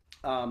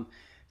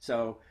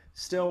 So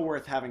still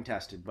worth having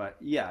tested. But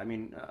yeah, I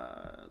mean,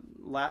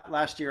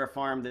 last year, a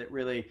farm that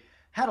really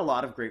had a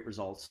lot of great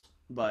results,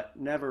 but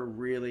never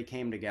really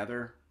came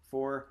together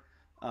for,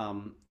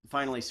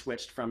 finally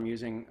switched from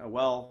using a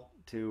well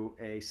to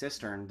a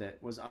cistern that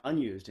was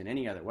unused in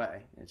any other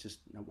way. It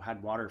just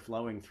had water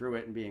flowing through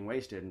it and being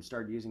wasted, and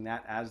started using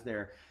that as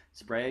their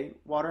spray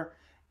water.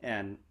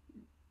 And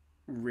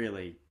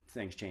really,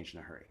 things changed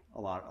in a hurry.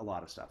 A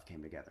lot of stuff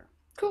came together.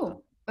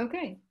 Cool.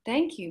 Okay.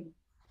 Thank you.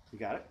 You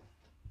got it?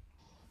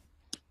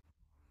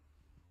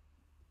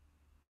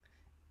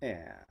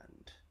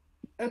 And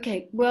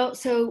okay, well,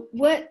 so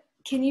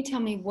can you tell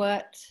me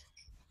what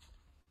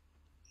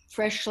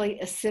freshly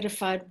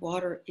acidified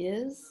water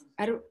is?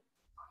 I don't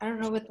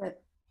know what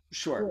that.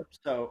 Sure.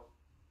 So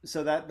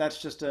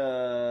that's just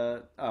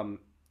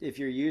if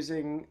you're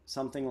using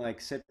something like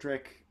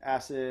citric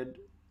acid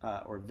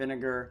or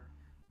vinegar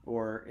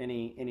or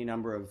any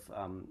number of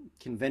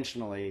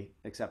conventionally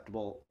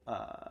acceptable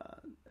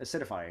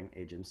acidifying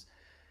agents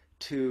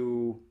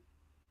to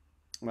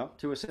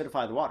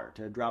acidify the water,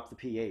 to drop the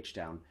pH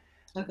down.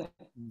 Okay.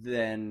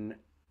 Then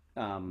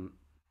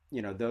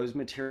those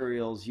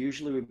materials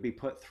usually would be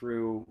put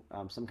through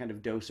some kind of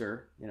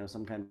doser,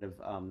 some kind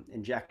of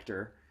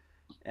injector,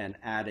 and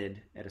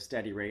added at a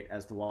steady rate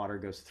as the water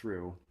goes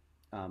through.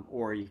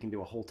 Or you can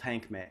do a whole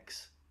tank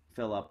mix,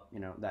 fill up,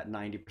 that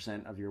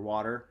 90% of your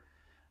water.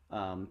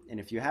 And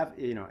if you have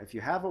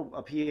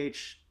a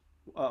pH,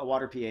 a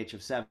water pH of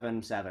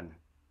 7.7,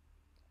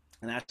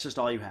 and that's just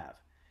all you have,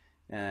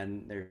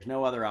 and there's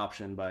no other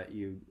option, but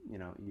you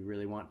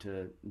really want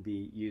to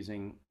be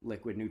using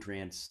liquid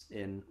nutrients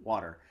in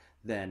water,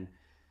 then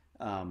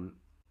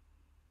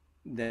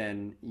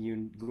you're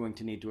going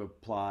to need to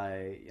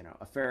apply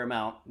a fair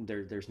amount.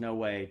 There's no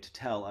way to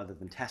tell other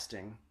than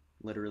testing,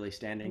 literally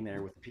standing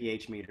there with a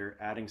pH meter,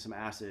 adding some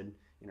acid,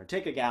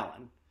 take a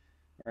gallon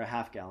or a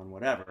half gallon,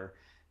 whatever,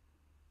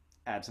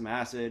 add some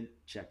acid,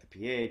 check the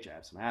pH,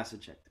 add some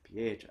acid, check the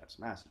pH, add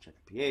some acid, check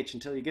the pH,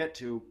 until you get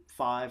to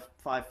 5,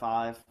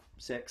 5,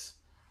 6.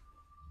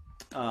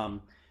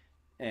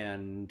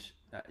 And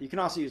you can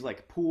also use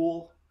like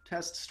pool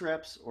test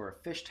strips or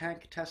fish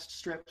tank test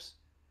strips.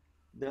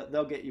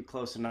 They'll get you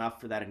close enough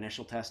for that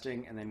initial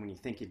testing, and then when you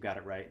think you've got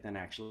it right, then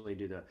actually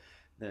do the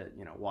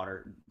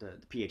water the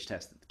pH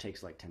test that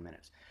takes like 10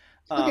 minutes.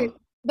 Okay,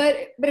 but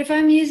if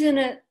I'm using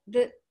it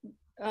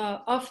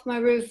off my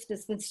roof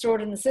that's been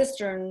stored in the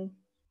cistern,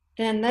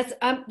 then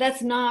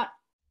that's not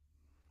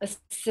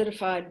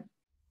acidified.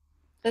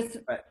 That's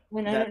right.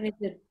 when I don't need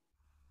to.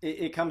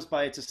 It comes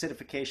by its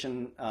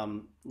acidification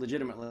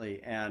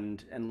legitimately,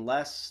 and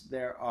unless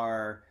there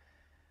are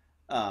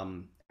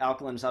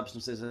alkaline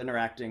substances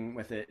interacting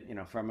with it,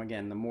 from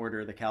again the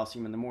mortar, the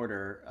calcium in the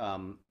mortar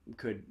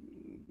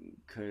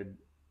could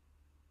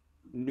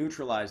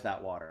neutralize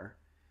that water,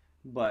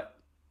 but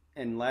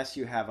unless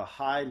you have a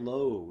high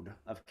load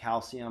of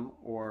calcium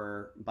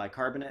or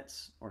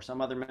bicarbonates or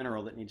some other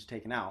mineral that needs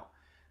taken out,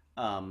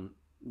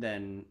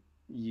 then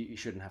you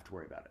shouldn't have to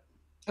worry about it.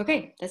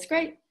 Okay, that's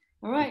great.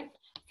 All right.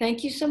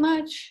 Thank you so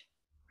much.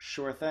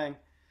 Sure thing.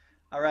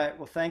 All right.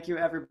 Well, thank you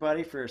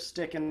everybody for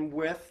sticking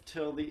with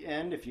till the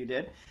end, if you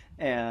did.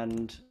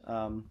 And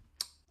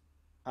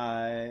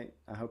I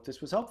hope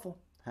this was helpful.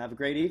 Have a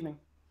great evening.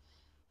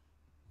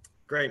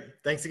 Great.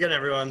 Thanks again,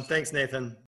 everyone. Thanks, Nathan.